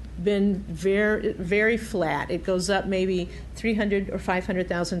been very, very flat. It goes up maybe $300,000 or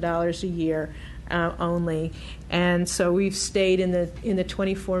 $500,000 a year only, and so we've stayed in the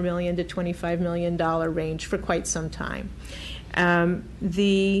 $24 million to $25 million range for quite some time.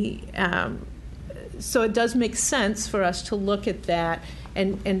 So it does make sense for us to look at that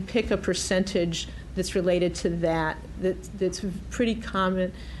and pick a percentage that's related to that's pretty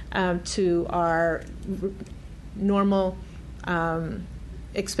common to our normal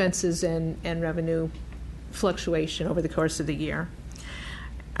expenses and revenue fluctuation over the course of the year.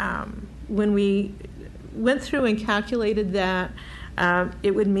 When we went through and calculated that,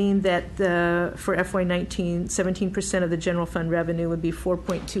 it would mean that for FY19, 17% of the general fund revenue would be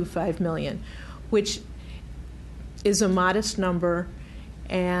 $4.25 million, which is a modest number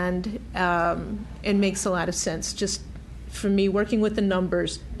and makes a lot of sense. Just for me, working with the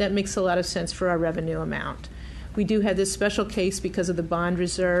numbers, that makes a lot of sense for our revenue amount. We do have this special case because of the bond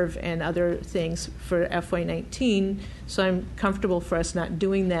reserve and other things for FY19, so I'm comfortable for us not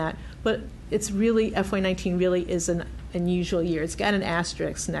doing that. But it's really, FY19 really is an unusual year. It's got an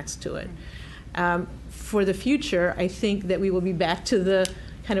asterisk next to it. For the future, I think that we will be back to the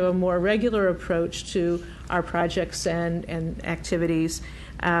kind of a more regular approach to our projects and activities.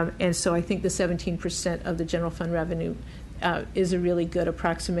 And so I think the 17% of the general fund revenue is a really good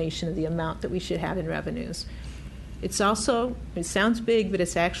approximation of the amount that we should have in revenues. It's also, it sounds big, but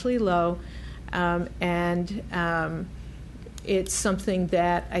it's actually low, and it's something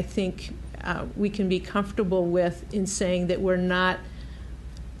that I think we can be comfortable with in saying that we're not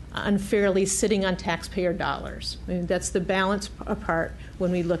unfairly sitting on taxpayer dollars. I mean, that's the balance part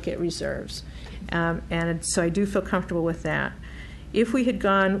when we look at reserves. And so I do feel comfortable with that. If we had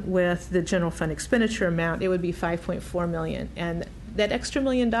gone with the general fund expenditure amount, it would be $5.4 million. And that extra $1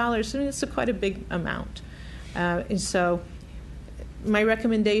 million, I mean, it's quite a big amount. And so my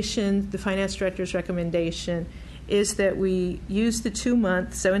recommendation, the finance director's recommendation, is that we use the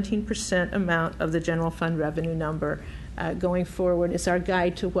 2-month 17% amount of the general fund revenue number going forward as our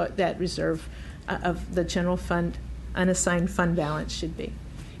guide to what that reserve of the general fund unassigned fund balance should be.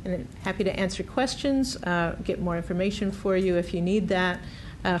 And I'm happy to answer questions, get more information for you if you need that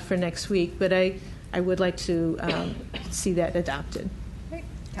for next week. But I would like to see that adopted. Great.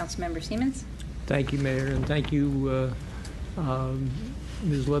 Councilmember Siemens. Thank you, Mayor, and thank you,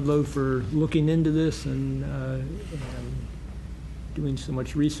 Ms. Ludlow, for looking into this and doing so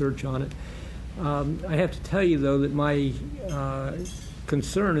much research on it. I have to tell you, though, that my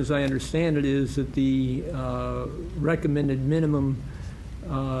concern, as I understand it, is that the recommended minimum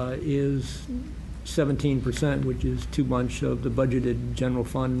is 17%, which is too much of the budgeted general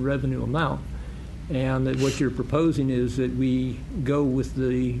fund revenue amount. And that what you're proposing is that we go with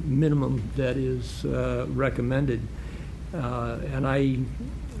the minimum that is recommended. And I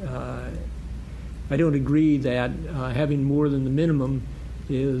don't agree that having more than the minimum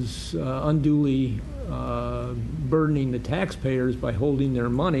is unduly burdening the taxpayers by holding their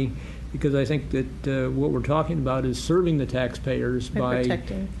money, because I think that what we're talking about is serving the taxpayers by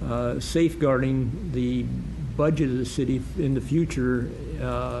safeguarding the budget of the city in the future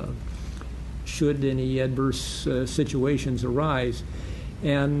should any adverse situations arise.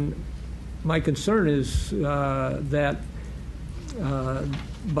 And my concern is that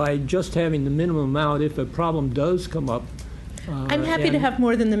by just having the minimum amount, if a problem does come up, I'm happy to have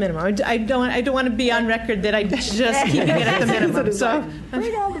more than the minimum. I don't want to be on record that I just keeping it at the minimum. So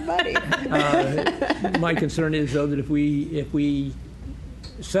bring all the money. My concern is, though, that if we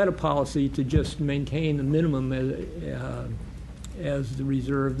set a policy to just maintain the minimum as the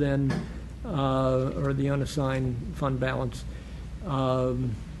reserve, then or the unassigned fund balance,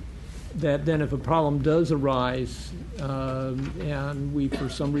 that then if a problem does arise and we for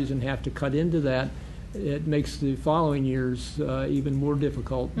some reason have to cut into that, it makes the following years even more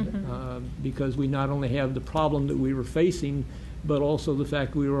difficult because we not only have the problem that we were facing, but also the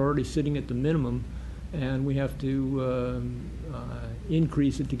fact we were already sitting at the minimum, and we have to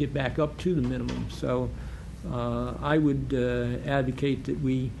increase it to get back up to the minimum. So I would advocate that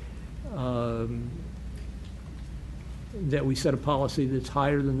we set a policy that's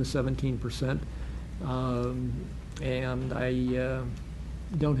higher than the 17%, and I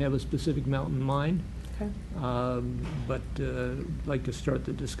don't have a specific amount in mind. Okay. But I'd like to start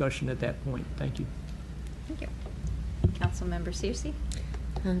the discussion at that point. Thank you. Thank you. Councilmember Searcy.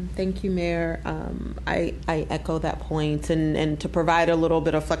 Thank you, Mayor. I echo that point, and to provide a little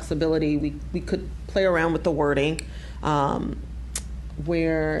bit of flexibility, we could play around with the wording,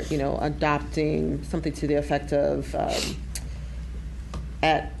 where adopting something to the effect of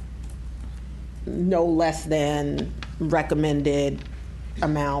at no less than recommended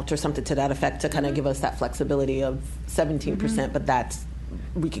amount or something to that effect to kind of give us that flexibility of 17%, but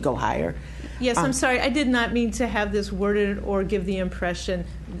we could go higher. Yes, I'm sorry. I did not mean to have this worded or give the impression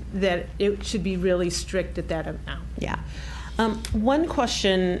that it should be really strict at that amount. Yeah. One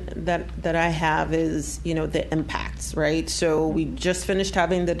question that I have is, the impacts, right? So we just finished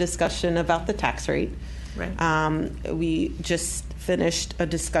having the discussion about the tax rate. Right. We just finished a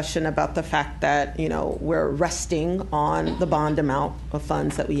discussion about the fact that, we're resting on the bond amount of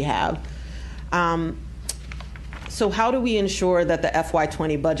funds that we have. So how do we ensure that the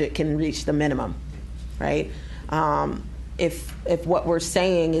FY20 budget can reach the minimum, right? If what we're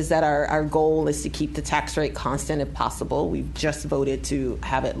saying is that our goal is to keep the tax rate constant if possible, we've just voted to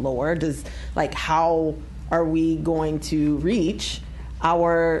have it lower. How are we going to reach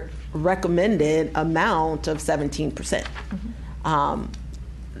our recommended amount of 17%?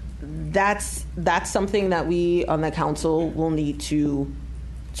 That's something that we on the council will need to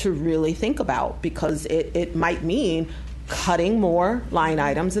really think about, because it might mean cutting more line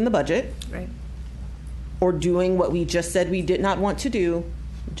items in the budget, right, or doing what we just said we did not want to do,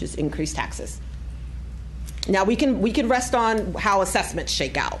 which is increase taxes. Now we can rest on how assessments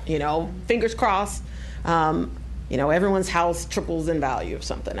shake out. Fingers crossed. Everyone's house triples in value or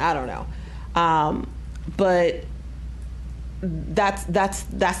something. I don't know, but that's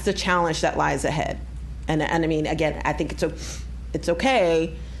the challenge that lies ahead. And I mean, again, I think it's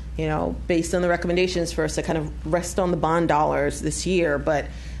okay, based on the recommendations for us to kind of rest on the bond dollars this year. But,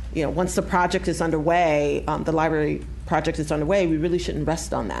 once the project is underway, the library project is underway, we really shouldn't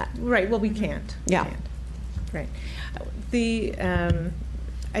rest on that. Right. Well, we can't. Yeah. Right.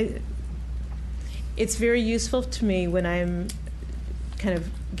 It's very useful to me when I'm kind of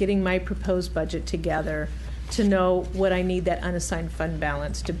getting my proposed budget together to know what I need that unassigned fund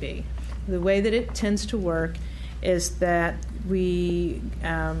balance to be. The way that it tends to work is that we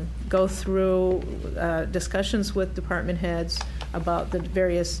go through discussions with department heads about the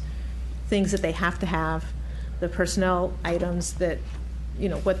various things that they have to have, the personnel items that,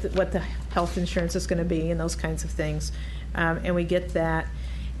 what the health insurance is going to be and those kinds of things. And we get that,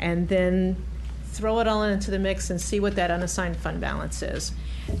 and then throw it all into the mix and see what that unassigned fund balance is.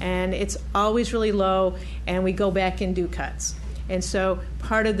 And it's always really low, and we go back and do cuts. And so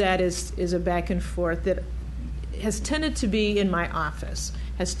part of that is a back and forth that has tended to be in my office,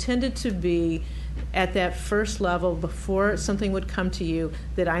 has tended to be at that first level before something would come to you,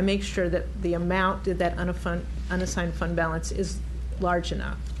 that I make sure that the amount of that unassigned fund balance is large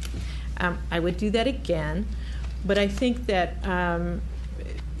enough. I would do that again, but I think that,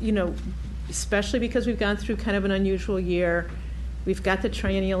 especially because we've gone through kind of an unusual year, we've got the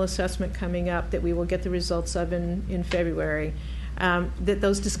triennial assessment coming up that we will get the results of in February, that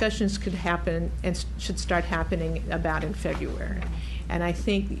those discussions could happen and should start happening about in February. And I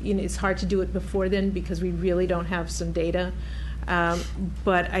think it's hard to do it before then because we really don't have some data.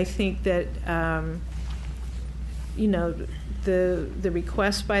 But I think that the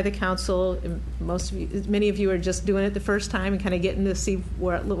request by the council, and many of you are just doing it the first time and kind of getting to see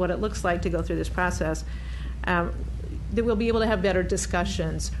what it looks like to go through this process. That we'll be able to have better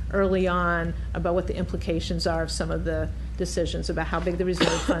discussions early on about what the implications are of some of the decisions about how big the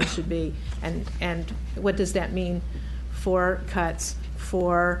reserve fund should be, and what does that mean for cuts,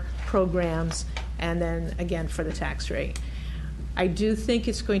 for programs, and then again for the tax rate. I do think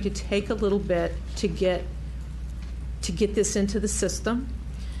it's going to take a little bit to get this into the system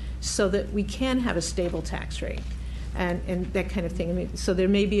so that we can have a stable tax rate and that kind of thing. I mean, so there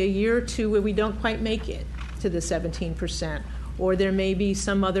may be a year or two where we don't quite make it to the 17%, or there may be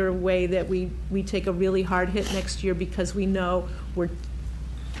some other way that we take a really hard hit next year because we know we're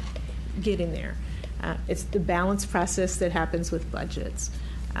getting there. It's the balance process that happens with budgets.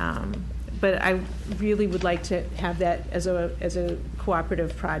 But I really would like to have that as a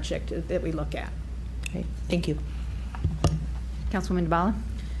cooperative project that we look at. Okay, thank you. Councilwoman DeBala?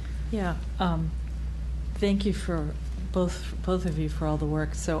 Yeah, thank you for both of you for all the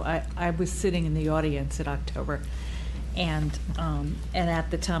work. So I was sitting in the audience in October, and at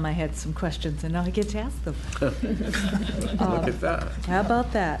the time I had some questions, and now I get to ask them. Look at that. How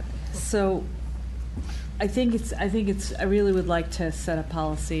about that? So I really would like to set a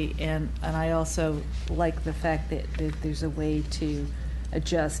policy, and I also like the fact that there's a way to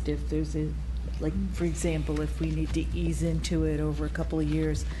adjust if there's like, for example, if we need to ease into it over a couple of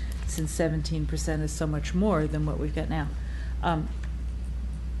years, since 17% is so much more than what we've got now.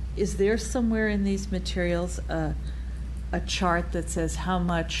 Is there somewhere in these materials a chart that says how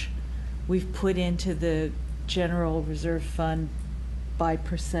much we've put into the general reserve fund by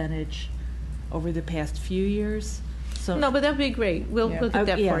percentage over the past few years? So No, but that would be great. We'll look at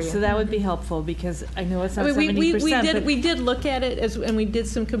that for you. So that would be helpful, because I know it's not 70%. We did look at it, and we did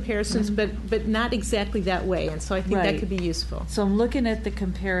some comparisons, but not exactly that way, and so I think that could be useful. So I'm looking at the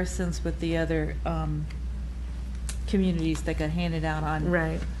comparisons with the other communities that got handed out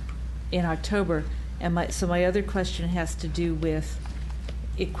on in October, and my other question has to do with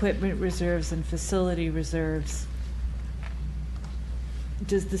equipment reserves and facility reserves.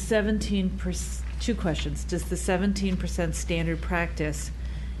 Does the 17%? Two questions. Does the 17% standard practice,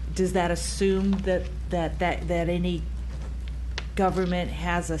 does that assume that any government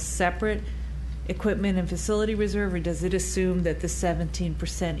has a separate equipment and facility reserve, or does it assume that the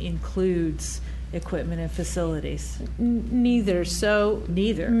 17% includes equipment and facilities? Neither. So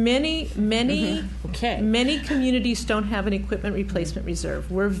many communities don't have an equipment replacement reserve.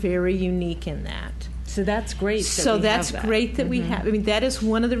 We're very unique in that. So that's great. Great that we have. I mean, that is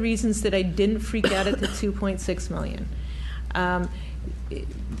one of the reasons that I didn't freak out at the 2.6 million.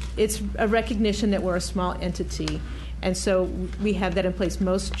 It's a recognition that we're a small entity, and so we have that in place.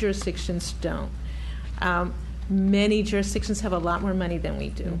 Most jurisdictions don't. Many jurisdictions have a lot more money than we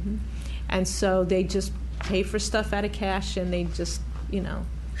do, and so they just pay for stuff out of cash, and they just,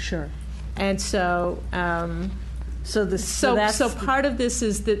 Sure. And so. So part of this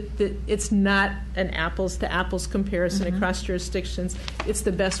is that it's not an apples to apples comparison across jurisdictions. It's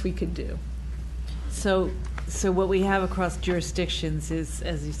the best we could do. So what we have across jurisdictions is,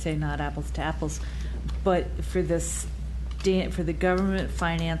 as you say, not apples to apples, but for the Government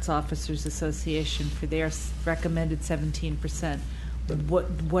Finance Officers Association, for their recommended 17%,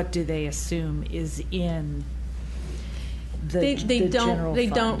 what do they assume is in? They don't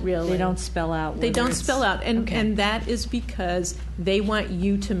really. They don't spell out. They don't spell out, and that is because they want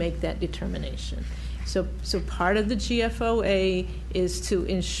you to make that determination. So part of the GFOA is to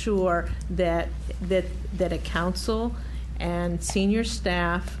ensure that a council and senior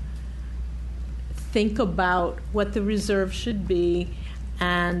staff think about what the reserve should be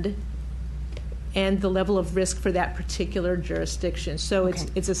and the level of risk for that particular jurisdiction. So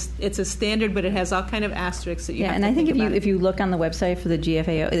it's a standard, but it has all kind of asterisks that you have to think about. Yeah, and I think if you look on the website for the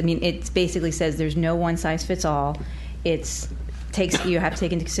GFAO, I mean, it basically says there's no one size fits all. You have to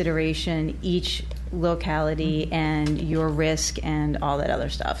take into consideration each locality and your risk and all that other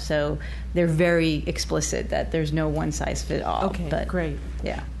stuff. So they're very explicit that there's no one size fit all. Okay, great.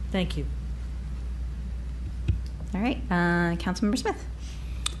 Yeah. Thank you. All right, Councilmember Smith.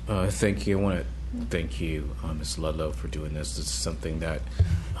 Thank you. I want to thank you, Ms. Ludlow, for doing this. This is something that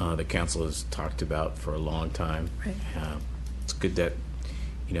the council has talked about for a long time. Right. It's good that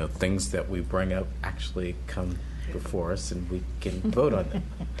things that we bring up actually come before us and we can vote on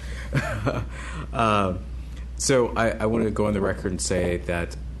them. So I want to go on the record and say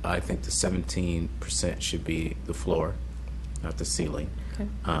that I think the 17% should be the floor, not the ceiling,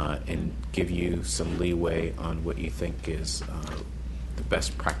 and give you some leeway on what you think is the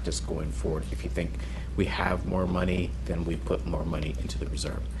best practice going forward. If you think we have more money, then we put more money into the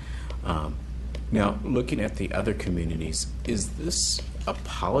reserve. Now, looking at the other communities, is this a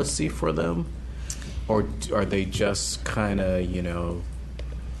policy for them, or are they just kind of,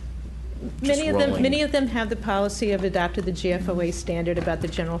 Many of them have the policy of adopted the GFOA standard about the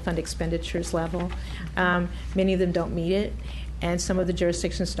general fund expenditures level. Many of them don't meet it, and some of the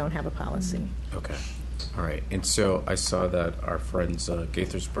jurisdictions don't have a policy. Okay. All right. And so I saw that our friends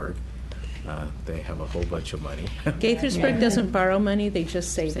Gaithersburg, they have a whole bunch of money. Gaithersburg doesn't borrow money, they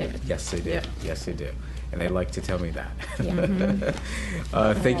just save it. Yes, they do. Yeah. Yes, they do. And they like to tell me that.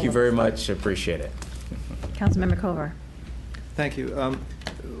 Yeah. Thank you very much. Appreciate it. Councilmember Kovar. Thank you.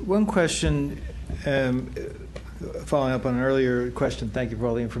 One question, following up on an earlier question, thank you for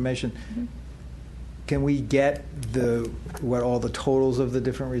all the information. Can we get what all the totals of the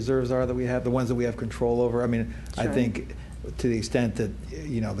different reserves are that we have, the ones that we have control over? I mean, Sure. I think to the extent that,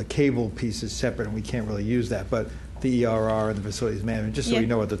 the cable piece is separate and we can't really use that, but the ERR and the facilities management, just so we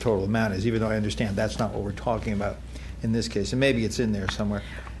know what the total amount is, even though I understand that's not what we're talking about in this case, and maybe it's in there somewhere.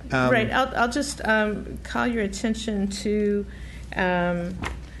 Right. I'll just call your attention to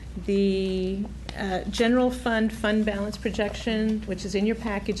the general fund balance projection, which is in your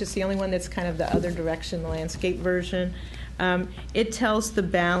package. It's the only one that's kind of the other direction, the landscape version. It tells the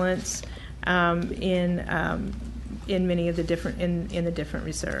balance in many of the different in the different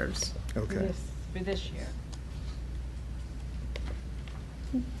reserves. Okay. For this year.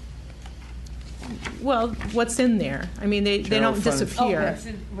 Well, what's in there? I mean, they General don't fund. disappear.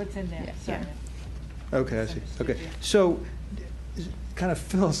 What's in there? Sorry. Okay, I see. Okay. So, kind of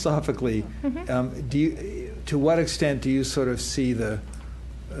philosophically, to what extent do you sort of see the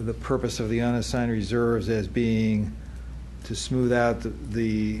purpose of the unassigned reserves as being to smooth out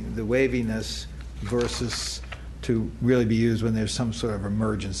the waviness versus to really be used when there's some sort of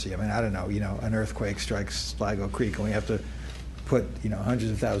emergency? I mean, I don't know, an earthquake strikes Sligo Creek and we have to put, hundreds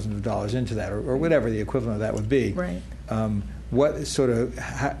of thousands of dollars into that or whatever the equivalent of that would be. Right. What sort of,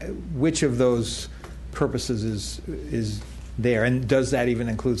 which of those purposes is there? And does that even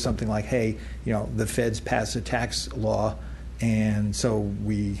include something like, hey, the feds pass a tax law, and so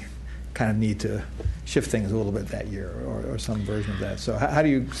we kind of need to shift things a little bit that year, or some version of that. So how do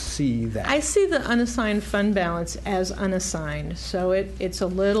you see that? I see the unassigned fund balance as unassigned. So it's a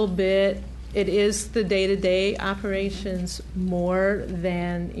little bit, it is the day-to-day operations more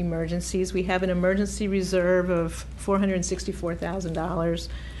than emergencies. We have an emergency reserve of $464,000.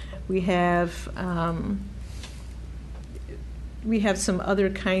 We have some other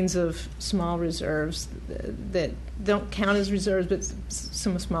kinds of small reserves that don't count as reserves, but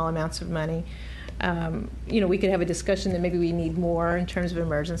some small amounts of money. We could have a discussion that maybe we need more in terms of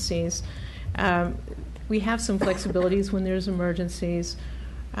emergencies. We have some flexibilities when there's emergencies,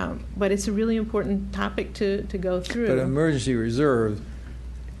 but it's a really important topic to go through. But emergency reserve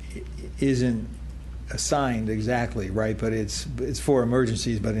isn't assigned exactly, right? But it's for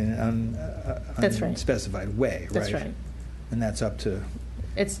emergencies, but in an unspecified way, right? That's right. And that's up to...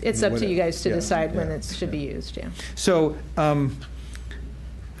 It's up to you guys to decide when it should be used, yeah. So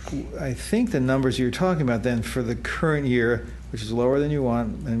I think the numbers you're talking about then for the current year, which is lower than you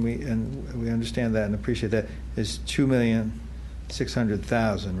want, and we understand that and appreciate that, is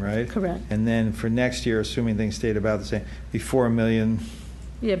 $2,600,000, right? Correct. And then for next year, assuming things stayed about the same, be $4,000,000.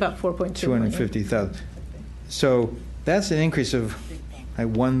 Yeah, about 4.2 million. $250,000. So that's an increase of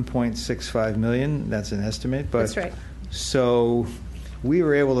 $1.65 million. That's an estimate, but that's right. So we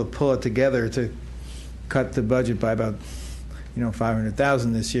were able to pull it together to cut the budget by about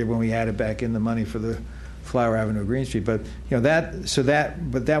 $500,000 this year when we added back in the money for the Flower Avenue Green Street. But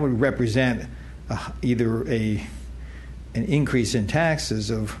that would represent either an increase in taxes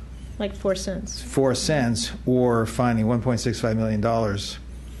of like 4 cents. 4 cents, or finding $1.65 million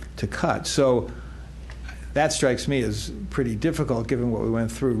to cut. So that strikes me as pretty difficult given what we went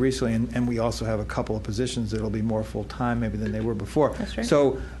through recently, and we also have a couple of positions that will be more full-time maybe than they were before. That's right.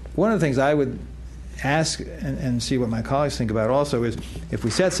 So one of the things I would ask and see what my colleagues think about also is, if we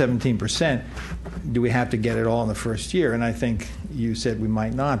set 17%, do we have to get it all in the first year? And I think you said we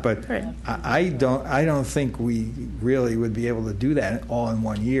might not, but right. I don't think we really would be able to do that all in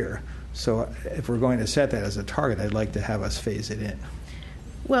 1 year. So if we're going to set that as a target, I'd like to have us phase it in.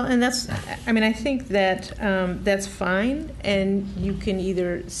 Well, and I think that that's fine, and you can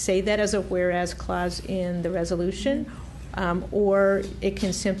either say that as a whereas clause in the resolution, or it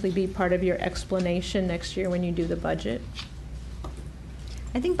can simply be part of your explanation next year when you do the budget.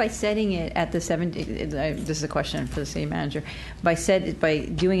 I think by setting it at the 17, this is a question for the city manager, by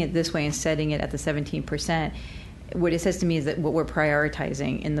doing it this way and setting it at the 17%, what it says to me is that what we're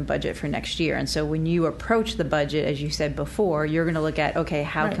prioritizing in the budget for next year. And so when you approach the budget, as you said before, you're going to look at, okay,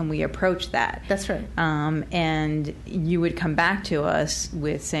 how Right. can we approach that? That's right. And you would come back to us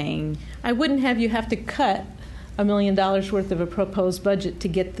with saying, I wouldn't have you have to cut $1 million worth of a proposed budget to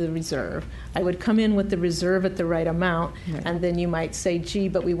get the reserve. I would come in with the reserve at the right amount, Right. and then you might say, gee,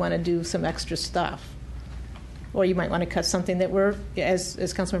 but we want to do some extra stuff. Or you might want to cut something that we're, as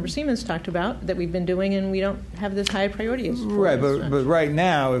Councilmember Siemens talked about, that we've been doing and we don't have this high priority as for. Right, but right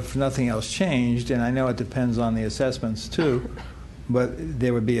now, if nothing else changed, and I know it depends on the assessments too, but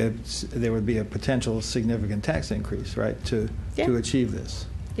there would be a potential significant tax increase, right, to achieve this.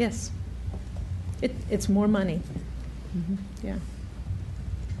 Yes. It's more money. Yeah.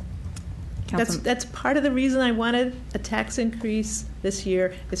 That's part of the reason I wanted a tax increase this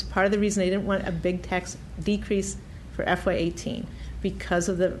year. It's part of the reason I didn't want a big tax decrease for FY18 because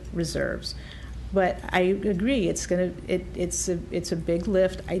of the reserves. But I agree, it's a big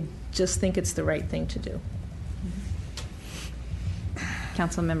lift. I just think it's the right thing to do.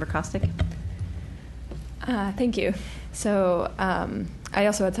 Councilmember Kostick? Thank you. So I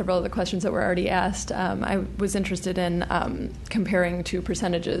also had several of the questions that were already asked. I was interested in comparing to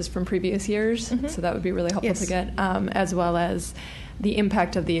percentages from previous years, so that would be really helpful to get, as well as the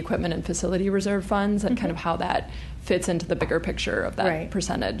impact of the equipment and facility reserve funds and kind of how that fits into the bigger picture of that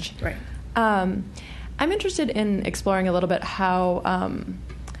percentage. Right. I'm interested in exploring a little bit how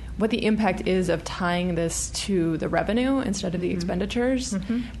what the impact is of tying this to the revenue instead of the expenditures,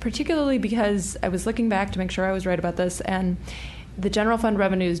 particularly because I was looking back to make sure I was right about this, and the general fund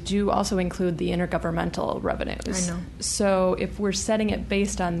revenues do also include the intergovernmental revenues. I know. So if we're setting it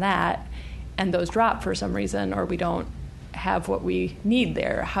based on that and those drop for some reason, or we don't have what we need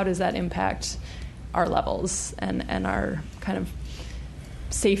there, how does that impact our levels and our kind of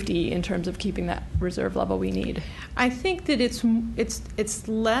safety in terms of keeping that reserve level we need? I think that it's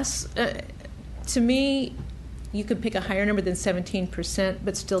less, to me, you could pick a higher number than 17%,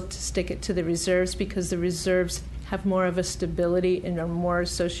 but still to stick it to the reserves because the reserves have more of a stability and are more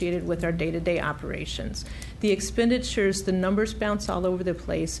associated with our day-to-day operations. The expenditures, the numbers bounce all over the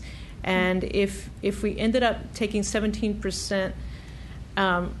place, and if we ended up taking 17%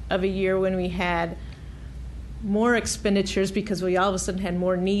 of a year when we had more expenditures because we all of a sudden had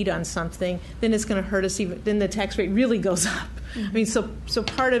more need on something, then it's going to hurt us even. Then the tax rate really goes up. I mean, so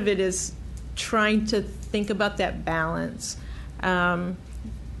part of it is trying to think about that balance.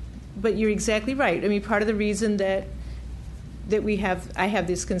 But you're exactly right. I mean, part of the reason that I have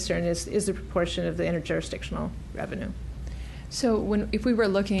this concern is the proportion of the interjurisdictional revenue. So if we were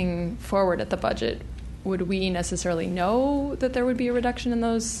looking forward at the budget, would we necessarily know that there would be a reduction in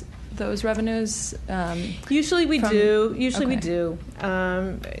those revenues? Usually we do. We do.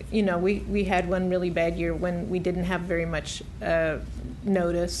 We had one really bad year when we didn't have very much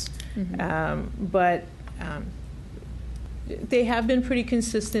notice, but they have been pretty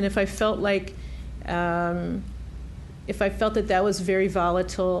consistent. If I felt that that was very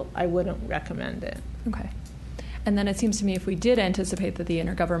volatile, I wouldn't recommend it. Okay. And then it seems to me if we did anticipate that the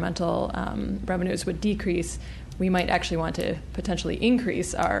intergovernmental revenues would decrease, we might actually want to potentially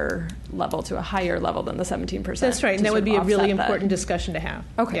increase our level to a higher level than the 17%. That's right, and that would be a really important discussion to have.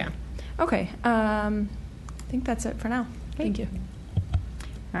 Okay. Yeah. Okay. I think that's it for now. Thank you.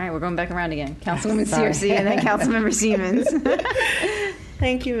 All right, we're going back around again. Councilwoman Searcy and then Councilmember Siemens.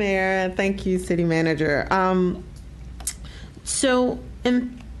 Thank you, Mayor, and thank you, City Manager. So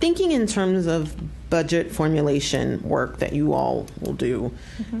in thinking in terms of budget formulation work that you all will do,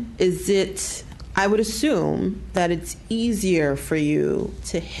 I would assume that it's easier for you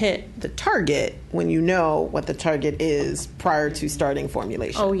to hit the target when you know what the target is prior to starting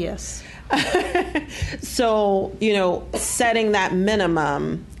formulation. Oh, yes. So, setting that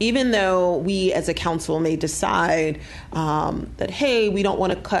minimum, even though we as a council may decide that, hey, we don't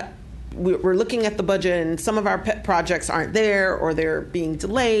want to cut, we're looking at the budget and some of our pet projects aren't there or they're being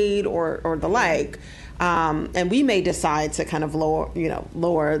delayed or the like. And we may decide to kind of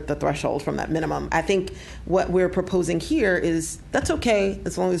lower the threshold from that minimum. I think what we're proposing here is that's okay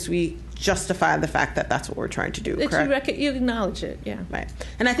as long as we justify the fact that that's what we're trying to do. Correct? You acknowledge it, yeah. Right.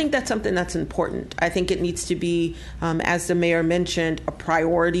 And I think that's something that's important. I think it needs to be, as the mayor mentioned, a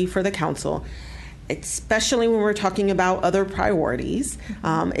priority for the council, especially when we're talking about other priorities.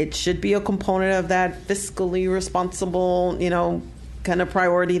 It should be a component of that fiscally responsible, kind of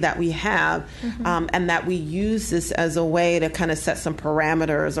priority that we have, and that we use this as a way to kind of set some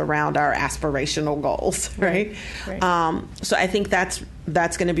parameters around our aspirational goals, right? So I think that's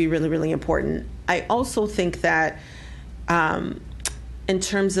going to be really, really important. I also think that in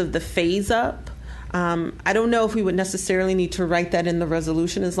terms of the phase up, I don't know if we would necessarily need to write that in the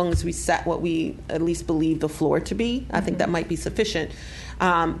resolution as long as we set what we at least believe the floor to be. I think that might be sufficient.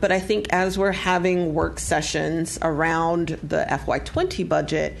 But I think as we're having work sessions around the FY20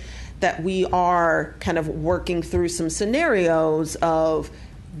 budget, that we are kind of working through some scenarios of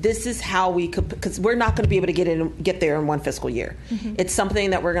this is how we could, because we're not going to be able to get there in one fiscal year. It's something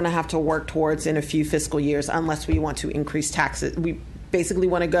that we're going to have to work towards in a few fiscal years unless we want to increase taxes. We basically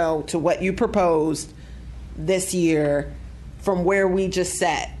want to go to what you proposed this year from where we just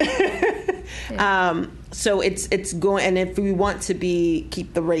set. So it's going, and if we want to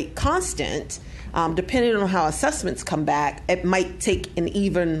keep the rate constant, depending on how assessments come back, it might take an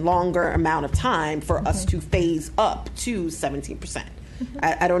even longer amount of time for us to phase up to 17%.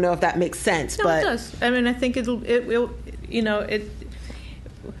 I don't know if that makes sense, No, but it does. I mean, I think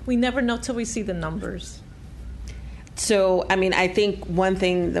we never know till we see the numbers. So, I mean, I think one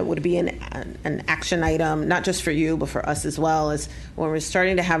thing that would be an action item, not just for you, but for us as well, is when we're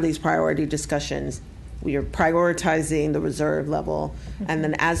starting to have these priority discussions, we are prioritizing the reserve level. And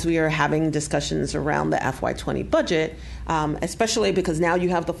then as we are having discussions around the FY20 budget, especially because now you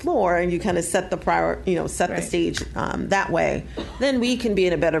have the floor and you kind of set the the stage that way, then we can be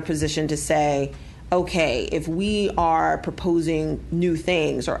in a better position to say, okay, if we are proposing new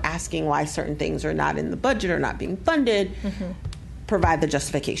things or asking why certain things are not in the budget or not being funded, provide the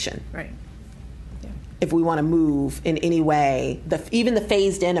justification. Right. If we want to move in any way, even the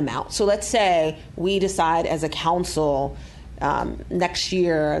phased in amount. So let's say we decide as a council next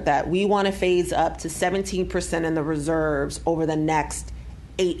year that we want to phase up to 17% in the reserves over the next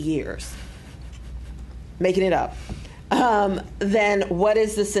 8 years. Making it up. Then what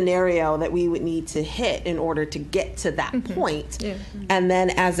is the scenario that we would need to hit in order to get to that point? And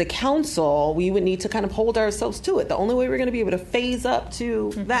then as a council, we would need to kind of hold ourselves to it. The only way we're going to be able to phase up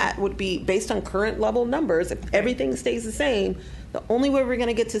to that would be based on current level numbers. If everything stays the same, the only way we're going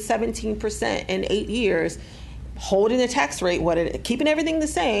to get to 17% in 8 years, holding the tax rate, keeping everything the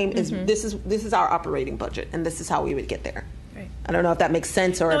same, is this is our operating budget, and this is how we would get there. I don't know if that makes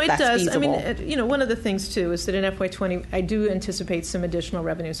sense or if that's feasible. No, it does. I mean, one of the things too is that in FY20, I do anticipate some additional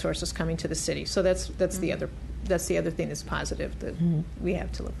revenue sources coming to the city. So that's the other thing that's positive that we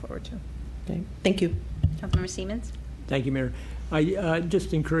have to look forward to. Okay. Thank you, Councilmember Siemens. Thank you, Mayor. I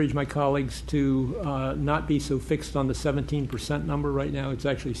just encourage my colleagues to not be so fixed on the 17% number right now. It's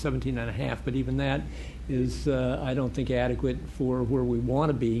actually 17.5, but even that is, I don't think, adequate for where we want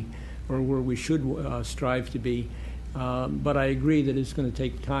to be or where we should strive to be. But I agree that it's going to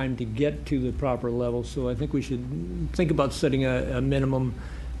take time to get to the proper level, so I think we should think about setting a minimum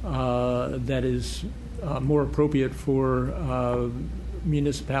that is more appropriate for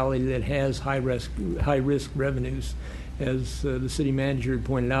municipality that has high risk revenues, as the city manager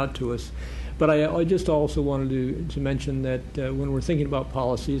pointed out to us. But I just also wanted to mention that when we're thinking about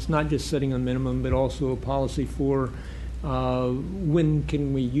policy, it's not just setting a minimum, but also a policy for when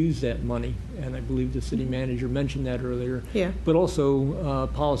can we use that money? And I believe the city manager mentioned that earlier. Yeah. But also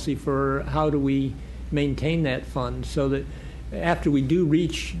policy for how do we maintain that fund so that after we do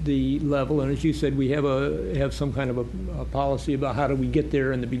reach the level, and as you said, we have some kind of a policy about how do we get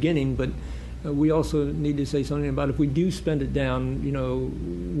there in the beginning, but we also need to say something about if we do spend it down,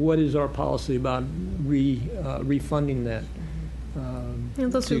 what is our policy about refunding that?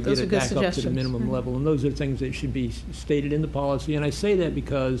 Those to are get it good back up to the suggestions. minimum level. And those are things that should be stated in the policy. And I say that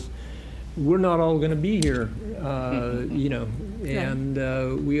because we're not all going to be here, and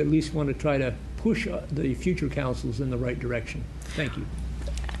we at least want to try to push the future councils in the right direction. Thank you.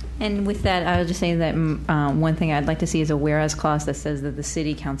 And with that, I'll just say that one thing I'd like to see is a whereas clause that says that the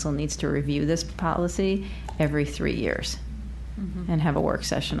city council needs to review this policy every 3 years. And have a work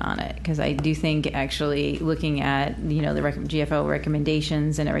session on it, because I do think actually looking at the GFO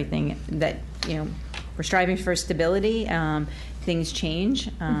recommendations and everything that we're striving for stability. Things change,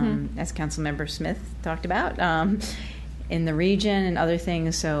 as Councilmember Smith talked about, in the region and other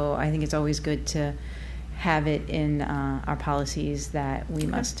things. So I think it's always good to have it in our policies that we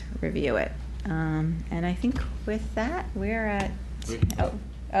must review it. And I think with that we're at. No,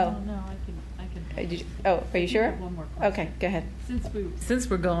 I can. Are you sure? One more question. Okay, go ahead. Since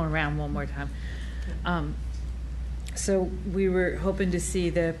we're going around one more time, so we were hoping to see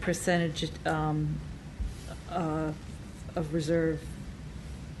the percentage of reserve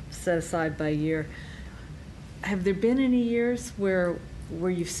set aside by year. Have there been any years where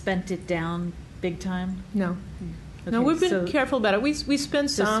you've spent it down big time? No. Okay, No, we've been careful about it. We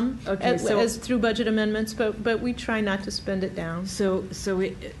spend some so as through budget amendments, but we try not to spend it down. So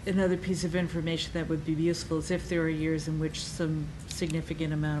another piece of information that would be useful is if there are years in which some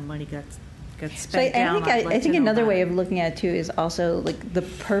significant amount of money gets So spent down. I think another way of looking at it too is also like the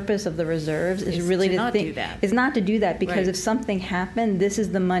purpose of the reserves is really to not think do that. is not to do that, because Right. if something happened, this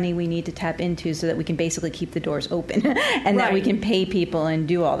is the money we need to tap into so that we can basically keep the doors open and that we Right. can pay people and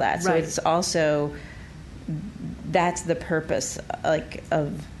do all that. So Right. it's also that's the purpose like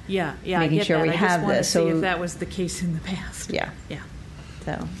of Yeah, I making get sure that. we I have just want this. to So see if that was the case in the past. yeah. Yeah.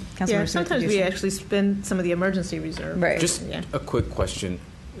 So Yeah, Councilmember Smith, sometimes did we you say- actually spend some of the emergency reserve. Right. Just Yeah. a quick question.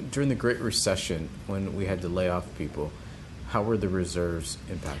 During the Great Recession, when we had to lay off people, how were the reserves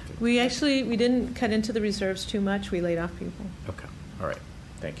impacted? We didn't cut into the reserves too much. We laid off people. Okay. All right.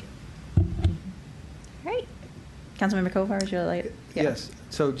 Thank you. Right. Councilmember Kovar, would you like? Yeah. Yes.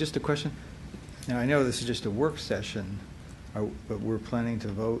 So just a question. Now, I know this is just a work session, but we're planning to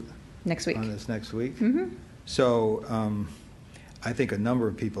vote Next week. on this next week. Mm-hmm. So I think a number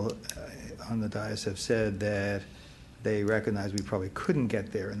of people on the dais have said that they recognize we probably couldn't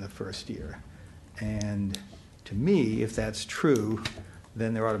get there in the first year. And to me, if that's true,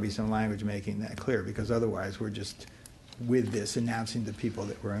 then there ought to be some language making that clear, because otherwise we're just with this announcing to people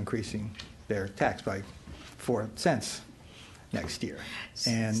that we're increasing their tax by 4 cents next year.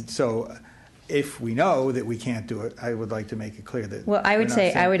 And so if we know that we can't do it, I would like to make it clear that. Well, I would we're not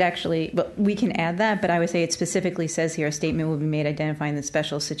say, saying- I would actually, but we can add that, but I would say it specifically says here, a statement will be made identifying the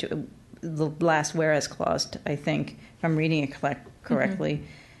special the last whereas clause, I think, if I'm reading it correctly,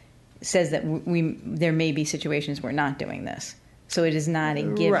 says that there may be situations we're not doing this. So it is not a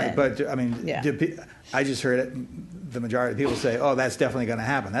given. Right, but I mean, Yeah. I just heard the majority of people say, oh, that's definitely going to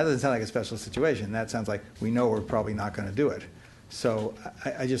happen. That doesn't sound like a special situation. That sounds like we know we're probably not going to do it. So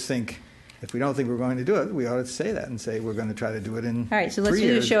I just think if we don't think we're going to do it, we ought to say that and say we're going to try to do it in All right, so let's 3 do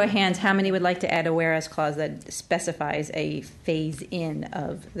a years. show of hands. How many would like to add a whereas clause that specifies a phase in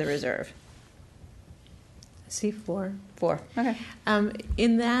of the reserve? See 4. 4. Okay.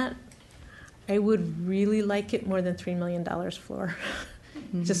 In that, I would really like it more than $3 million floor,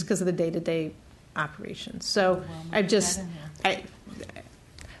 just because of the day-to-day operations. So it's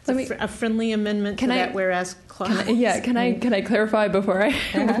a friendly amendment to that whereas clause. Can I clarify before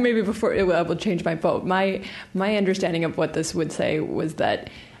I maybe before I will change my vote? My understanding of what this would say was that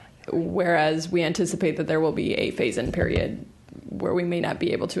whereas we anticipate that there will be a phase-in period where we may not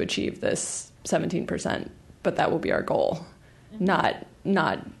be able to achieve this 17%, but that will be our goal, not.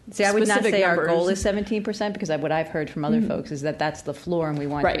 See, I would not specific say our numbers. goal is 17%, because what I've heard from other folks is that that's the floor and we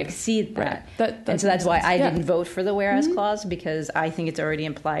want Right. to exceed that. Right. And so that's why I Yeah. didn't vote for the whereas clause, because I think it's already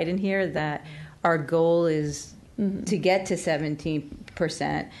implied in here that our goal is to get to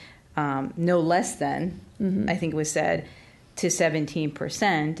 17%, no less than, I think it was said, to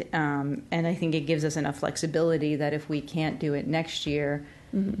 17%. And I think it gives us enough flexibility that if we can't do it next year,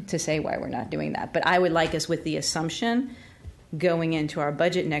 to say why we're not doing that. But I would like us with the assumption going into our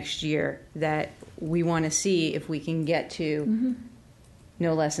budget next year that we want to see if we can get to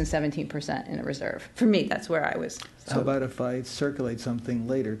no less than 17% in a reserve. For me, that's where I was. How about if I circulate something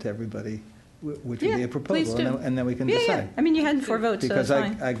later to everybody, which would be a please proposal, do. and then we can Yeah, decide? yeah. I mean, you had 4 votes, Because so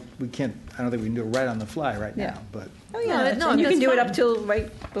it's fine. I don't think we can do it right on the fly right Yeah. now, but. Oh, yeah. No, you can that's do it fine. up till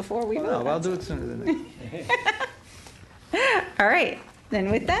right before we vote. No, I'll do it sooner than that. All right. Then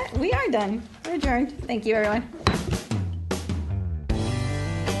with that, we are done. We're adjourned. Thank you, everyone.